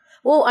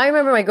 Well, I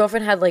remember my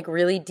girlfriend had like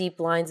really deep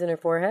lines in her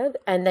forehead,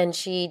 and then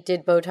she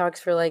did Botox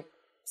for like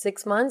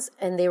 6 months,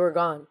 and they were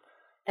gone.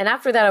 And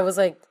after that, I was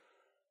like,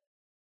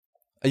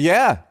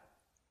 I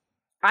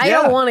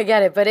don't want to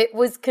get it, but it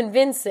was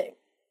convincing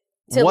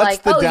to What's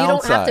the downside? You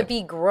don't have to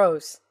be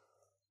gross.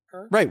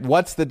 Huh? Right.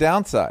 What's the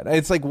downside?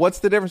 It's like, what's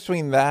the difference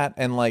between that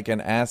and like an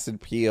acid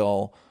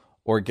peel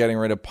or getting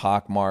rid of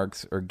pock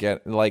marks or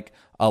get like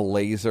a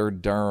laser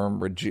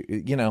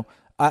derm?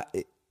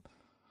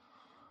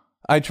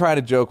 I tried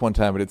a joke one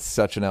time, but it's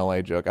such an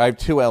LA joke. I have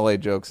 2 LA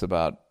jokes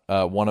about.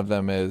 One of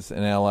them is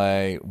in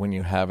LA, when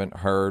you haven't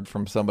heard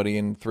from somebody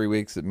in 3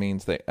 weeks, it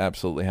means they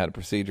absolutely had a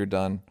procedure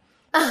done.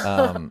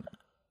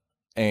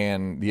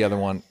 And the other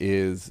one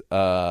is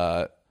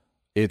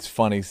it's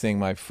funny seeing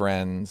my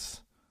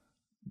friends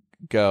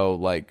go,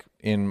 like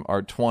in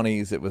our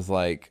 20s, it was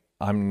like,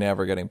 I'm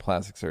never getting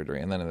plastic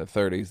surgery. And then in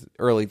the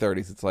early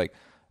 30s, it's like,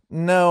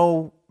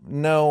 no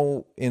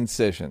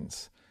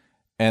incisions.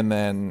 And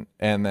then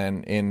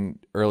in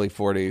early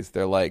 40s,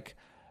 they're like,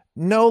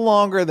 no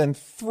longer than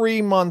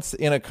 3 months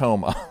in a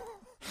coma.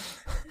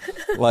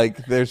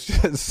 Like there's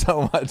just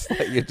so much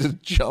that it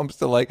just jumps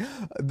to like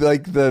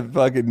the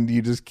fucking,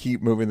 you just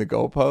keep moving the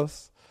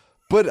goalposts.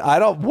 But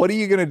what are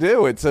you going to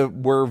do?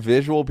 We're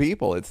visual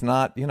people. It's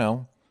not,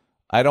 and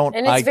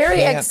it's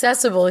very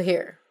accessible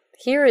here.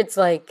 Here it's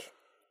like,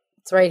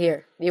 it's right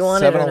here. You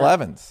want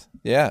 7-Elevens.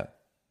 Yeah.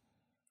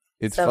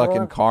 It's 7-Eleven.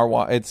 fucking car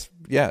wash. It's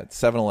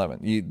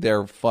 7-Eleven.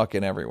 They're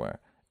fucking everywhere.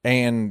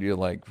 And you're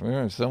like,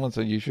 someone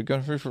said you should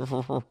go. It's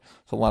a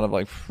lot of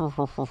like,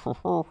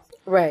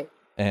 right.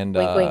 And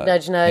wink, wink,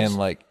 nudge, nudge. And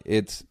like,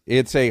 it's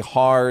a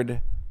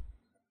hard.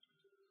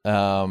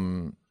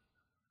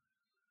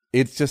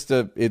 It's just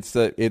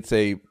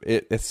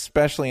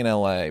especially in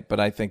LA, but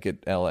I think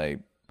LA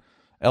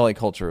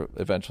culture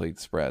eventually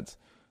spreads,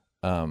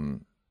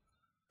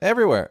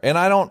 everywhere. And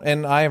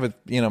I have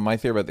my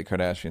theory about the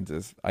Kardashians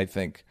is I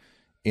think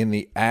in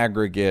the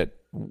aggregate,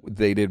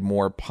 they did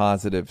more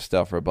positive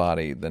stuff for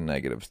body than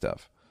negative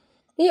stuff.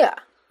 Yeah,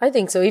 I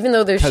think so. Even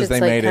though there's shit's they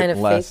like made kind it of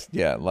less, fake.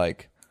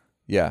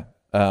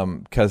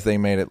 because they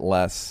made it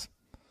less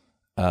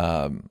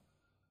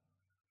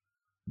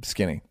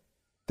skinny.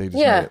 They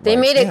just they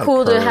made it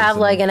cool to have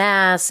and, like an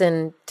ass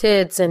and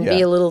tits and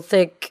be a little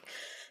thick.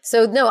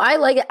 So no, I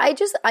like it.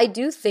 I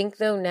do think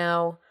though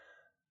now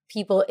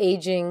people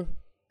aging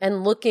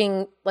and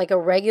looking like a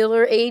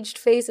regular aged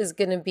face is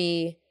going to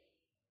be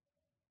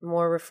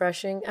more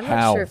refreshing. I'm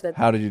not sure if that.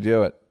 How did you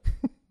do it?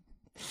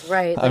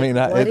 Right. I mean,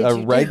 a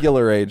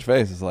regular age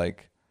face is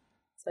like.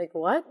 It's like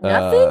what?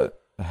 Nothing.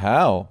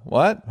 How?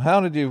 What? How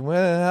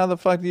the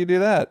fuck do you do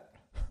that?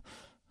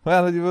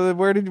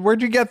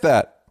 Where'd you get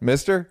that,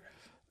 mister?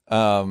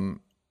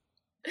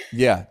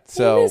 Yeah.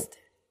 So.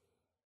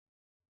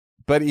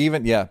 But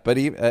even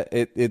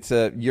it's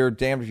you're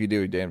damned if you do,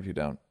 you're damned if you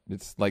don't.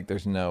 It's like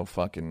there's no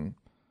fucking.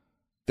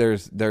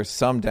 There's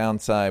some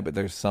downside, but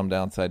there's some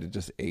downside to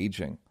just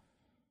aging.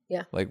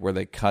 Yeah. Like where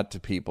they cut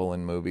to people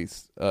in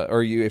movies,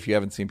 or if you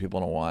haven't seen people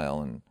in a while,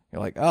 and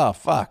you're like, oh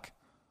fuck.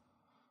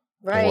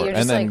 Right.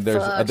 And then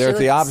there's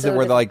the opposite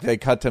where they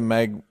cut to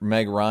Meg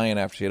Ryan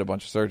after she had a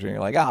bunch of surgery, and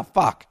you're like, ah,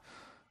 fuck.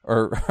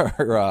 Or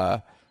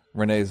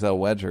Renee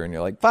Zellweger, and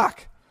you're like,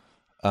 fuck.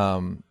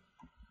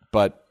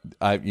 But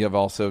you have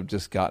also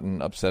just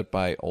gotten upset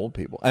by old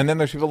people, and then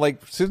there's people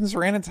like Susan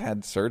Sarandon's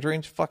had surgery,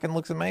 and she fucking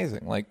looks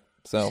amazing. Like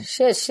so,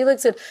 shit, she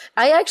looks good.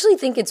 I actually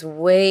think it's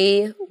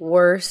way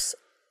worse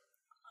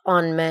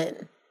on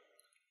men.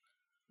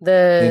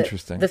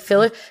 Interesting. The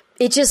filler,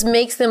 it just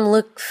makes them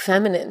look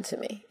feminine to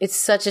me. It's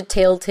such a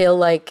telltale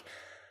like.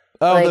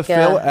 Oh, like, the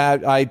fill.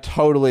 I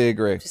totally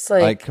agree. Just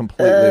like, I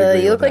completely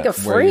agree. You look like a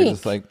freak.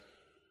 Just like,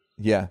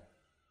 yeah,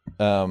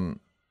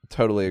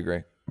 totally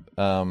agree.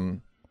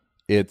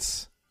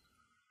 It's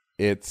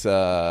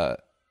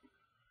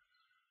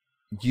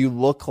you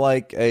look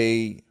like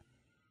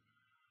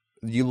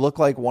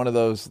one of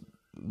those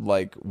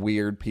like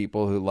weird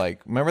people who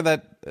like remember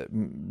that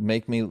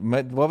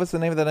what was the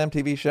name of that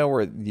MTV show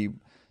where you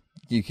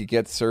could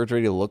get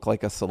surgery to look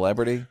like a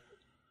celebrity?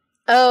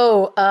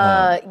 Oh,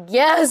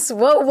 yes.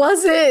 What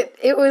was it?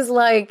 It was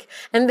like,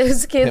 and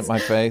those kids hit my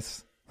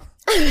face.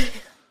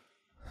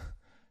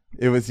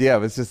 It was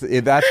just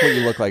that's what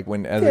you look like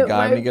as a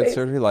guy when you get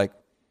surgery, like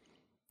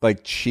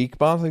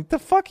cheekbones. Like the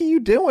fuck are you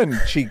doing,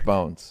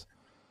 cheekbones?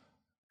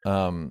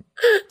 So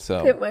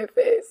hit my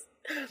face.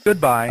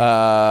 Goodbye.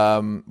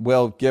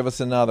 Well, give us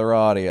another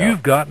audio.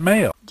 You've got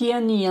mail. Dear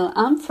Neil,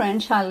 I'm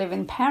French. I live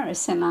in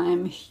Paris, and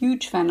I'm a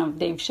huge fan of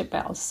Dave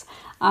Chappelle's.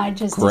 I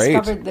just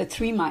discovered the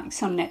 3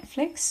 Mics on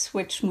Netflix,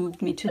 which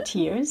moved me to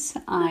tears.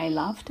 I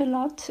laughed a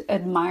lot,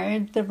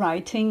 admired the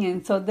writing,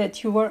 and thought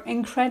that you were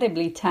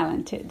incredibly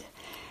talented.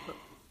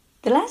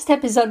 The last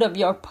episode of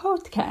your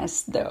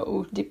podcast,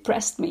 though,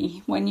 depressed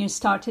me when you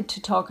started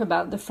to talk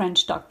about the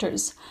French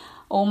doctors.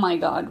 Oh my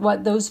God,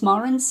 what those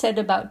morons said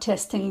about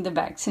testing the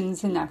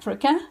vaccines in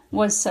Africa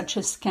was such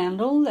a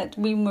scandal that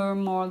we were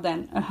more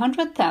than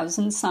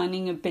 100,000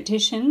 signing a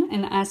petition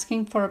and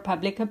asking for a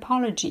public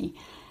apology.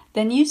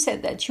 Then you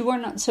said that you were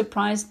not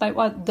surprised by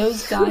what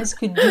those guys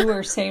could do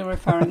or say,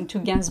 referring to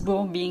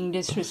Gainsbourg being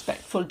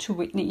disrespectful to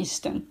Whitney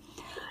Houston.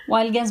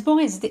 While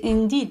Gainsbourg is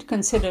indeed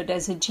considered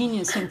as a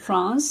genius in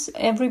France,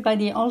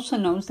 everybody also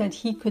knows that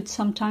he could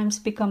sometimes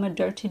become a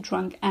dirty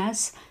drunk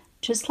ass,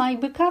 just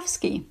like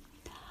Bukowski.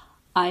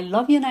 I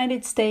love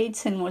United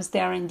States and was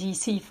there in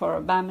DC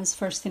for Obama's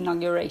first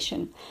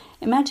inauguration.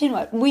 Imagine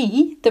what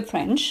we, the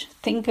French,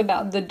 think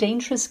about the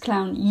dangerous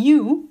clown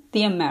you,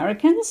 the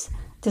Americans,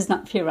 does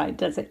not feel right,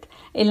 does it?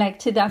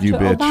 Elected after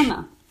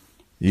Obama.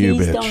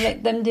 Please don't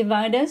let them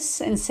divide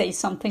us and say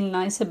something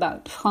nice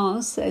about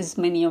France, as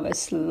many of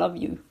us love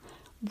you.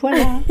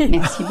 Voilà.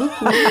 Merci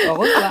beaucoup. Au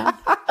revoir.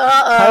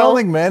 I don't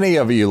think many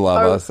of you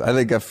love us. I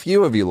think a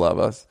few of you love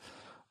us.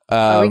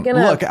 If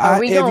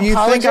you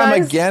think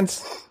I'm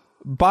against...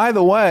 By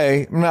the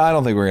way, no, I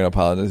don't think we're going to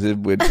apologize. It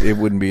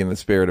wouldn't be in the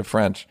spirit of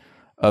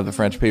the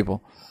French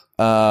people.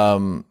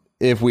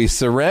 If we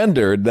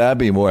surrendered, that'd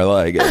be more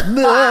like it.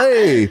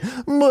 Hey,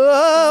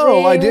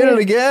 whoa! I did it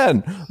again.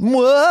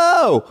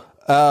 Whoa!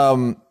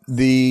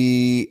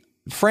 The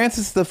France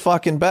is the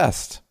fucking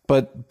best,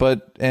 but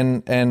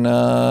you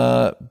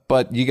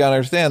gotta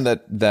understand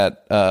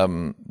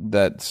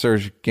that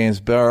Serge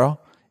Gainsbourg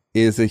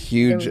is a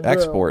huge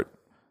export,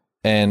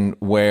 and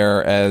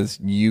whereas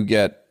you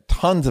get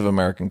tons of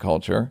American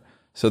culture,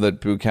 so that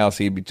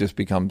Bukowski just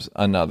becomes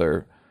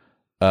another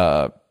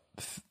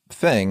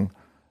thing.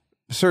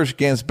 Serge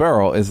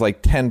Gainsbourg is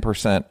like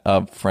 10%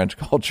 of French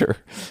culture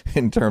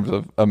in terms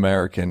of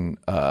American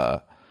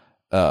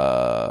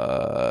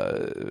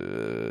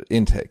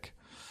intake.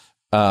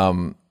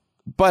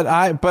 But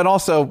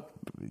also,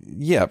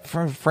 yeah,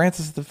 France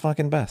is the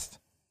fucking best.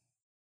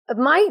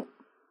 My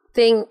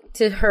thing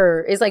to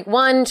her is like,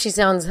 one, she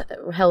sounds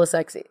hella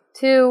sexy.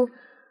 Two,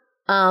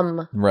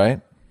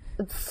 right.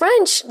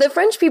 The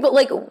French people,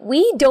 like,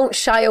 we don't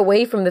shy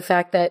away from the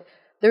fact that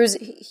there's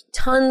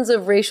tons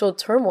of racial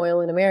turmoil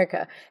in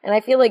America. And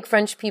I feel like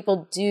French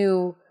people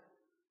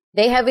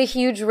they have a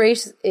huge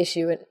race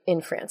issue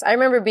in France. I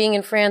remember being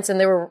in France and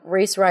there were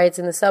race riots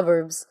in the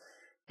suburbs.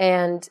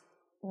 And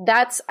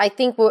that's, I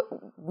think, what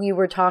we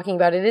were talking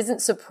about. It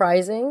isn't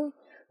surprising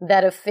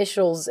that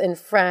officials in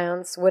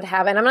France would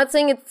have. And I'm not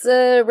saying it's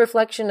a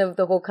reflection of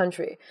the whole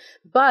country,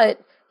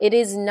 but it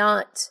is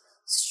not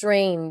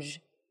strange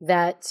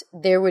that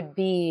there would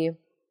be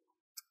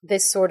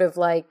this sort of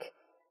like,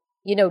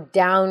 you know,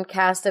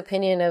 downcast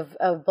opinion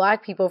of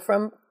black people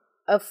from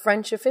a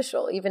French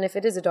official, even if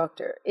it is a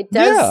doctor. It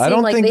does seem I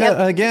don't like think they that,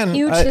 have again,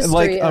 huge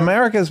history of,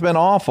 America's been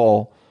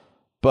awful,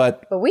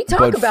 but we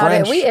talk about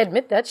French, it. We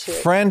admit that shit.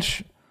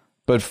 French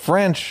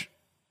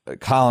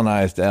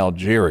colonized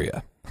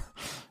Algeria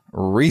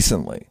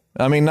recently.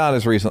 I mean, not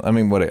as recent. I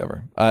mean,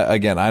 whatever.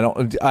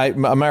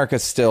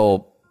 America's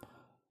still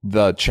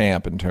the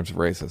champ in terms of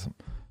racism,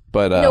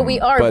 but no, we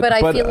are. But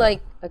I feel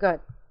like, go ahead.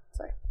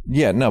 Sorry.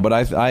 Yeah, no, but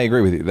I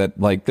agree with you that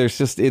like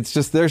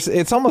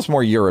it's almost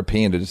more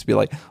European to just be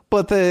like,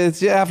 but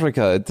it's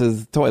Africa, it's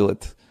a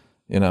toilet,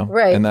 you know,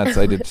 right? And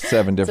I did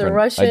 7 different.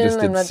 Russian, I just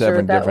did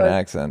 7 different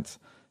accents.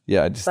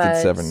 Yeah, I just did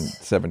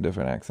seven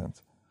different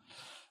accents.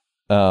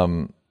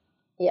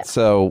 Yeah.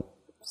 So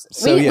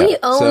we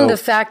own the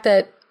fact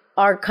that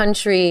our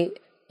country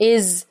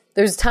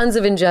there's tons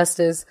of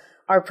injustice.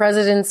 Our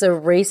president's a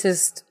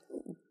racist,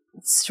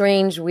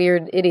 strange,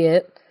 weird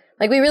idiot.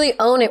 Like, we really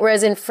own it.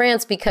 Whereas in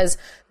France, because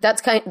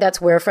that's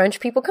where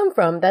French people come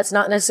from. That's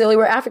not necessarily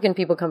where African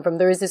people come from.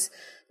 There is this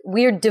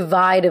weird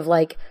divide of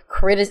like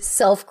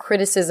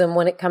self-criticism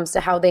when it comes to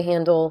how they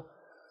handle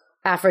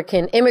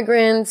African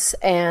immigrants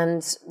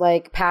and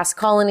like past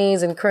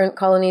colonies and current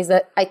colonies,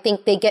 that I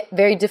think they get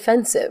very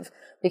defensive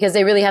because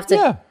they really have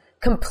to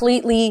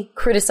completely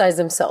criticize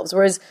themselves.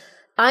 Whereas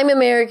I'm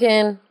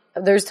American.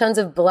 There's tons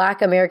of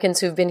black Americans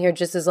who've been here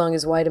just as long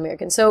as white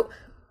Americans. So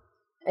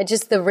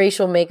just the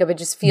racial makeup, it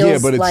just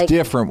feels but it's like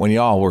different when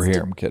y'all were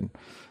here. I'm kidding.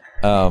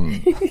 But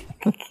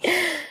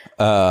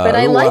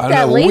I like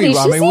that lady. She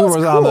seems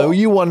cool.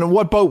 You won.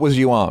 What boat was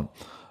you on?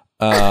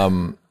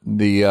 But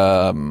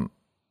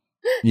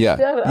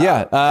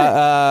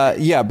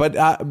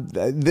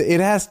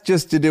it has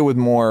just to do with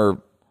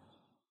more.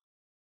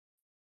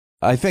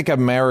 I think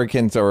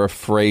Americans are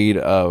afraid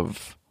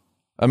of.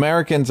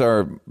 Americans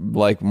are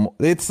like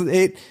it's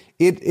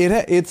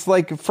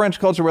like French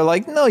culture. We're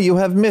like, no, you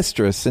have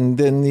mistress, and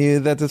then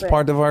that is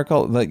part of our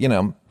culture. Like, you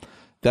know,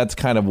 that's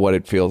kind of what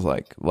it feels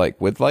like.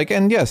 Like with like,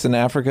 and yes, and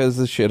Africa is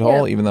a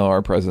shithole, even though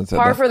our president said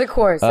par for the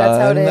course. That's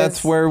how it is.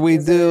 That's where we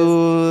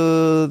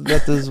do.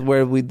 That is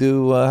where we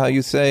do. How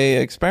you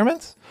say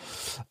experiments.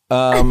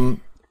 So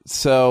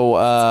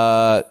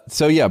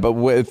yeah,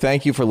 but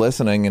thank you for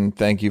listening, and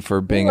thank you for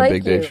being a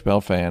big Dave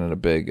Chappelle fan and a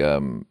big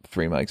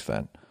Three Mics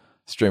fan.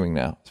 Streaming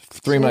now.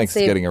 Three Mics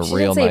is getting a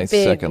real nice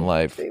second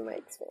life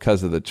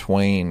because of the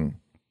Twain,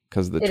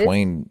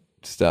 Twain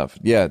stuff.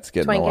 Yeah, it's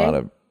getting a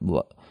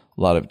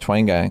lot of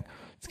Twain gang.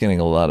 It's getting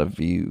a lot of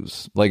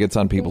views. Like, it's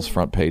on people's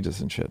front pages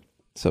and shit.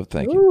 So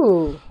thank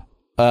you.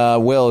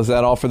 Will, is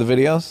that all for the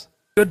videos?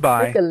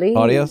 Goodbye.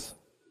 Audios?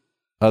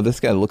 Oh, this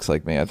guy looks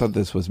like me. I thought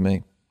this was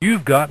me.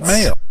 You've got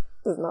mail.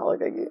 Does not look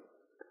like you.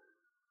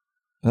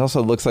 It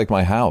also looks like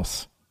my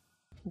house.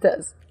 It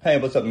does. Hey,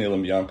 what's up, Neil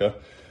and Bianca?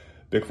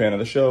 Big fan of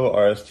the show,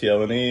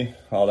 RSTLNE,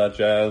 all that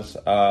jazz.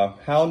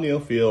 How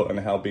Neil feel and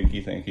how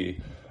Binky think he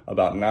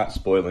about not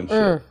spoiling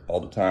shit all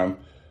the time.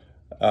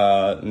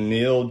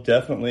 Neil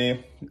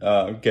definitely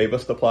gave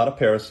us the plot of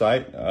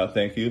Parasite.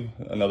 Thank you.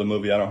 Another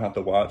movie I don't have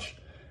to watch.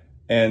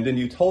 And then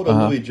you told a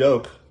movie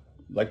joke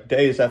like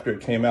days after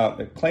it came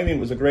out, claiming it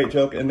was a great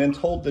joke, and then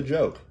told the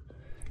joke.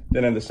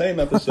 Then in the same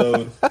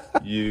episode,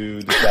 you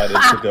decided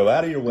to go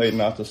out of your way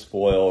not to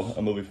spoil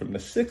a movie from the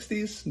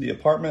 60s, The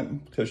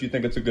Apartment, because you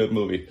think it's a good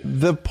movie.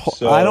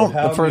 I don't.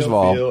 How first Neil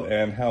of all, feel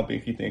and how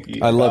Binky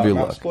Thinky. I love your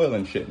not look.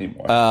 Spoiling shit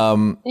anymore.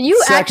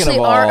 You actually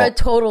are a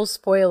total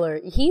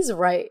spoiler. He's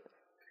right.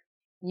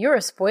 You're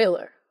a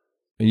spoiler.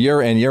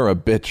 You're a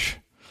bitch.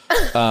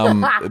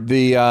 I'm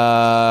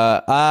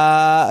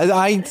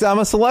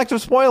a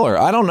selective spoiler.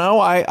 I don't know.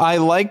 I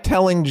like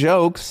telling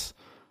jokes.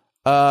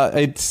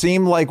 It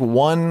seemed like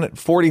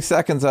 40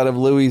 seconds out of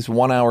Louis'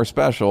 1 hour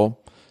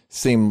special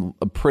seemed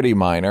pretty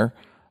minor.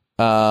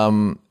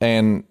 And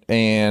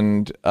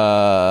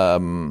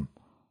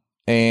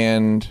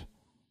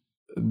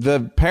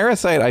the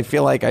Parasite, I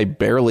feel like I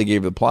barely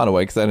gave the plot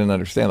away because I didn't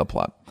understand the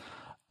plot.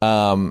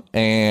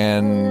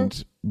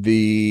 And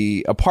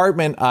The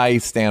Apartment, I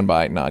stand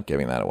by not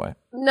giving that away.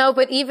 No,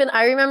 but even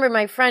I remember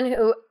my friend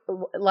who,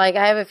 like,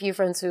 I have a few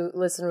friends who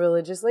listen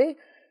religiously.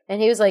 And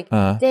he was like,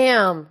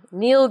 damn,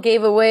 Neil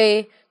gave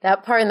away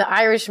that part in The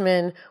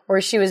Irishman where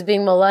she was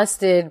being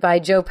molested by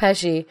Joe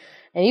Pesci.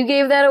 And you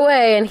gave that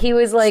away. And he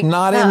was like, it's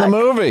not in the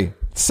movie.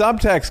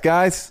 Subtext,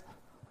 guys.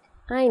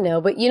 I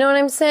know, but you know what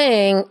I'm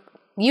saying?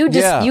 You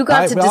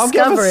got to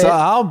discover it.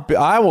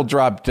 I will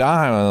drop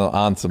down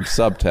on some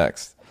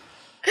subtext.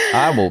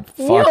 I will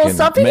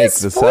fucking make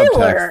the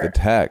subtext the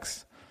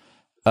text.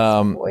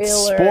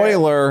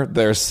 Spoiler,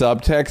 there's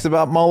subtext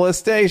about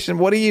molestation.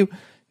 What do you...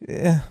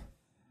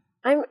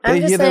 I'm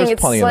just saying it's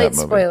slight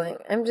spoiling.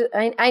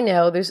 I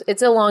know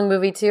it's a long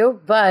movie too,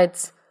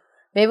 but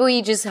maybe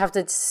we just have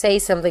to say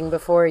something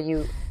before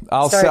you.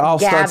 I'll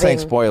start saying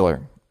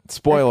spoiler.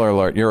 Spoiler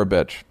alert. You're a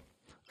bitch.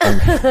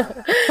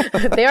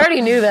 They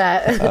already knew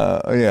that.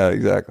 Yeah,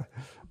 exactly.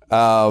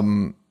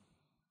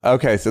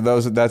 Okay, so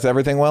that's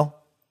everything, Will?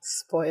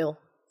 Spoiled.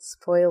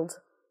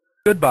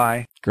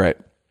 Goodbye. Great.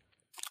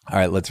 All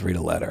right, let's read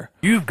a letter.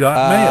 You've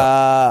got mail.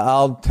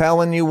 I'm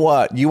telling you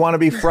what. You want to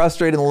be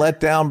frustrated and let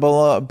down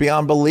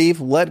beyond belief?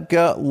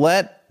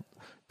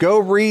 Go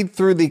read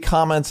through the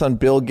comments on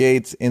Bill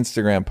Gates'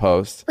 Instagram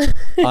post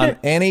on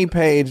any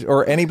page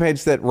or any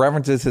page that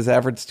references his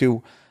efforts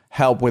to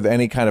help with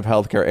any kind of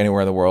healthcare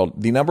anywhere in the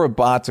world. The number of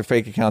bots or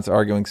fake accounts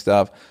arguing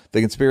stuff, the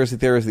conspiracy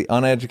theorists, the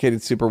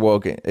uneducated, super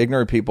woke,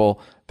 ignorant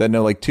people that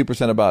know like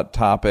 2% about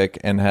topic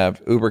and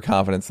have uber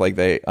confidence like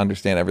they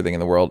understand everything in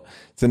the world.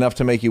 It's enough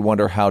to make you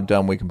wonder how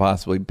dumb we can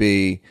possibly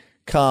be.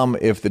 Come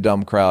if the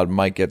dumb crowd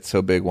might get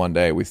so big one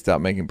day we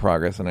stop making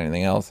progress on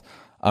anything else.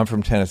 I'm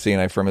from Tennessee,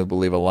 and I firmly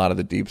believe a lot of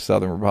the deep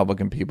Southern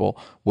Republican people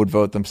would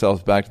vote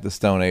themselves back to the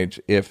Stone Age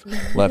if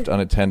left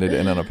unattended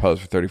and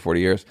unopposed for 30, 40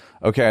 years.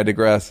 Okay, I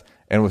digress,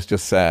 and was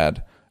just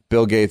sad.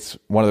 Bill Gates,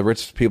 one of the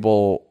richest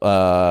people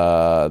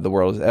the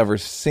world has ever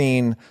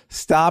seen,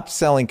 stopped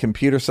selling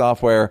computer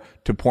software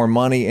to pour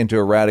money into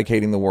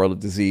eradicating the world of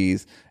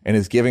disease and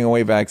is giving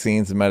away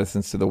vaccines and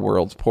medicines to the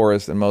world's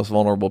poorest and most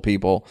vulnerable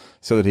people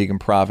so that he can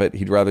profit.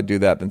 He'd rather do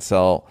that than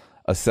sell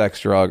a sex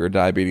drug or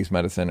diabetes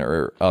medicine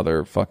or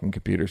other fucking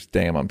computers.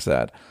 Damn, I'm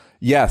sad.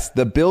 Yes,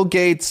 the Bill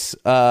Gates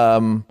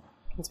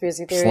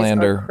conspiracy theories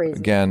slander, are crazy.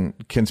 again,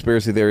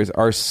 conspiracy theories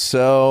are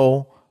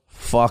so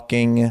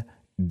fucking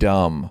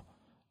dumb.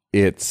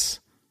 It's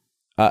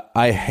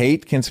I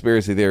hate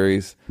conspiracy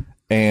theories,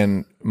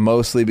 and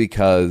mostly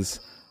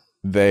because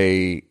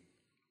they're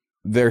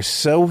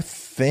so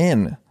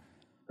thin.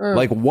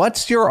 Like,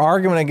 what's your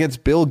argument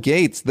against Bill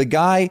Gates? The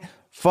guy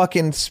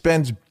fucking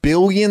spends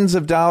billions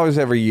of dollars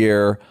every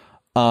year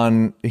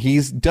on,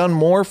 he's done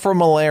more for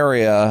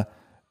malaria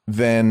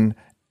than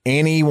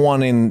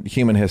anyone in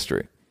human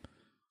history.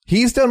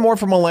 He's done more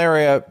for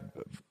malaria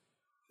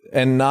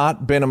and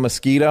not been a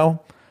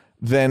mosquito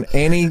than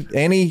any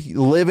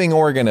living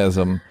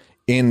organism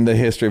in the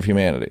history of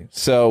humanity.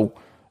 So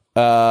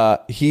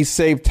he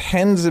saved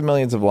tens of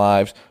millions of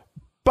lives.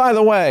 By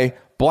the way,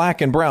 black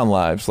and brown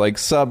lives, like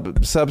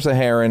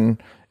sub-Saharan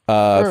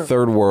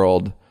third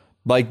world.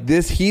 Like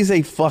this, he's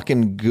a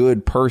fucking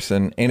good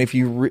person. And if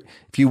you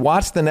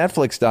watch the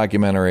Netflix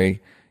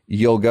documentary,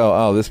 you'll go,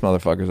 oh, this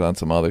motherfucker's on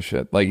some other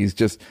shit. Like he's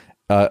just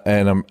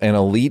an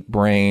elite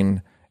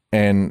brain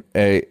and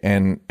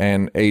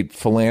a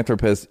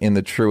philanthropist in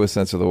the truest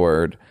sense of the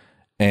word,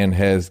 and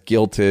has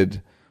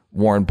guilted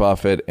Warren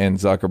Buffett and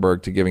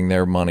Zuckerberg to giving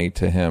their money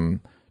to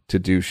him to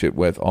do shit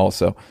with.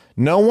 Also,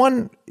 no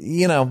one,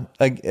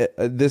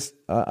 this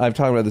I've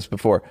talked about this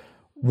before.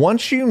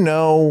 Once you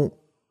know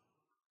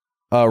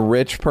a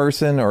rich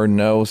person or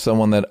know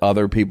someone that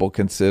other people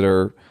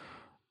consider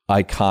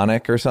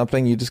iconic or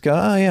something, you just go,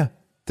 oh yeah,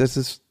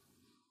 it's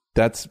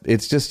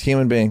just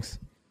human beings.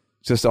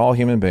 It's just all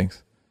human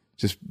beings.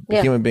 Just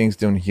human beings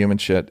doing human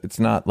shit. It's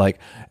not like,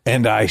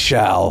 and I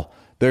shall.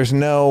 There's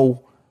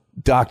no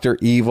Dr.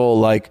 Evil,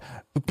 like,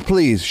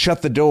 please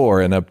shut the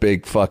door, and a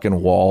big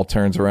fucking wall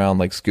turns around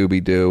like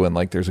Scooby-Doo and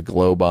like there's a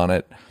globe on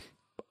it.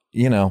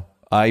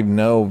 I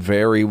know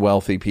very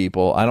wealthy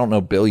people. I don't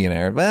know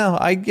billionaires. Well,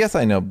 I guess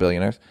I know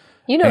billionaires.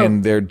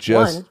 And they're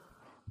just,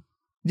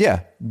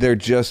 they're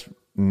just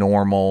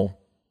normal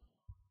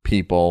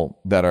people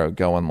that are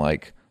going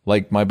like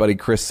my buddy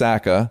Chris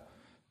Sacca,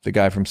 the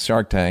guy from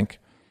Shark Tank,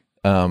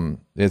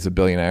 is a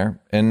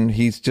billionaire, and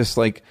he's just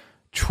like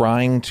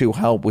trying to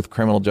help with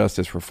criminal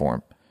justice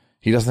reform.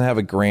 He doesn't have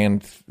a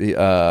grand,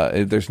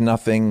 there's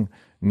nothing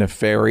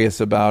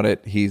nefarious about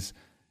it. He's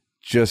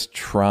just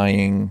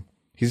trying.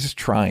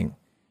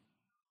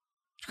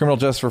 Criminal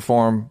justice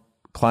reform,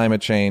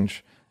 climate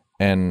change,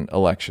 and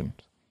elections.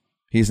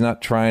 He's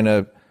not trying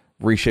to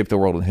reshape the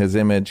world in his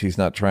image. He's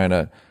not trying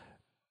to.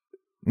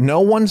 No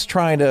one's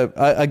trying to.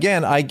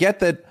 Again, I get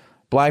that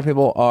black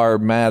people are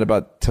mad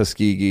about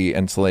Tuskegee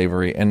and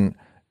slavery, and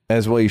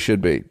as well you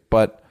should be.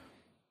 But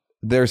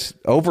there's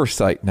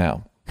oversight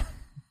now.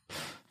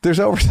 There's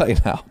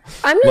oversight now.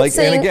 I'm not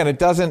saying. And again, it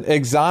doesn't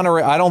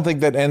exonerate. I don't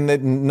think that, and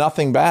that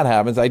nothing bad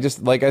happens. I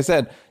just, like I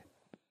said,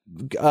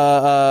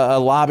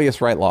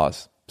 lobbyists write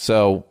laws.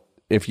 So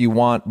if you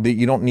want,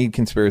 you don't need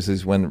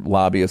conspiracies when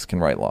lobbyists can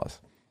write laws.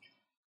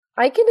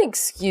 I can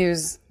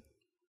excuse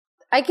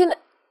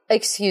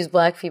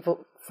black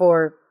people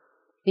for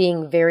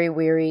being very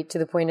weary to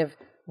the point of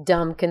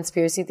dumb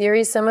conspiracy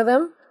theories, some of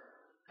them.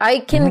 I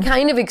can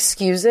kind of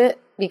excuse it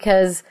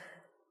because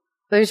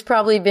there's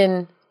probably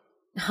been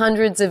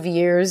hundreds of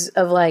years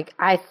of like,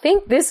 I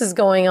think this is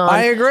going on.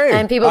 I agree.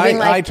 And people being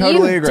like, I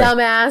totally agree.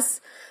 Dumbass.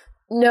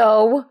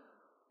 No.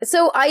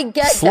 So I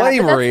get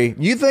slavery.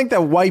 You think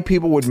that white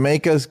people would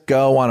make us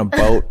go on a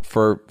boat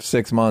for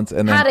 6 months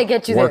and then how to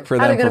get you work there? for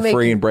them for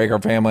free and break our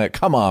family?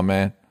 Come on,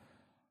 man.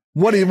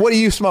 What are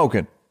you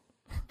smoking?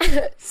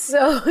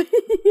 So,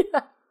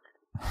 yeah.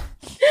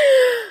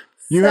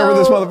 You heard what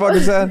this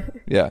motherfucker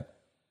said? Yeah.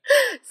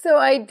 So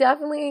I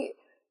definitely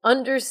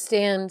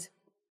understand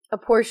a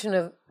portion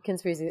of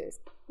conspiracy theories.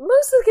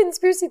 Most of the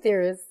conspiracy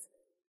theorists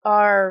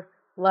are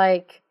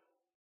like,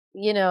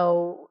 you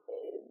know,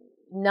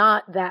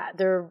 not that.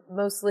 They're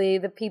mostly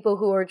the people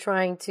who are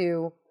trying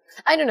to,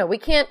 I don't know, we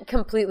can't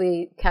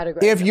completely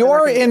categorize. If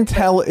you're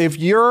if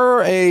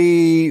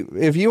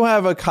you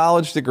have a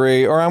college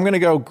degree, or I'm going to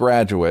go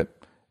graduate,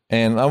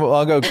 and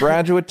I'll go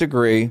graduate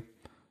degree,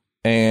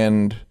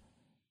 and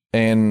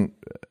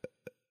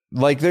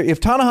like if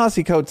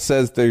Ta-Nehisi Coates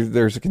says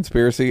there's a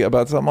conspiracy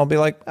about something, I'll be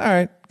like, all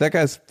right, that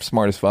guy's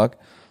smart as fuck.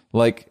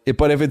 Like,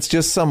 but if it's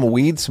just some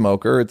weed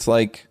smoker, it's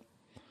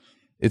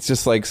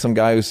just like some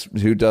guy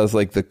who does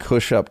like the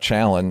Kush Up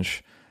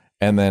challenge,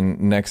 and then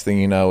next thing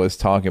you know is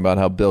talking about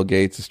how Bill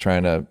Gates is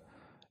trying to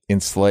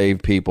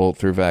enslave people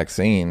through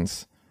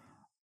vaccines.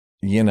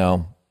 You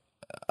know,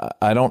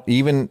 I don't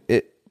even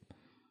it.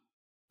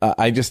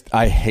 I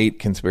hate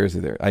conspiracy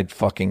theories. I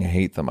fucking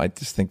hate them. I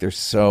just think they're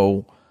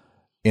so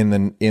in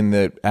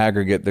the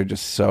aggregate, they're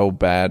just so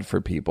bad for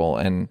people,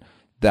 and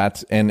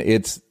it's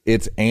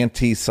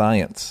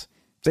anti-science.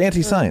 It's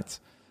anti-science.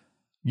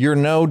 You're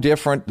no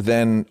different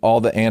than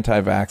all the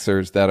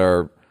anti-vaxxers that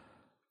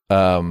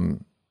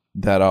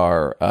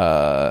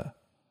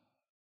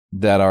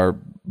are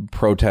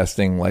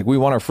protesting like we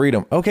want our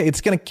freedom. Okay, it's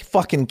gonna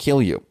fucking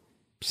kill you.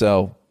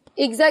 So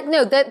exactly.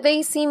 No, that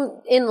they seem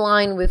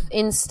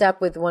in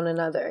step with one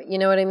another. You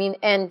know what I mean?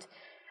 And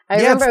I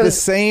remember it's the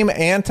same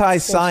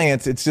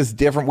anti-science. It's just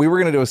different. We were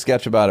going to do a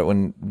sketch about it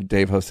when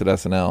Dave hosted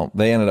SNL.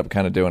 They ended up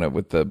kind of doing it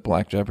with the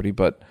Black Jeopardy,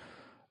 but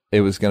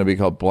it was going to be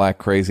called Black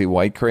Crazy,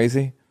 White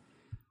Crazy.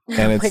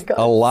 And it's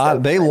a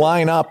lot. They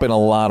line up in a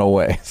lot of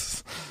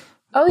ways.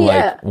 Oh,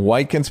 yeah. Like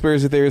white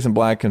conspiracy theories and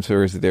black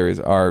conspiracy theories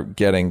are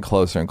getting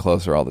closer and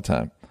closer all the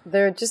time.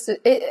 They're just,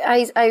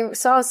 I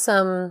saw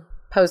some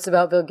posts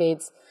about Bill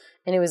Gates,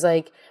 and it was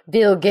like,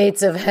 Bill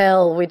Gates of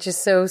hell, which is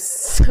so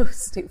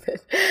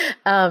stupid.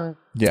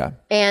 Yeah.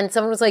 And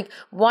someone was like,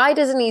 why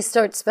doesn't he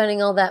start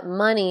spending all that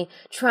money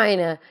trying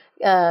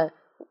to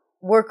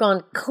work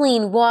on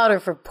clean water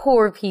for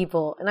poor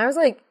people? And I was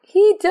like,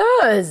 he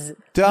does.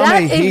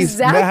 Dummy, he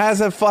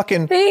has a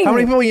fucking thing. How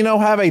many people you know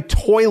have a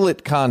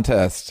toilet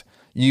contest?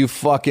 You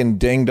fucking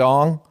ding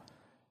dong.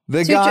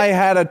 The guy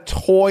had a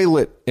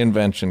toilet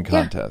invention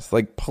contest. Yeah.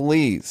 Like,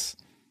 please.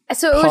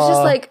 So it was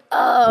just like,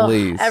 oh,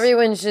 please.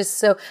 Everyone's just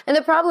so. And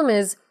the problem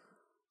is,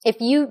 if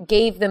you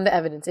gave them the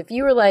evidence, if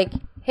you were like,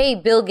 hey,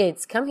 Bill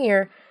Gates, come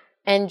here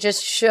and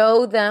just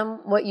show them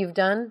what you've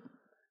done,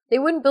 they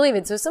wouldn't believe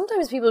it. So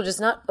sometimes people are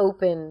just not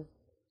open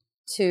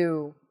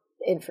to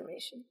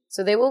information.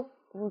 So they will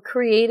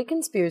create a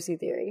conspiracy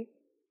theory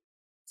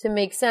to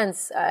make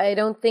sense. I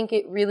don't think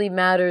it really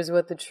matters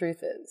what the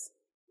truth is.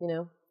 You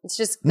know, it's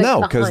just like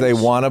no, because they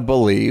want to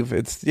believe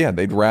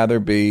they'd rather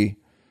be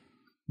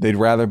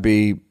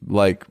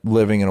like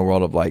living in a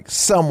world of like,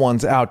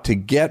 someone's out to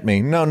get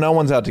me. No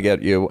one's out to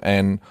get you.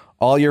 And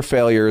all your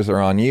failures are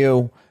on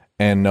you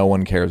and no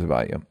one cares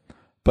about you.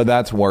 But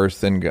that's worse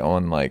than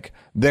going like,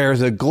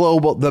 there's the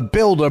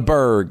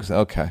Bilderbergs.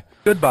 Okay.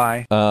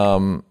 Goodbye.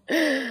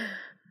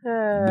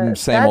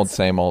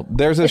 Same old.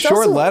 There's a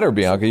short letter,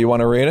 Bianca. You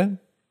want to read it?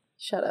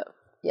 Shut up.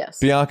 Yes.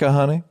 Bianca,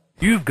 honey.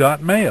 You've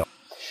got mail.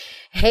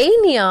 Hey,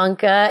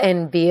 Nyanka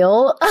and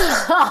Beal.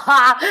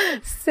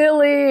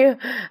 Silly.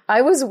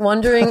 I was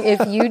wondering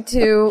if you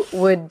two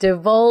would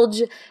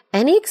divulge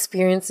any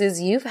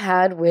experiences you've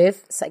had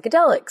with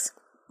psychedelics.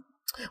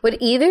 Would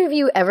either of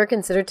you ever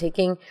consider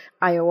taking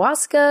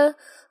ayahuasca,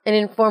 an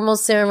informal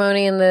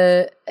ceremony in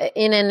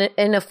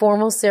a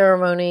formal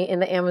ceremony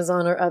in the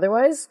Amazon or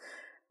otherwise?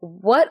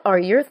 What are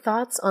your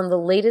thoughts on the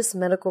latest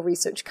medical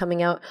research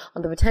coming out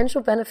on the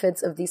potential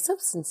benefits of these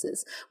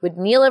substances? Would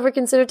Neil ever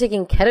consider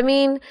taking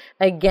ketamine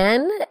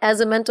again as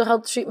a mental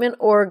health treatment,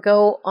 or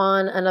go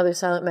on another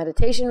silent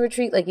meditation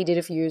retreat like he did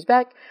a few years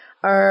back?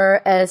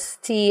 RSTLNE.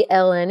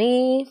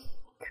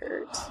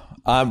 Kurt.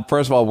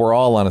 First of all, we're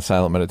all on a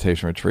silent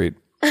meditation retreat.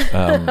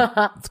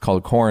 It's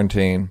called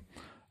Quarantine.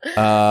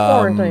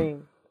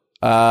 Quarantine.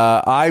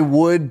 I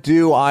would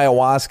do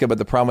ayahuasca, but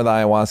the problem with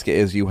ayahuasca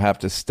is you have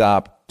to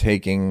stop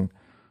taking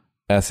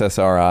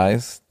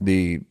SSRIs,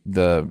 the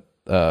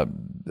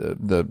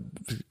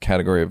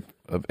category of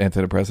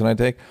antidepressant I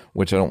take,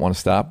 which I don't want to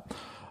stop.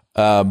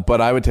 But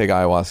I would take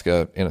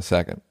ayahuasca in a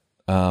second.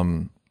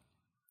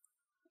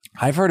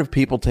 I've heard of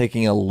people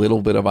taking a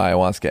little bit of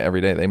ayahuasca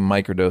every day. They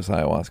microdose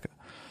ayahuasca.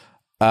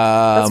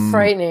 That's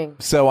frightening.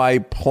 So I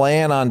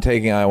plan on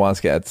taking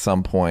ayahuasca at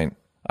some point.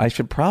 I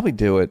should probably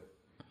do it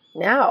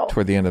now.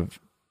 Toward the end of,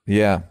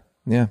 yeah.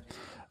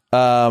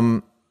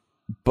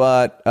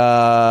 But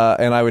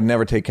and I would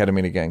never take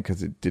ketamine again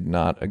because it did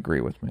not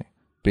agree with me.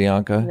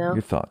 Bianca,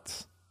 your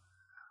thoughts?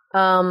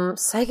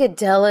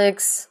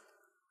 Psychedelics.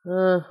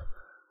 I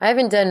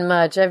haven't done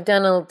much. I've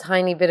done a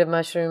tiny bit of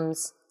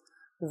mushrooms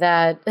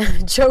that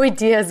Joey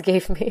Diaz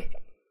gave me.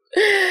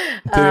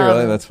 Did he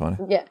really? That's funny.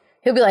 Yeah.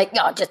 He'll be like,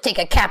 "No, just take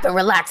a cap and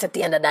relax at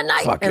the end of the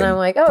night." And I'm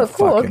like, "Oh,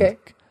 cool, okay."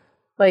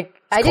 Like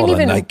I didn't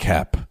even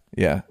nightcap.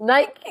 Yeah.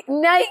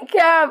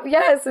 Nightcap.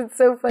 Yes, it's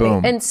so funny.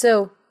 Boom. And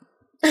so,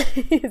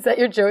 is that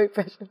your Joey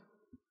impression?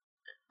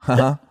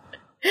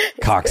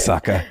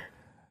 Cocksucker.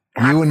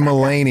 You and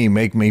Mulaney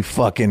make me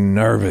fucking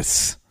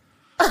nervous.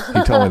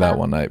 He told me that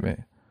one night,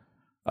 man.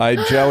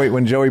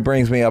 When Joey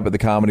brings me up at the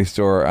Comedy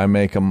Store, I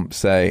make him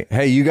say,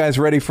 "Hey, you guys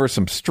ready for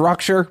some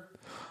structure?"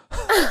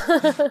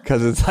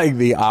 Because it's like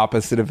the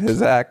opposite of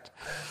his act.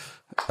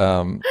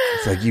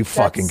 It's like, you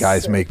fucking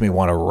guys make me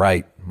want to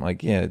write. I'm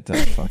like, yeah, it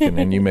does fucking,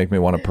 and you make me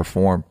want to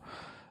perform.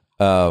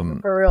 For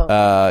real.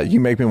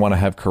 You make me want to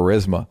have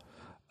charisma.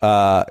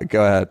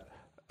 Go ahead.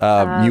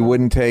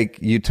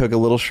 You took a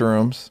little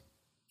shrooms.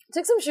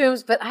 Took some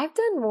shrooms, but I've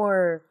done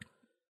more,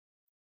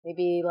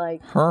 maybe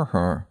like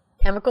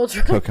Chemical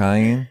drugs.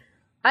 Cocaine.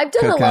 I've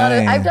done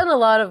a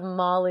lot of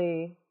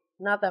Molly,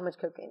 not that much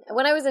cocaine.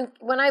 When I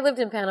lived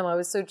in Panama, it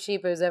was so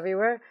cheap, it was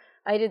everywhere.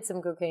 I did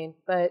some cocaine,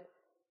 but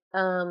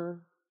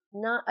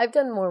I've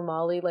done more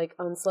Molly, like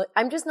I'm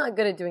just not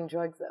good at doing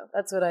drugs though.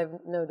 That's what I've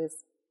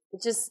noticed.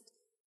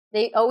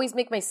 They always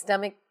make my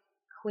stomach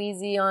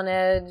queasy, on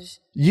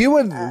edge.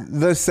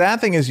 The sad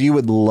thing is you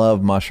would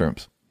love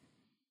mushrooms.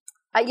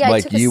 Yeah,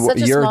 I took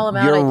such a small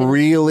amount. You're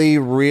really,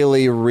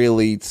 really,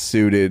 really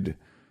suited.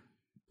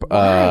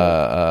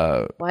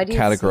 Why do you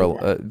say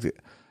that?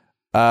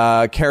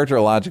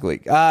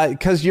 Characterologically,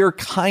 because you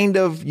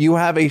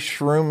have a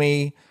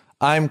shroomy.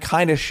 I'm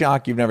kind of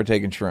shocked you've never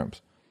taken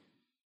shrooms.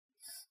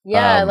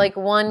 Yeah, like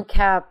one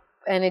cap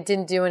and it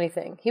didn't do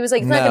anything. He was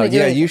like, it's not going to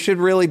do anything. You should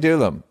really do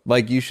them.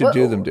 Like, you should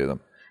do them.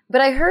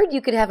 But I heard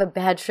you could have a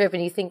bad trip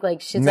and you think like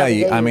shit's out of date.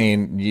 You're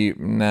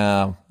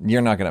not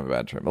going to have a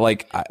bad trip.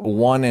 Like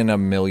 1 in a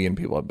million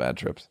people have bad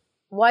trips.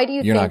 Why do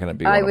you You're think not going to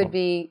be I would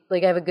be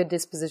like, I have a good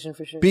disposition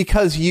for sure?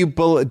 Because you'll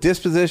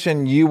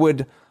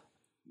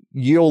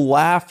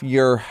laugh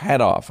your head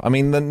off. I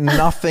mean,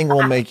 nothing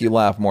will make you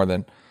laugh more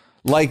than,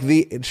 like,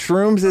 the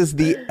shrooms is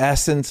the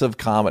essence of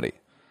comedy.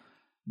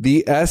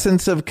 The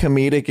essence of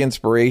comedic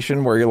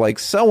inspiration, where you're like,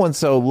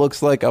 so-and-so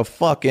looks like a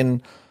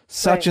fucking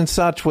such and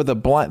such with a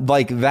blind,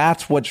 like,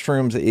 that's what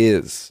shrooms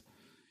is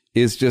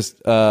just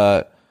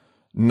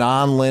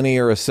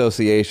non-linear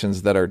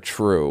associations that are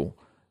true,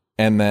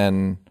 and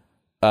then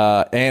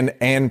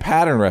and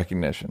pattern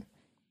recognition.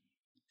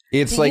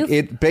 It's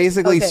it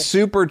basically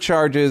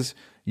supercharges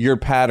your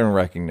pattern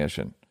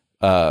recognition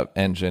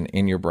engine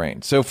in your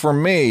brain. So for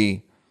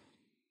me,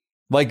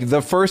 like,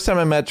 the first time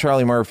I met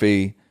Charlie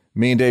Murphy,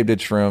 me and Dave did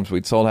shrooms.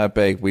 We'd sold Half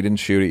Baked. We didn't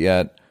shoot it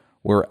yet.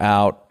 We're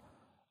out.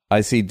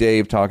 I see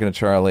Dave talking to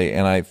Charlie,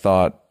 and I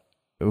thought,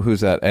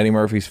 who's that? Eddie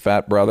Murphy's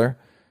fat brother?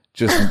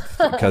 Just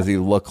because he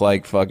looked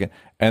like fucking...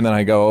 And then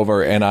I go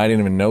over, and I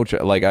didn't even know...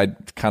 Like, I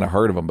kind of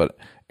heard of him,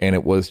 and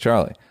it was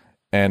Charlie.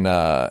 And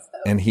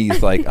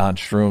he's, like, on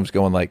shrooms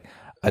going, like,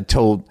 I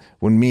told...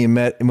 When me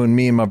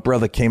and my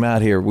brother came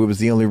out here, we was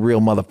the only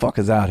real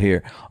motherfuckers out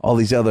here. All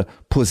these other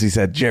pussies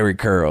had Jerry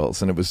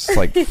curls, and it was,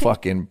 like,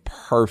 fucking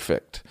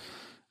perfect.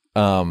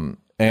 But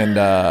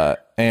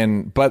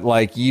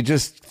like, you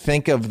just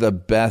think of the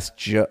best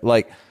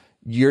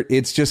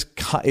it's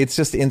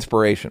just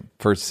inspiration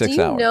for 6 hours.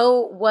 Do you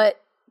know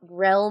what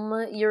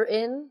realm you're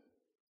in?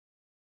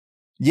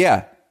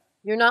 Yeah.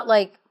 You're not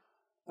like,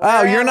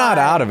 you're not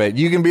out of it.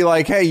 You can be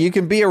like, hey, you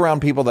can be around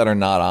people that are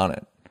not on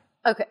it.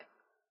 Okay.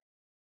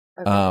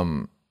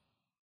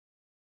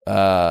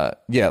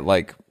 Yeah,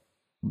 like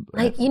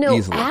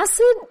easily.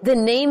 Acid, the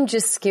name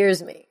just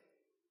scares me.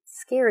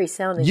 Scary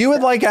sounding. You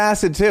would like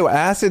acid too.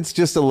 Acid's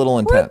just a little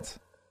intense.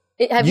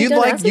 Have you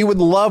done acid? You would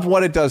love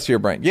what it does to your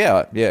brain.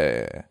 Yeah.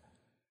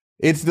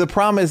 It's the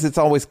problem is it's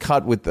always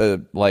cut with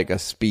a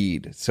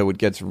speed, so it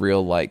gets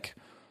real like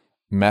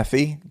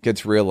methy,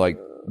 gets real like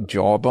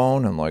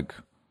jawbone and like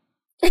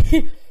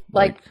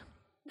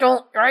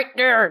don't right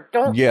there.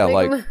 Don't. Yeah,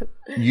 like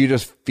you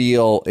just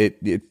feel it.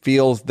 It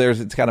feels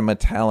it's got a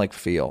metallic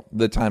feel.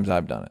 The times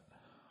I've done it,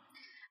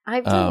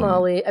 I've done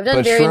Molly. I've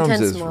done very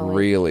intense is Molly.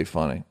 Really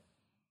funny.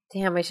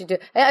 Damn, I should do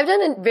it. I've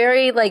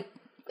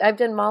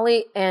done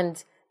Molly,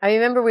 and I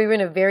remember we were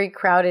in a very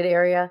crowded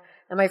area,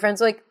 and my friends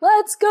were like,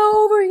 let's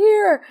go over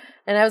here.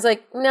 And I was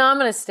like, no, I'm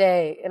going to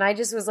stay. And I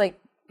just was like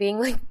being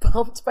like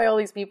bumped by all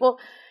these people.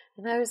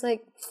 And I was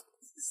like, this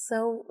is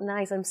so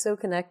nice. I'm so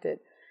connected.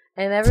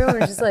 And everyone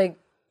was just like,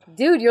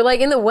 dude, you're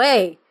like in the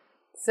way.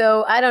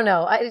 So I don't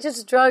know.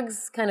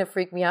 Drugs kind of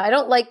freak me out. I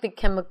don't like the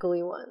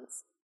chemically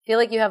ones. I feel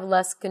like you have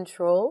less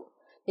control.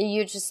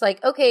 You're just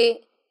like,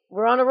 okay,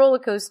 we're on a roller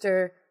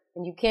coaster.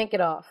 And you can't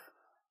get off.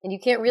 And you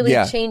can't really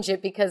change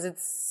it because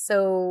it's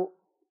so...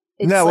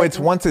 it's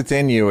once it's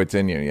in you, yeah. It's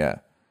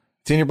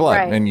in your blood,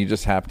 right. And you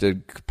just have to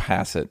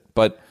pass it.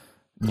 But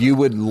you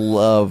would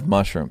love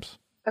mushrooms.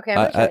 Okay,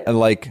 I'm gonna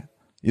try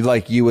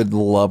it. You would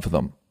love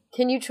them.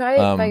 Can you try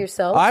it by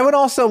yourself? I would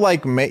also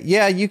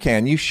you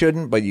can. You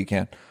shouldn't, but you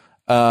can.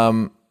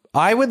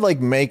 I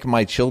would make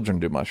my children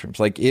do mushrooms.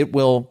 Like, it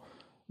will...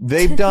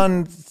 They've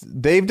done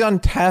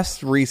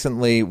tests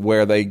recently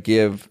where they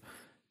give...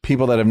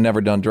 people that have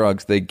never done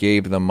drugs, they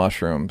gave them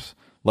mushrooms,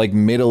 like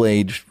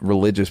middle-aged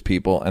religious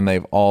people, and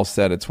they've all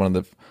said it's one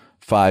of the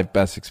 5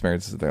 best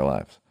experiences of their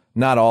lives.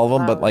 Not all of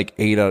them, but like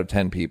 8 out of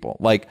 10 people.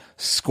 Like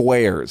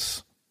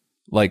squares.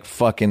 Like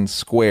fucking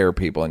square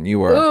people, and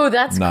you are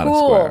that's not cool. a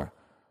square.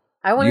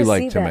 I want to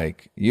see to that.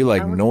 You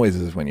like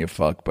noises when you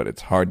fuck, but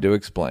it's hard to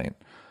explain.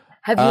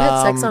 Have you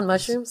had sex on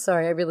mushrooms?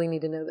 Sorry, I really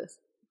need to know this.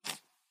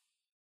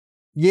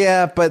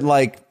 Yeah, but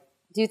like,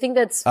 do you think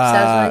that's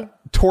satisfying?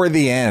 Toward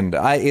the end,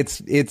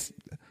 it's.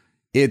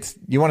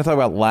 You want to talk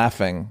about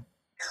laughing?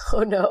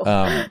 Oh no!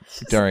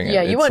 During it,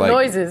 yeah, you want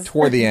noises.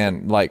 Toward the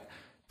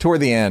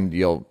end,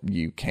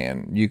 you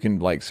can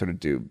like sort of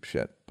do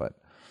shit, but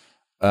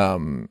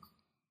yeah.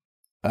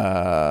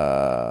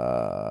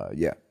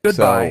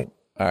 Goodbye. So,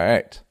 all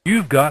right.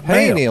 You've got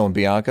Hey, mail. Neil and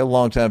Bianca,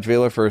 longtime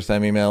feeler, first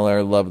time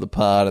emailer, love the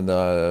pod and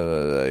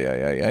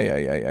the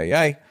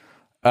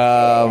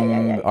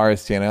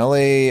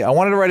RSTNLE. I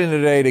wanted to write in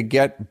today to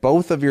get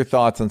both of your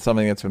thoughts on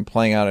something that's been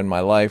playing out in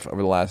my life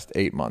over the last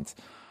 8 months.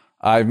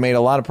 I've made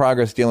a lot of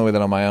progress dealing with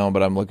it on my own,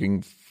 but I'm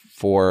looking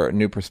for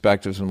new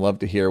perspectives and love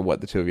to hear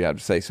what the two of you have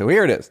to say. So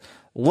here it is.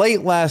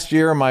 Late last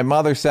year, my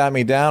mother sat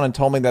me down and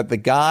told me that the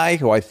guy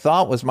who I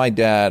thought was my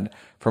dad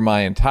for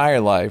my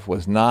entire life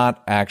was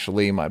not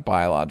actually my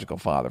biological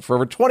father. For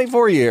over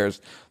 24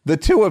 years, the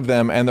two of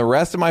them and the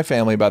rest of my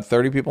family, about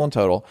 30 people in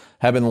total,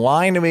 have been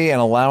lying to me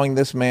and allowing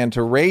this man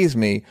to raise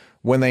me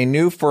when they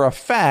knew for a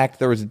fact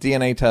there was a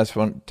DNA test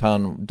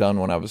done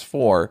when I was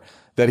 4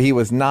 that he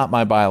was not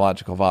my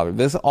biological father.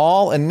 This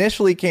all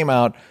initially came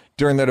out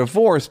during the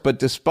divorce, but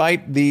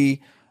despite the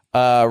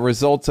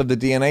results of the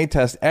DNA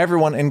test,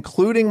 everyone,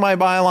 including my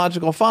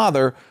biological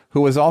father,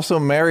 who was also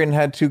married and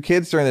had 2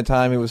 kids during the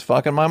time he was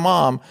fucking my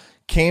mom,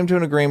 came to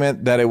an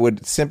agreement that it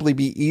would simply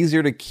be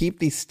easier to keep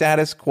the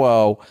status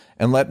quo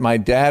and let my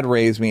dad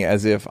raise me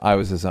as if I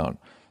was his own.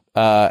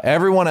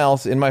 Everyone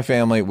else in my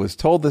family was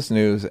told this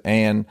news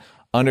and,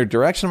 under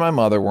direction of my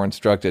mother, were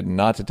instructed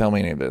not to tell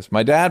me any of this.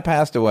 My dad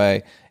passed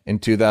away in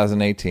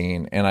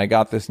 2018, and I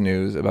got this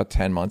news about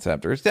 10 months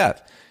after his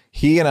death.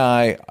 He and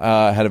I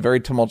had a very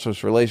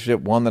tumultuous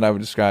relationship, one that I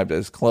would describe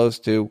as close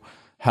to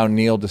how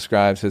Neil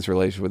describes his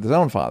relationship with his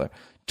own father.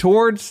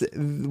 Towards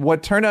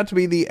what turned out to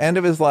be the end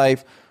of his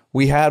life,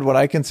 we had what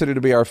I consider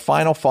to be our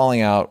final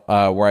falling out,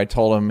 where I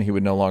told him he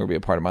would no longer be a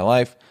part of my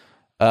life.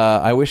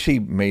 I wish he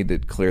made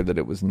it clear that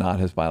it was not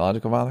his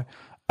biological father.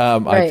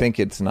 Right. I think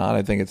it's not.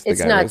 I think it's the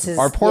guy.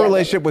 Our poor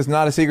relationship was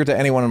not a secret to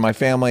anyone in my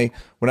family.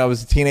 When I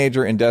was a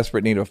teenager in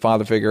desperate need of a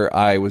father figure,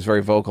 I was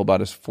very vocal about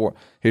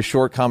his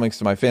shortcomings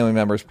to my family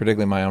members,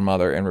 particularly my own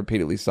mother, and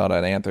repeatedly sought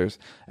out answers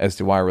as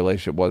to why our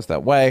relationship was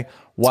that way.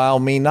 While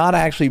me not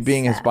actually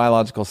being his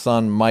biological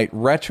son might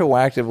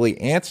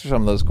retroactively answer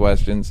some of those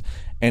questions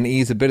and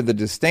ease a bit of the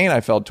disdain I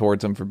felt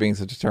towards him for being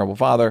such a terrible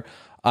father,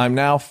 I'm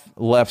now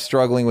left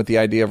struggling with the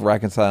idea of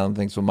reconciling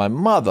things with my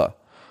mother.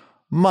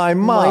 My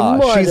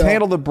mother. She's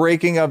handled the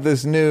breaking of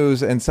this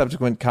news and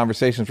subsequent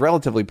conversations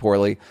relatively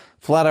poorly,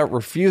 flat out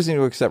refusing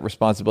to accept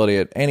responsibility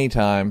at any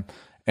time.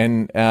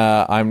 And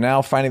I'm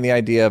now finding the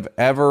idea of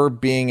ever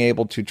being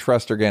able to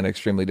trust her again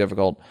extremely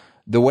difficult.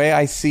 The way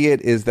I see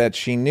it is that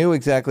she knew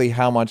exactly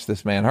how much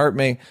this man hurt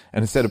me,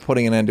 and instead of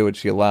putting an end to it,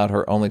 she allowed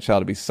her only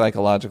child to be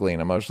psychologically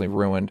and emotionally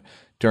ruined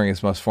during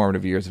his most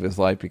formative years of his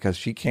life because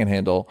she can't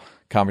handle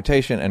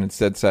confrontation and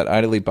instead sat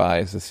idly by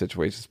as the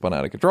situation spun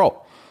out of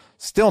control.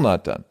 Still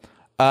not done.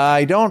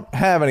 I don't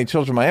have any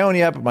children of my own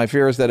yet, but my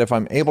fear is that if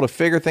I'm able to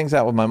figure things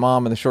out with my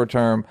mom in the short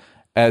term,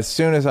 as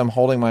soon as I'm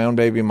holding my own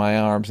baby in my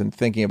arms and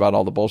thinking about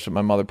all the bullshit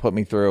my mother put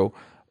me through,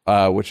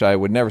 which I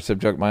would never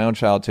subject my own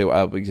child to,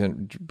 I'll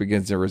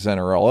begin to resent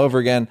her all over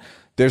again.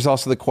 There's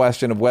also the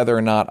question of whether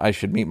or not I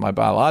should meet my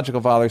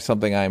biological father,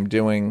 something I'm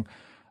doing.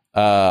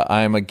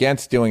 I'm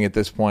against doing at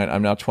this point.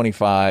 I'm now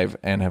 25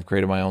 and have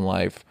created my own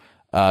life.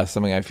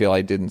 Something I feel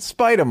I did in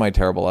spite of my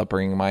terrible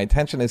upbringing. My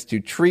intention is to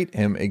treat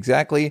him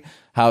exactly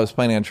how I was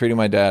planning on treating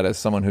my dad, as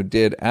someone who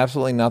did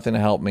absolutely nothing to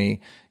help me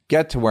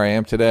get to where I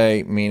am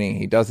today, meaning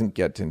he doesn't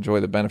get to enjoy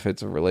the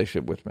benefits of a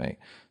relationship with me.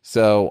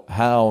 So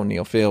how,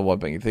 Neil, feel?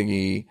 What make you think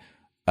who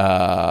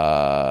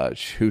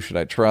should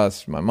I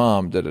trust? My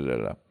mom,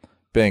 da-da-da-da.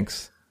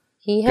 Binks,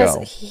 He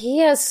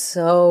has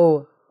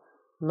so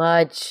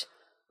much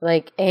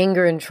like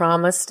anger and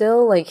trauma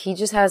still. Like he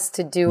just has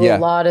to do a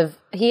lot of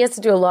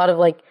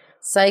like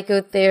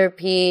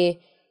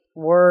psychotherapy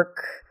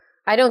work.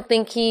 I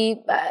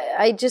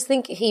just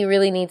think he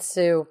really needs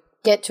to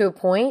get to a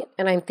point,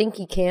 and I think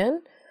he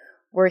can,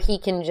 where he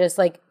can just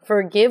like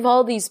forgive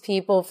all these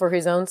people for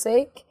his own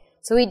sake,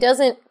 so he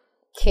doesn't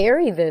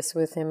carry this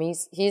with him. I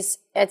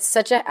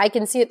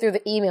can see it through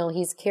the email.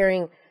 He's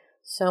carrying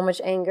so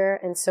much anger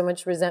and so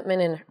much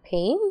resentment and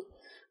pain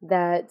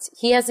that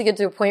he has to get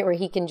to a point where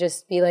he can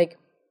just be like,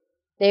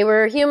 they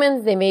were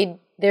humans, they made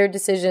their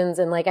decisions,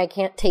 and like I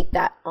can't take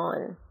that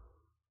on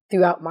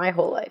throughout my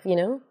whole life, you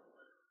know?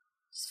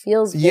 Just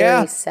feels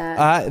very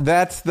sad.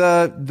 That's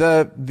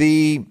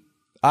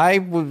I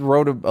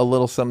wrote a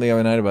little something the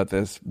other night about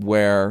this,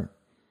 where,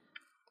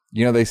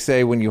 you know, they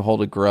say when you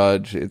hold a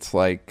grudge, it's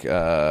like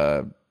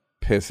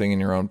pissing in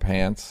your own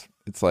pants.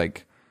 It's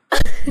like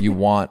you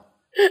want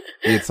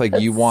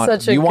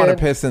to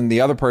piss in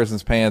the other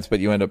person's pants, but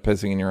you end up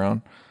pissing in your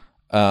own.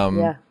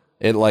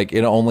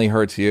 It only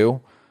hurts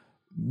you.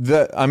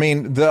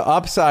 The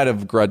upside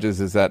of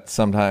grudges is that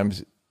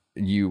sometimes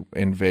you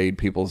invade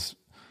people's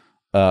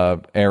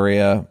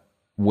area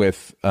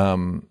with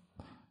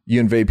you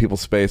invade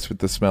people's space with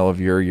the smell of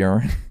your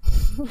urine,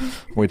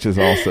 which is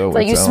also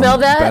like you smell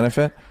that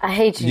benefit. I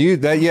hate you.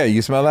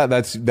 You smell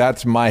that.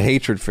 That's my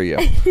hatred for you.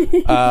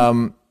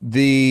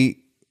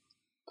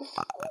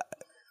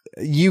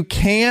 You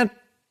can't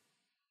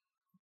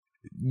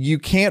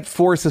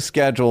force a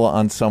schedule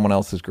on someone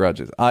else's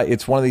grudges.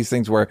 It's one of these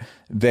things where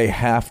they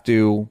have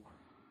to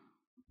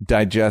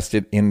digest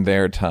it in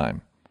their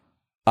time.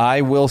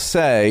 I will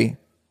say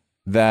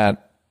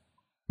that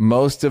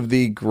most of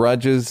the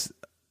grudges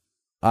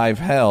I've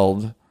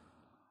held,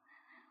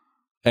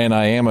 and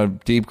I am a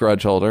deep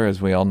grudge holder,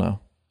 as we all know,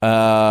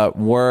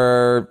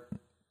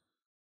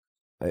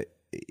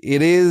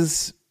 it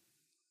is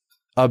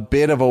a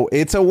bit of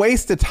it's a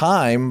waste of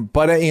time,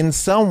 but in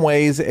some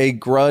ways a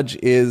grudge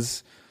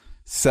is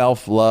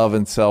self-love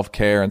and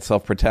self-care and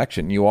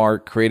self-protection. You are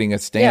creating a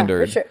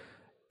standard, for sure.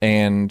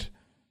 And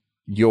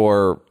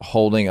you're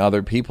holding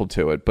other people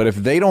to it. But if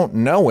they don't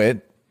know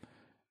it,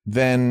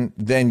 then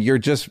you're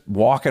just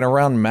walking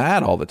around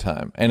mad all the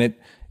time. And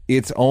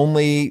it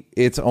only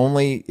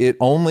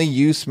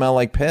you smell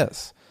like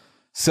piss.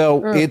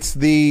 So it's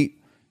the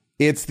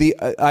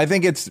I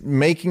think it's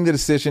making the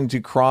decision to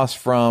cross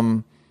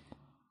from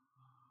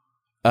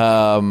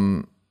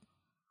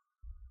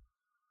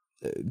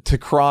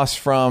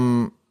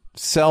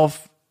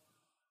self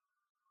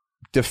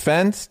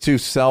defense to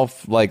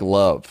self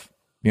love.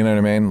 You know what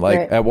I mean?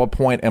 Right. At what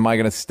point am I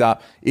going to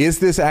stop? Is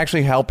this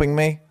actually helping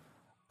me?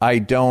 I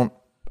don't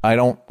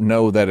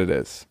know that it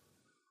is.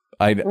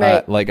 I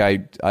got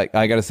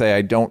to say,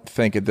 I don't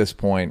think at this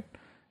point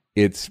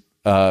it's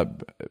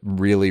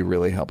really,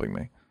 really helping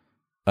me.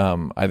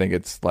 I think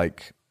it's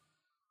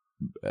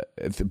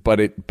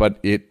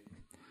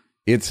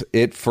it's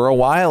for a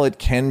while it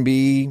can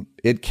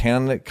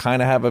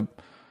kind of have a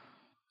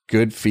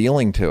good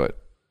feeling to it,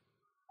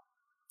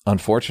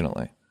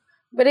 unfortunately.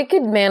 But it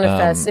could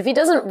manifest. If he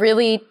doesn't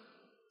really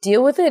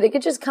deal with it, it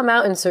could just come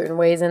out in certain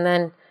ways. And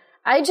then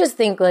I just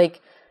think the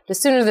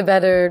sooner the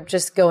better,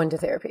 just go into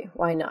therapy.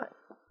 Why not?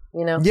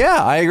 You know?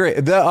 Yeah, I agree.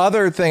 The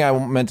other thing I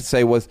meant to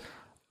say was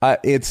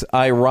it's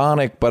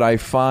ironic, but I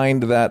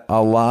find that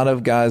a lot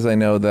of guys I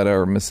know that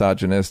are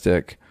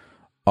misogynistic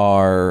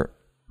are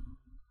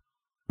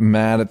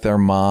mad at their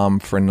mom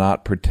for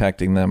not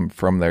protecting them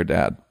from their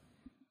dad.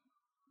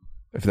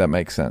 If that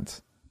makes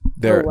sense.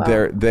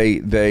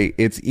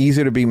 It's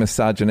easier to be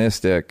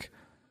misogynistic.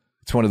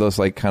 It's one of those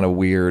kind of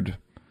weird,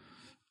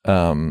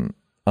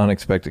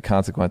 unexpected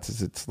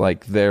consequences. It's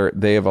like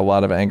they have a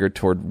lot of anger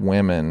toward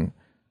women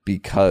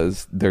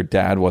because their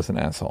dad was an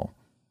asshole.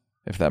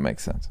 If that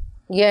makes sense.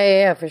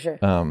 Yeah, for sure.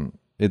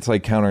 It's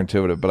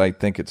counterintuitive, but I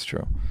think it's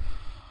true.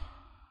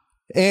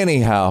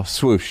 Anyhow,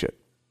 swoosh it.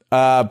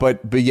 But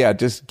yeah,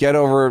 just get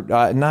over.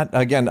 I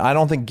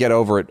don't think get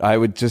over it. I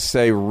would just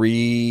say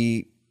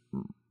reframe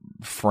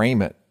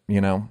it. You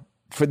know,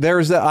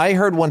 I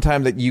heard one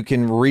time that you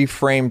can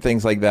reframe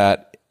things like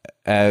that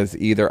as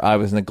either I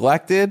was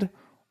neglected,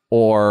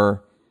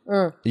 or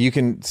you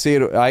can see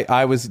it.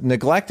 I was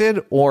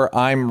neglected, or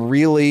I'm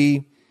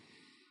really.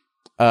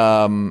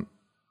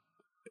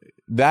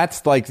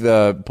 That's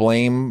the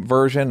blame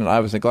version, and I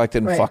was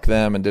neglected and fuck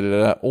them and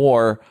da-da-da.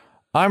 Or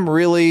I'm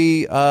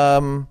really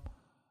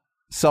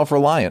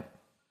self-reliant,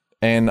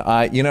 and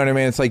you know what I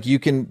mean? It's you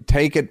can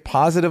take it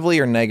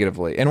positively or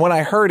negatively. And when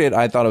I heard it,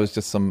 I thought it was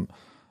just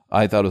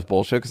I thought it was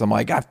bullshit, because I'm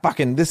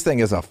this thing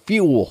is a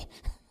fuel.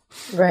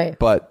 Right.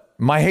 But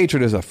my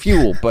hatred is a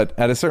fuel. But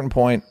at a certain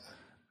point,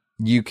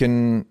 you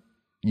can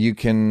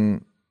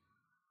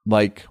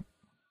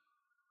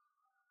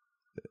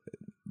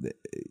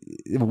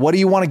what do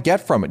you want to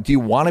get from it? Do you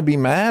want to be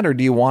mad, or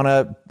do you want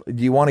to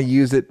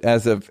use it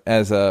as a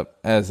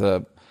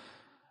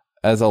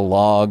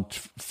log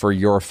for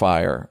your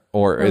fire,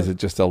 or is it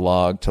just a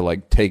log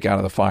to take out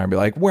of the fire and be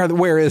like,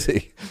 where is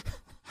he?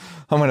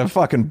 I'm going to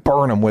fucking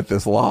burn him with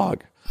this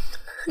log.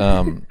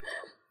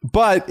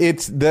 But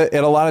at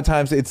a lot of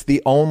times it's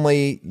the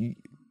only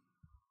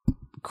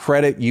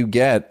credit you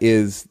get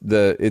is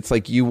it's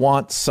you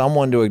want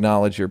someone to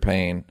acknowledge your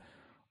pain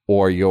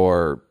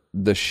or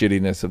the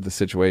shittiness of the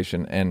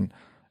situation. And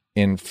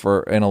in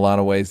a lot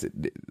of ways,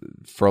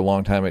 for a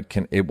long time,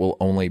 it will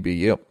only be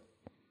you,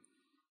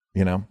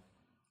 you know?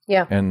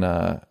 Yeah. And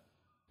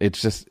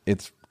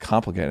it's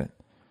complicated.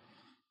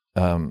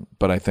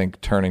 But I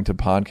think turning to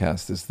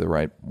podcast is the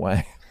right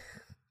way.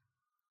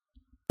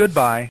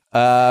 Goodbye.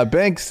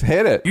 Banks,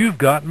 hit it. You've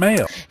got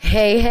mail.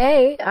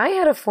 Hey, I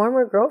had a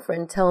former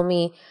girlfriend tell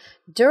me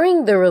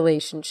during the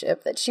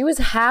relationship that she was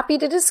happy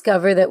to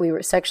discover that we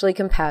were sexually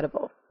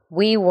compatible.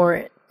 We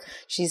weren't.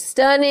 She's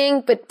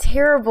stunning, but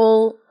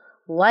terrible,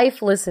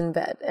 lifeless in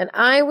bed. And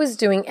I was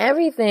doing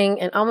everything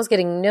and almost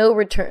getting no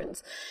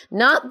returns.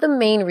 Not the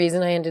main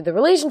reason I ended the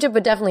relationship,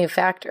 but definitely a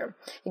factor.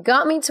 It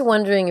got me to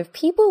wondering if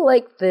people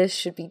like this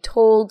should be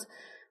told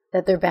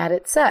that they're bad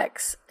at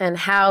sex and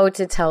how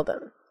to tell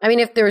them. I mean,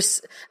 if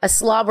there's a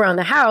slob around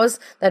the house,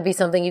 that'd be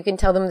something you can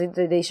tell them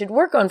that they should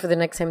work on for the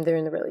next time they're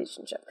in the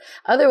relationship.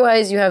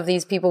 Otherwise, you have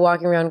these people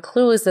walking around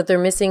clueless that they're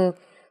missing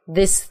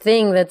this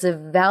thing that's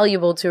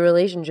valuable to a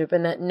relationship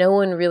and that no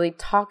one really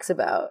talks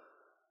about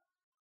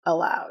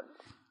aloud.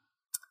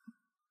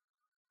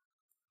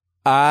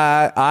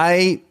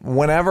 I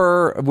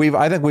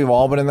think we've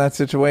all been in that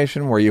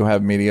situation where you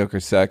have mediocre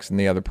sex and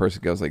the other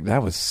person goes like,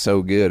 that was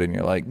so good. And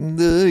you're like,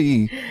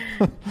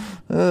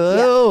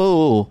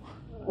 oh,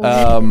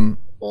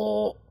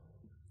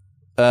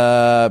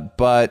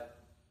 but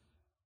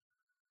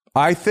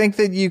I think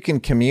that you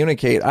can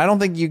communicate. I don't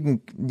think you can.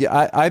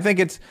 I think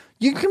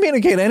you can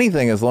communicate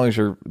anything as long as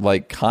you're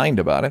like kind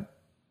about it.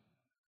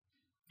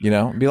 You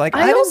know, be like,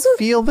 I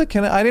don't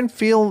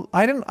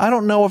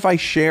know if I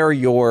share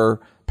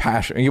your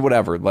passion,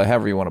 whatever,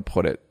 however you want to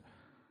put it,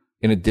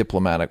 in a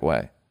diplomatic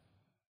way.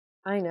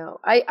 I know.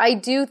 I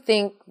do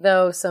think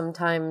though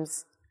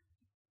sometimes.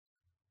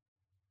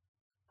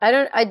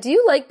 Do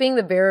you like being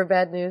the bearer of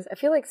bad news? I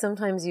feel like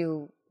sometimes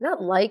you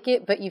not like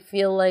it, but you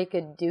feel like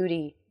a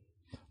duty.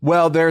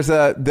 Well,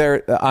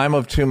 I'm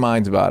of two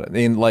minds about it.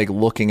 In like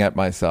looking at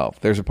myself,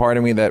 there's a part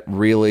of me that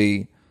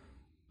really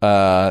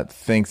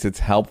thinks it's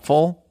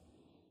helpful,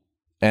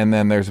 and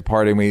then there's a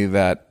part of me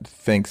that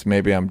thinks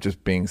maybe I'm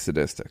just being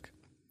sadistic.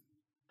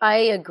 I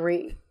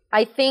agree.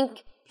 I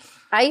think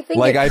I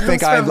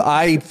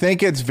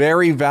think it's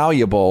very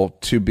valuable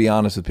to be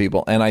honest with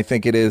people, and I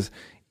think it is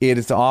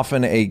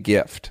often a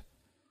gift.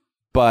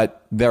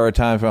 But there are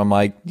times where I'm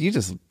like, you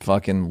just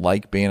fucking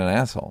like being an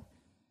asshole.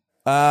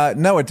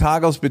 No, it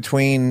toggles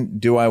between,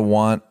 do I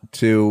want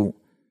to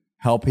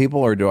help people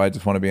or do I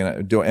just want to be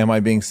am I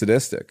being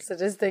sadistic?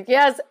 Sadistic,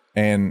 yes.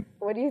 And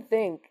what do you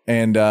think?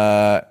 And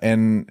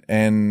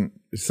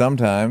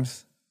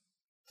sometimes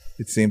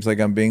it seems like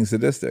I'm being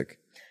sadistic.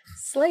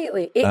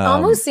 Slightly. It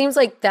almost seems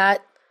like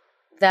that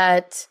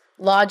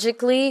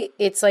logically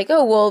it's like,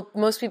 oh, well,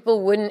 most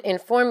people wouldn't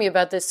inform me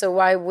about this, so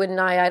why wouldn't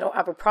I? I don't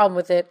have a problem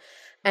with it.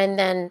 And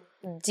then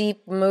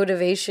deep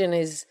motivation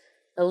is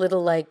a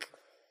little like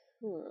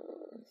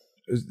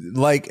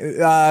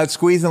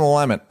squeezing the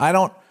lemon. I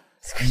don't.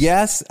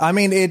 Yes, I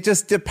mean it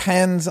just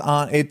depends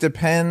on. It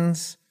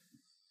depends.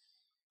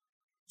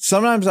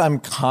 Sometimes I'm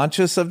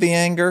conscious of the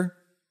anger,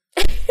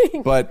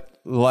 but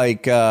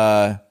like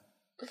if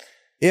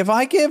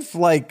I give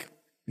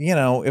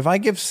if I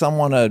give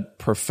someone a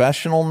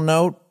professional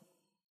note,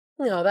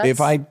 no, that's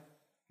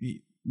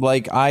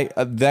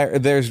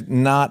there's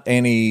not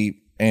any.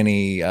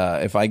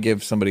 If I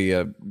give somebody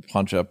a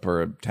punch up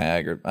or a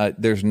tag or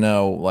there's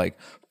no like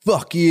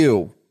fuck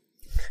you.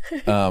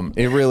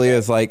 It really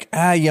is like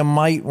you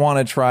might want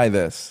to try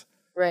this,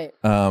 right?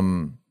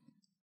 But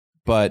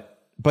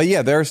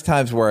yeah, there's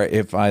times where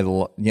if I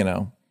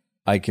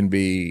I can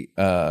be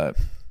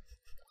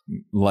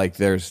like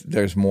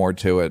there's more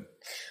to it.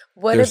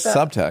 There's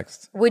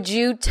subtext. Would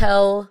you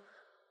tell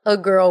a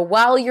girl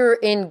while you're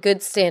in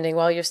good standing,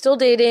 while you're still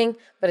dating,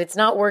 but it's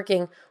not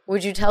working?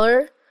 Would you tell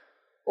her?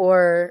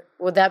 Or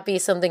would that be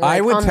something like I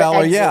would tell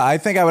her? Yeah, I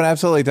think I would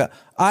absolutely tell.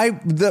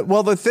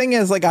 The thing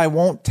is, like, I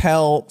won't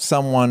tell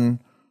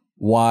someone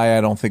why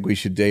I don't think we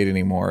should date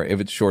anymore if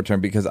it's short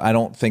term, because I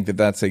don't think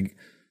that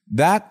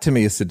to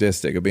me is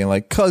sadistic of being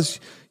like,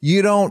 because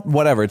you don't,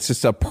 whatever. It's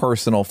just a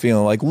personal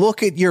feeling. Like,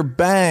 look at your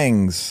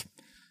bangs.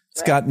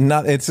 It's got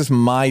nothing. It's just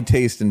my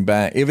taste in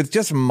bang. If it's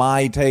just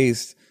my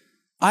taste,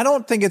 I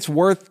don't think it's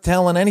worth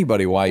telling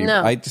anybody why.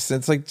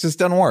 It's like just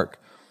doesn't work.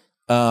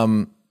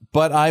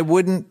 But I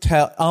wouldn't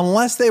tell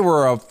unless they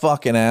were a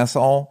fucking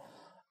asshole.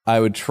 I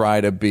would try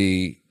to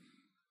be.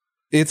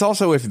 It's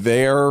also if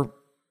they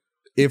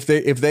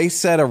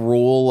set a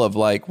rule of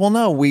like, well,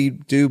 no, we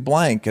do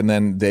blank, and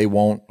then they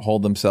won't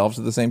hold themselves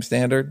to the same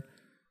standard.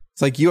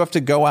 It's like you have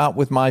to go out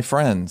with my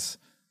friends,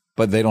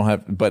 but they don't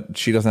have. But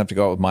she doesn't have to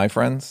go out with my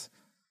friends.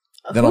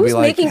 Then I'll be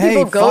like, making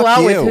people go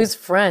out with whose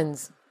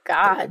friends?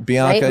 God,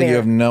 Bianca, nightmare. You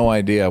have no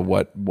idea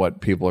what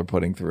people are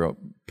putting through.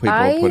 People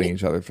are putting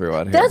each other through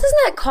out here. Doesn't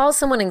that cause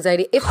someone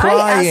anxiety? If crying,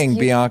 I ask you,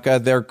 Bianca,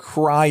 they're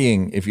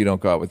crying if you don't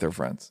go out with their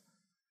friends.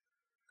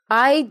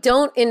 I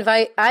don't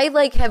invite. I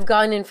have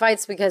gotten in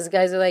fights because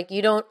guys are like,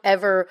 you don't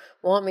ever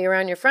want me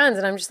around your friends,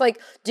 and I'm just like,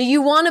 do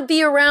you want to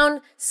be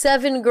around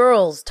 7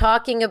 girls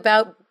talking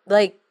about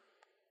like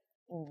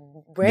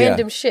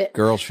random shit,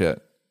 girl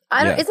shit?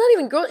 It's not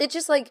even girl. It's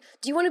just like,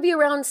 do you want to be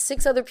around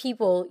 6 other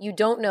people you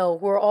don't know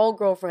who are all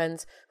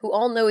girlfriends who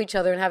all know each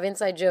other and have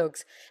inside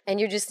jokes, and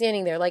you're just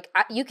standing there like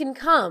you can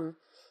come,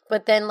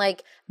 but then I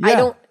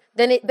don't.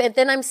 But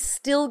then I'm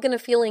still gonna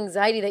feel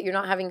anxiety that you're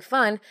not having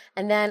fun,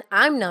 and then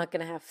I'm not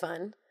gonna have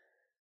fun.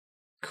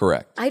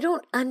 Correct. I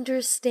don't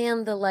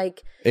understand the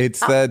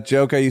It's that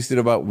joke I used to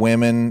do about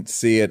women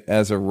see it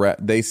as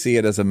they see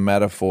it as a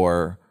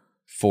metaphor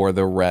for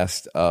the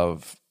rest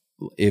of,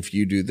 if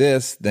you do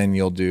this, then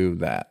you'll do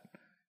that.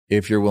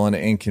 If you're willing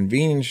to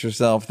inconvenience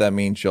yourself, that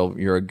means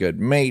you're a good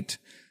mate,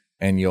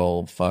 and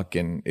you'll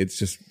fucking.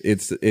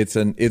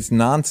 It's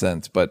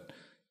nonsense, but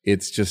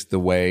it's just the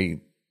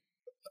way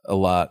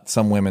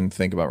some women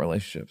think about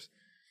relationships.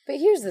 But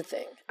here's the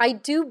thing: I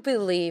do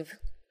believe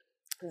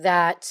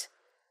that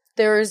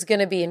there's going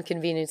to be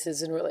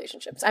inconveniences in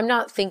relationships. I'm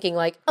not thinking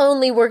like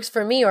only works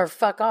for me or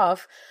fuck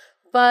off,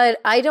 But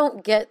I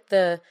don't get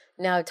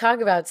now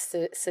talk about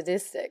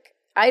sadistic.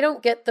 I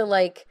don't get the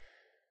like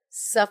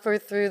suffer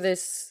through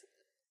this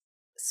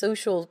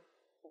social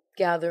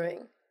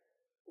gathering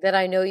that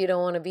I know you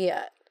don't want to be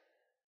at.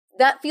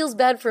 That feels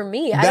bad for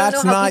me.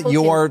 That's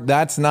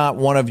not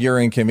one of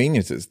your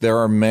inconveniences. There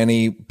are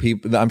many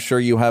people, I'm sure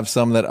you have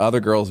some that other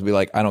girls will be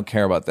like, I don't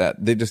care about that.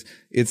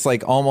 It's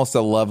like almost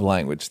a love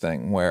language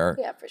thing where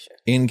for sure.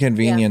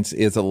 Inconvenience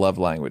is a love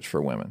language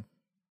for women.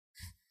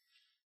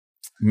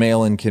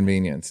 Male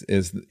inconvenience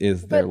is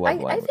their love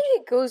language. I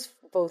think it goes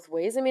both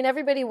ways. I mean,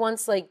 everybody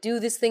wants like, do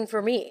this thing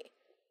for me.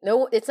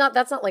 No, it's not.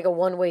 That's not like a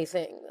one-way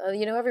thing.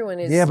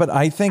 Everyone is. Yeah, but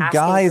I think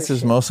guys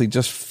is mostly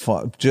just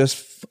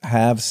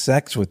have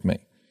sex with me.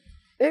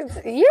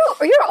 You're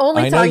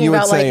only talking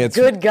about like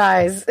good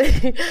guys.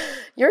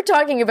 You're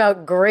talking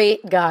about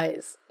great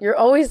guys. You're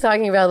always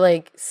talking about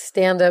like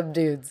stand-up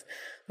dudes.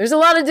 There's a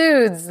lot of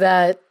dudes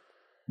that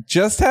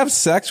just have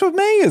sex with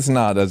me is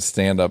not a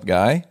stand-up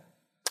guy.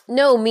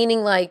 No, meaning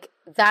like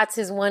that's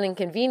his one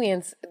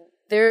inconvenience.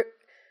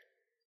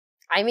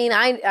 I've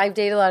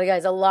dated a lot of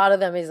guys. A lot of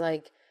them is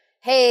like,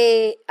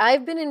 hey,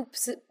 I've been in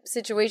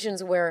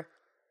situations where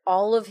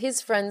all of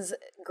his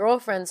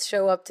girlfriends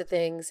show up to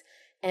things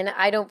and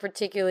I don't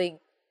particularly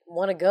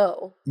want to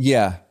go.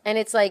 Yeah. And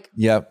it's like,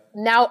 yep.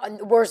 Now,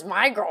 where's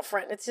my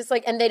girlfriend? It's just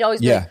like, and they'd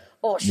always be like,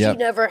 oh, she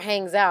never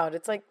hangs out.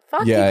 It's like,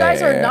 fuck, you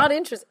guys are not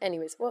interested.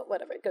 Anyways,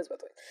 whatever. It goes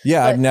both ways.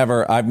 Yeah,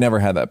 but, I've never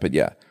had that, but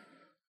yeah.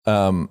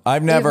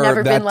 I've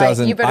never that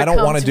doesn't, like, I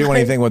don't want to do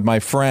anything with my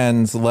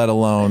friends, let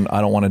alone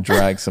I don't want to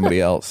drag somebody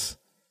else.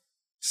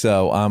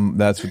 So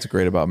that's what's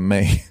great about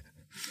me.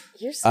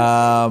 You're so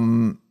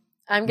I'm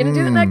gonna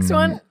do the next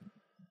one.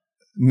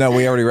 No,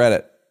 we already read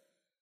it.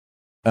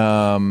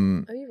 Oh,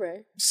 you're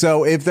right.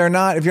 So if you're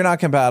not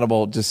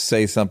compatible, just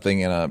say something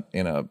in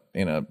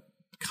a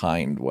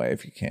kind way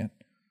if you can.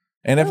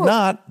 And if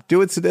not,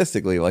 do it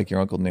sadistically like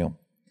your Uncle Neil.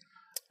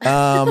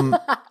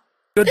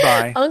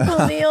 Goodbye.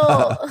 Uncle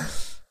Neil.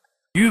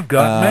 You've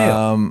got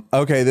mail.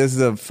 Okay, this is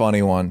a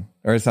funny one.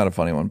 Or it's not a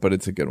funny one, but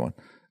it's a good one.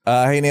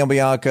 Hey, Neil,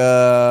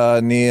 Bianca,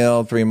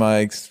 Neil, 3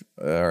 mics.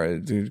 All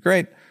right, dude,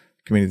 great.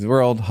 Comedians of the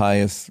world,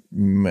 highest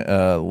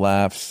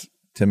laughs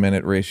to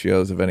minute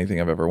ratios of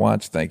anything I've ever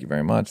watched. Thank you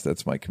very much.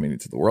 That's my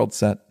Comedians of the World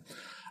set.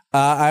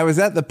 I was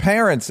at my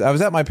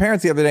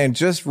parents the other day and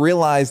just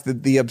realized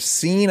that the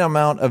obscene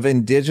amount of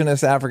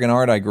indigenous African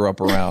art I grew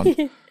up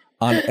around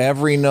on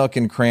every nook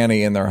and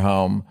cranny in their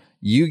home.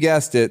 You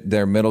guessed it,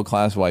 they're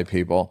middle-class white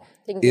people.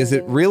 Is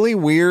it really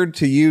weird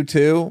to you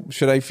too?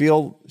 Should I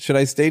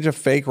stage a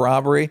fake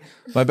robbery?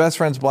 My best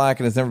friend's black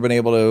and has never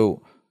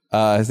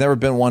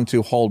been one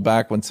to hold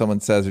back when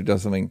someone says or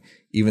does something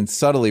even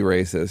subtly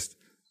racist.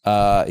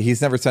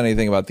 He's never said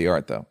anything about the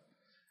art though.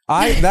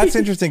 That's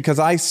interesting because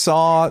I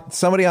saw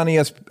somebody on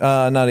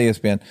not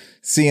ESPN,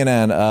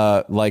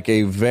 CNN, like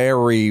a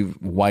very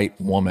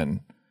white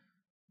woman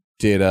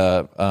did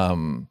a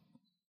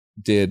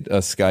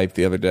Skype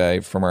the other day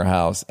from her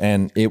house,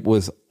 and it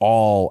was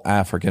all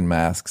African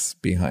masks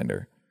behind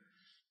her.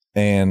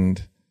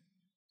 And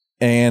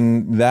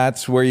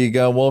that's where you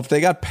go, well, if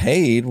they got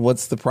paid,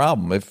 what's the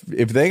problem? If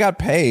they got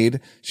paid,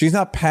 she's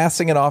not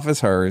passing it off as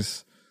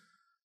hers.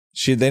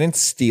 They didn't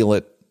steal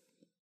it.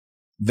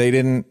 They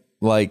didn't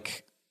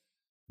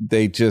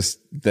they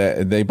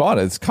bought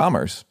it. It's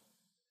commerce.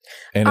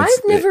 And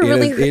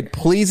it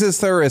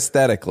pleases her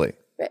aesthetically.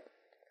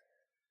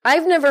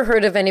 I've never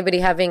heard of anybody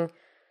having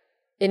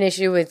an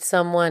issue with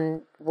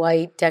someone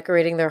white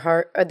decorating their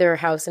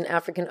house in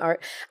African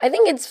art. I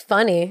think it's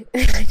funny.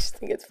 I just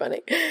think it's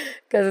funny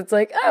because it's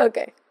like, oh,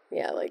 okay.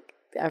 Yeah, like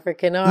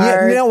African art.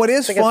 Yeah, it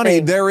is like funny.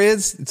 There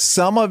is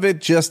some of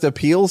it just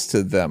appeals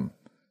to them.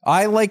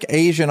 I like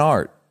Asian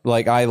art.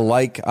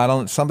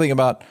 Something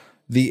about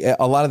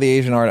a lot of the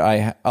Asian art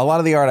a lot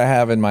of the art I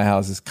have in my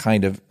house is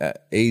kind of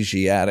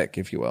Asiatic,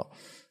 if you will.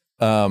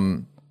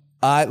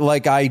 I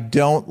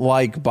don't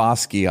like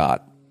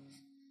Basquiat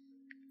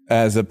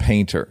as a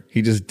painter.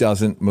 He just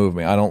doesn't move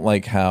me. I don't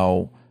like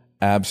how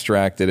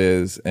abstract it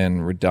is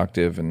and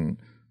reductive. And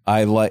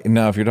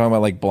if you're talking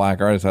about like black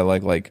artists, I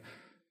like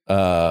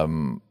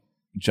John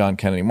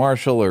Kennedy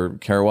Marshall or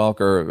Kara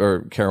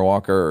Walker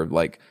or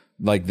like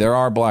there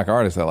are black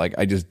artists I like.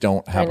 I just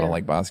don't happen to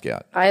like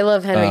Basquiat. I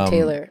love Henry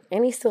Taylor,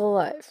 and he's still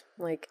alive.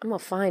 Like, I'm gonna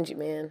find you,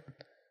 man.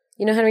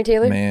 You know Henry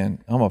Taylor?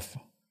 Man,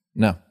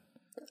 no.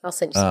 I'll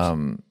send you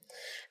some.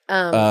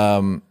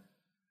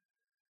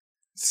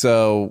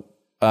 So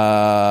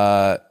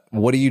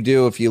what do you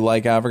do if you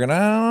like African? I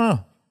don't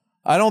know.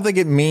 I don't think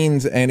it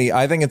means any.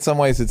 I think in some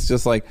ways it's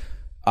just like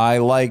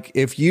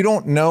if you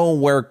don't know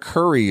where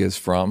curry is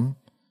from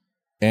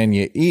and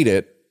you eat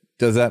it,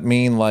 does that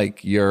mean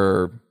like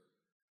you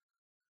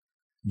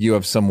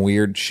have some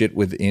weird shit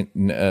with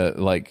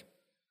like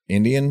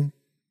Indian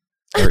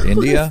or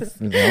India? I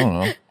don't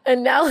know.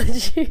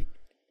 Analogy.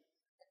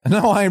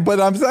 No,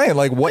 but I'm saying,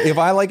 like, what if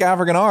I like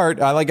African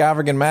art? I like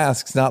African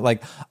masks, not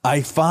like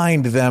I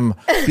find them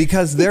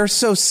because they're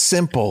so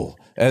simple.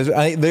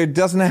 There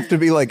doesn't have to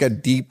be like a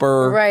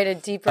deeper,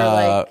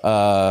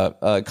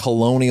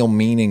 colonial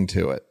meaning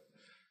to it.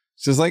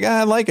 She's like,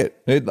 I like it.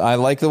 I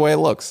like the way it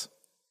looks.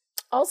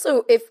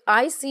 Also, if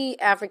I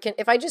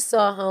just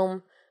saw a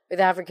home with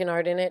African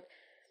art in it,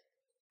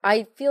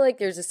 I feel like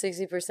there's a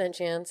 60%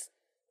 chance,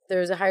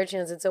 there's a higher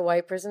chance it's a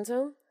white person's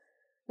home.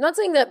 I'm not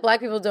saying that black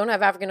people don't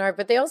have African art,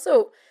 but they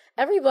also,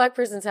 every black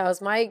person's house,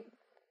 my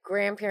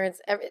grandparents,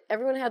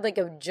 everyone had like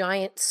a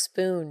giant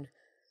spoon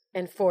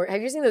and fork.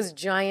 Have you seen those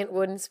giant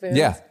wooden spoons?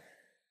 Yeah.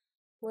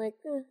 Like,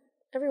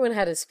 everyone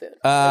had a spoon.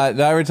 Did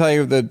I ever tell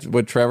you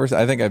what Trevor's?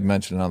 I think I've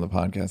mentioned it on the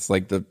podcast.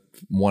 Like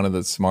one of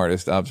the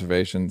smartest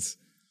observations.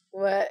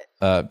 What?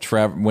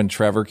 When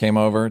Trevor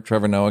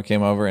Noah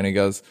came over, and he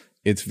goes,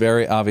 "It's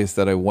very obvious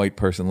that a white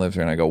person lives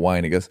here." And I go, "Why?"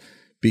 And he goes,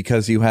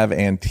 "Because you have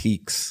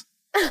antiques."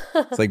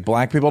 It's like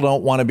black people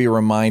don't want to be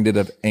reminded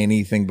of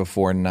anything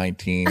before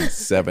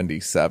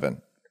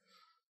 1977,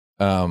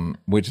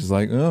 which is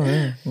like,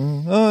 yeah,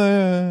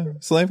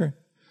 slavery.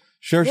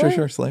 Sure,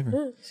 slavery.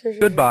 Sure.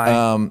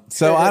 Goodbye.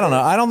 So I don't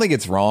know. I don't think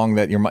it's wrong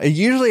that your mom.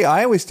 Usually,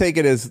 I always take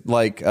it as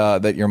like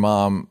that your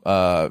mom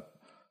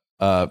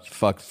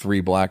fucked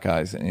 3 black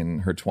guys in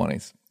her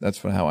 20s. That's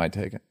how I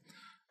take it.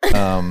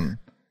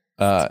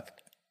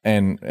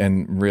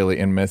 And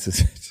really misses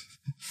it.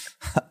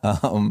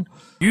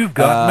 You've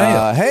got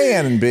mail. Hey,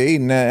 N&B,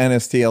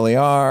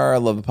 NSTLER. I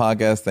love the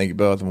podcast. Thank you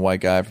both. I'm a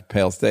white guy from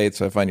Pale State,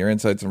 so I find your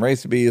insights on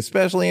race to be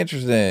especially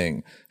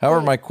interesting.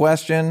 However, my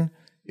question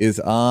is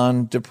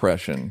on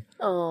depression.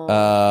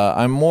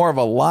 I'm more of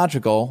a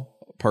logical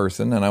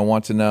person, and I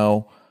want to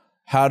know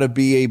how to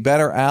be a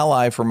better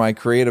ally for my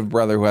creative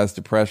brother who has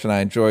depression.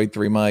 I enjoyed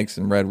 3 Mics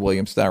and read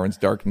William Styron's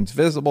Darkness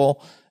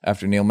Visible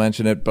after Neil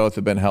mentioned it. Both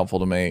have been helpful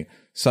to me.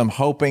 So I'm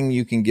hoping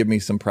you can give me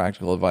some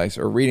practical advice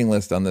or reading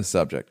list on this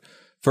subject.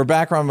 For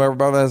background, my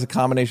brother has a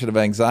combination of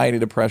anxiety,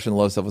 depression,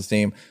 low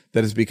self-esteem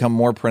that has become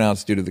more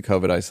pronounced due to the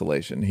COVID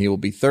isolation. He will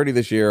be 30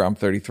 this year. I'm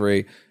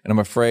 33, and I'm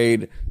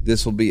afraid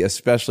this will be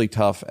especially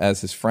tough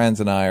as his friends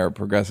and I are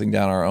progressing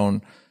down our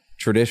own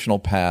traditional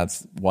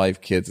paths,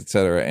 wife, kids,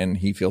 etc., and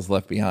he feels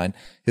left behind.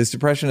 His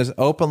depression is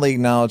openly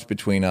acknowledged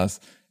between us,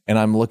 and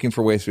I'm looking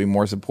for ways to be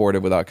more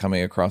supportive without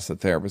coming across the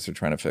therapist or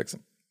trying to fix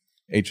him.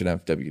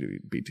 H&F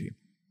WBT.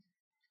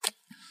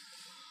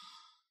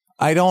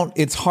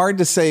 It's hard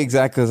to say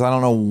exactly because I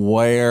don't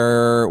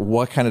know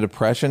what kind of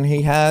depression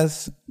he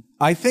has.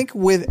 I think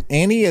with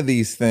any of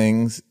these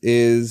things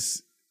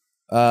is,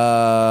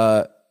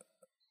 I've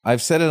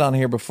said it on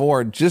here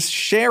before, just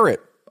share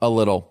it a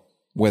little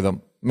with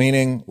him.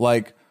 Meaning,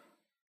 like,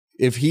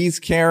 if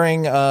he's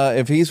wearing,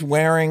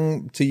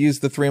 to use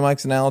the 3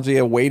 Mics analogy,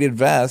 a weighted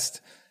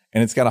vest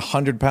and it's got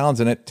 100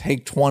 pounds in it,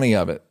 take 20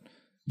 of it.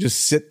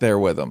 Just sit there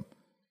with him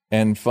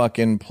and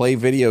fucking play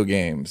video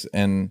games.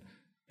 And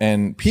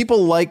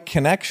people like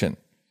connection.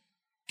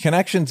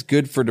 Connection's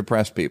good for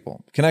depressed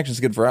people. Connection's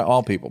good for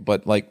all people.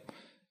 But, like,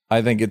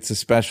 I think it's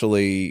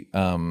especially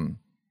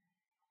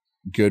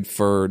good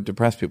for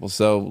depressed people.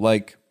 So,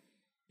 like,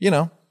 you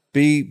know,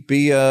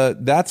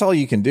 that's all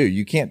you can do.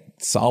 You can't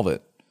solve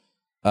it.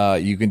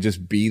 You can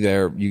just be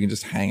there. You can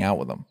just hang out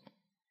with them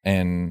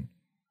and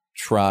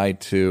try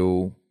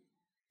to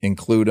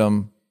include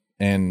them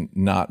and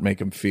not make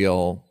them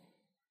feel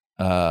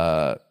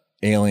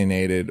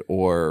alienated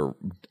or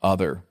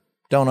other.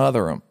 Don't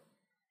other them.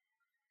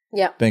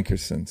 Yeah.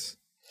 Binkersons.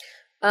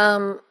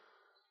 Yeah,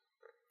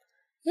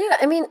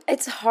 I mean,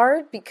 it's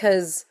hard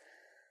because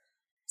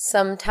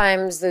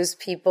sometimes those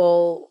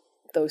people,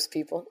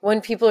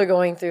 when people are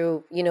going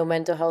through,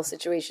 mental health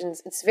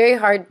situations, it's very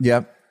hard.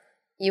 Yep.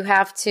 You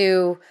have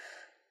to,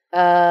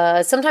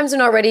 sometimes they're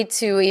not ready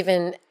to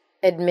even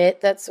admit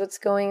that's what's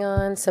going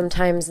on.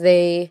 Sometimes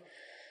they,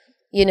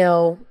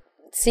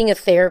 seeing a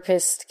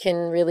therapist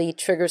can really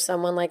trigger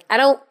someone. Like, I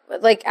don't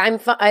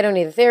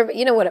need a therapist,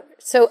 whatever.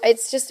 So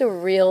it's just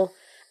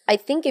I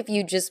think if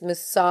you just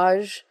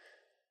massage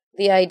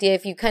the idea,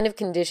 if you kind of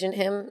condition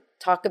him,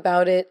 talk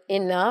about it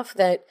enough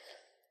that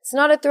it's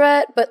not a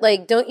threat, but,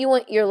 like, don't you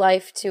want your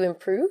life to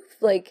improve?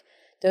 Like,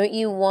 don't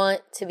you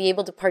want to be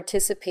able to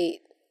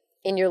participate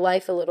in your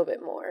life a little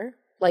bit more?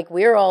 Like,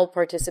 we're all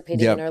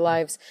participating in our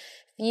lives.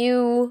 If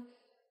you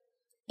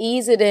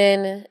ease it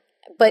in,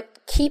 but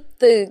keep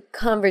the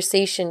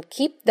conversation,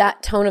 keep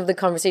that tone of the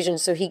conversation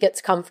so he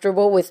gets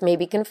comfortable with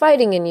maybe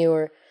confiding in you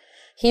or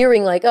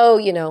hearing, like, oh,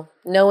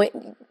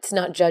 it's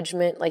not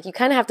judgment. Like, you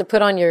kind of have to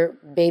put on your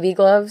baby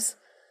gloves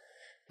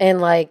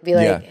and, like, be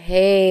like,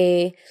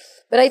 hey.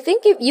 But I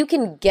think if you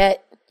can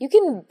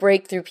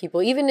break through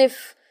people, even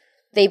if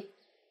they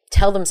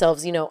tell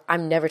themselves,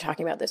 I'm never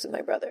talking about this with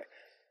my brother.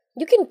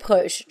 You can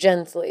push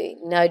gently,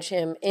 nudge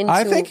him into.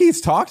 I think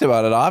he's talked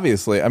about it,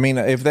 obviously. I mean,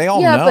 if they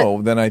all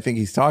know, then I think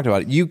he's talked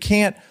about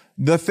it.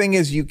 The thing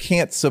is, you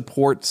can't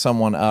support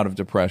someone out of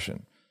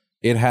depression.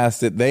 They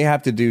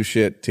have to do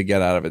shit to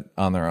get out of it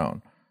on their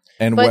own.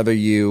 And what were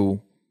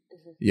you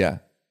going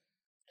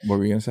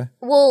to say?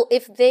 Well,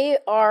 if they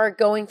are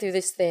going through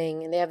this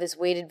thing and they have this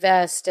weighted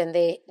vest and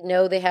they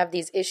know they have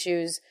these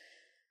issues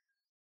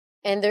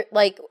and they're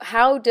like,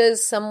 how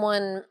does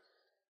someone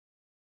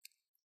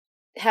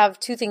have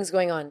 2 things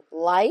going on?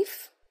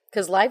 Life,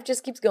 because life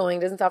just keeps going,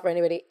 doesn't stop for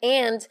anybody,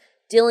 and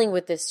dealing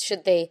with this,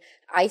 should they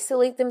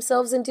isolate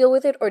themselves and deal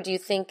with it? Or do you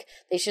think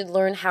they should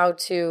learn how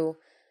to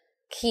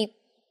keep,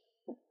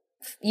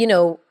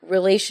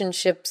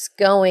 relationships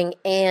going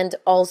and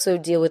also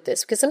deal with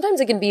this? Because sometimes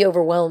it can be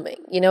overwhelming,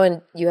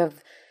 and you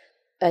have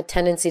a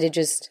tendency to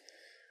just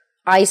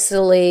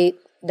isolate,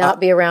 not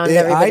be around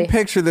everybody. I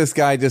picture this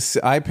guy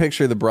I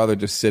picture the brother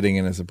just sitting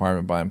in his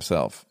apartment by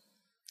himself.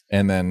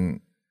 And then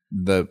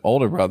the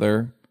older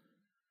brother,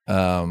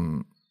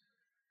 like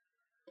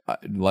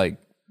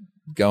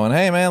going,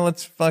 hey man,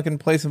 let's fucking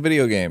play some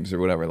video games or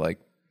whatever. Like,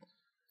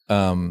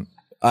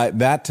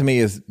 that to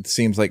me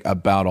seems like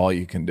about all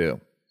you can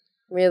do.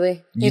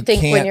 Really? You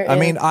think when you're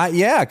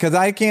because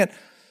I can't,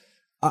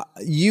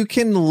 you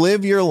can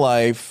live your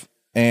life.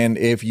 And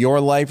if your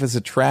life is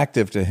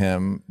attractive to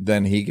him,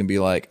 then he can be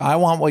like, I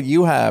want what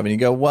you have. And you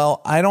go,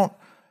 well, I don't,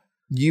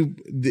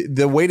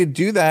 the way to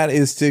do that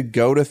is to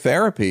go to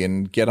therapy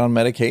and get on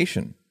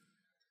medication.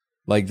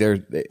 Like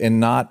and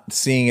not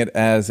seeing it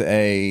as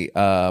there's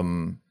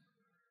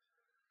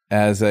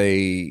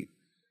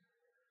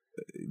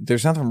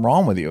nothing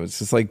wrong with you. It's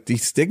just like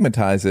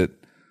destigmatize it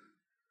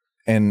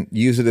and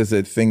use it as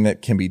a thing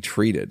that can be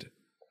treated,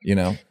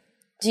 Do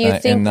you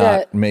think and not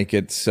that make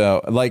it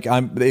so like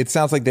it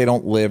sounds like they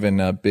don't live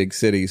in a big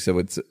city,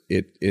 so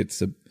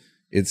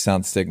it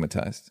sounds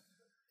stigmatized.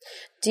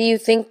 Do you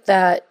think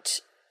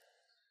that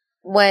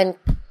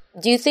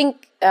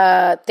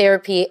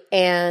therapy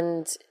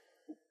and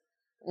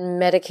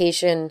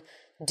medication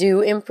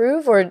do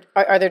improve, or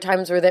are there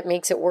times where that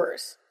makes it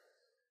worse?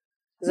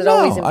 Is it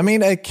always improve? I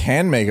mean, it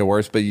can make it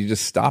worse, but you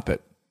just stop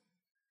it.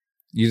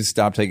 You just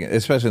stop taking it,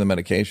 especially the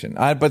medication.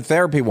 But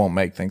therapy won't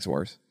make things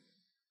worse.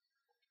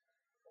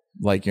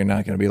 Like, you're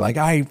not going to be like,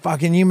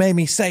 you made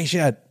me say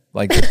shit.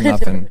 Like, there's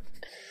nothing.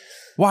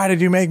 Why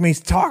did you make me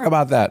talk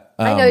about that?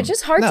 I know, it's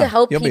just hard to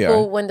help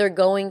people when they're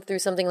going through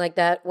something like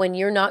that. When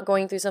you're not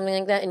going through something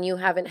like that and you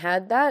haven't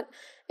had that,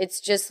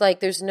 it's just like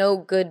there's no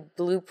good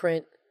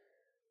blueprint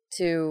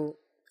to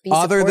be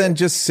other supportive. than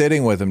just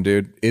sitting with them,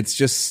 dude. It's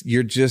just,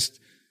 just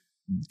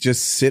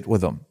sit with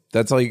them.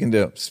 That's all you can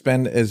do.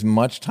 Spend as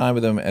much time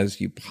with them as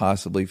you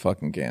possibly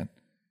fucking can.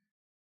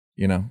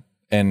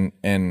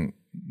 And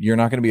you're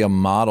not going to be a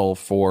model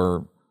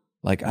for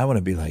like, I want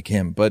to be like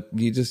him, but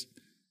you just,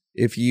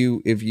 if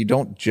you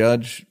don't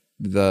judge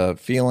the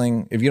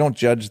feeling, if you don't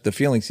judge the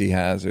feelings he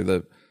has or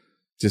the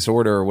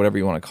disorder or whatever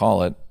you want to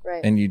call it,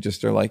 right. And you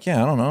just are like,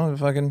 yeah, I don't know,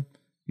 fucking,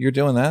 you're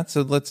doing that.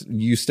 So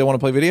you still want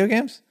to play video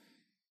games?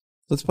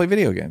 Let's play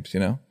video games,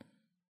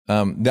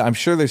 I'm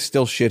sure there's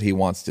still shit he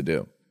wants to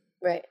do.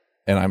 Right.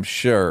 And I'm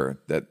sure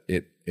that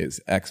it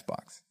is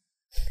Xbox.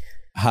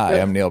 Hi,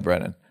 I'm Neil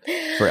Brennan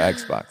for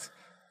Xbox.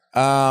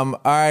 All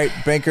right,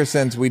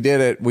 Bankersons, we did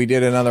it. We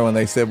did another one.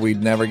 They said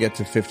we'd never get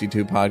to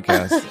 52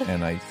 podcasts,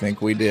 and I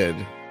think we did.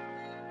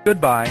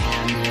 Goodbye.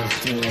 Tell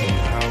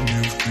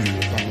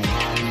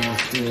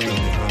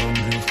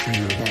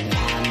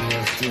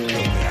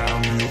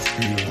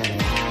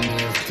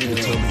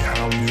me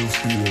how you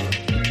feel.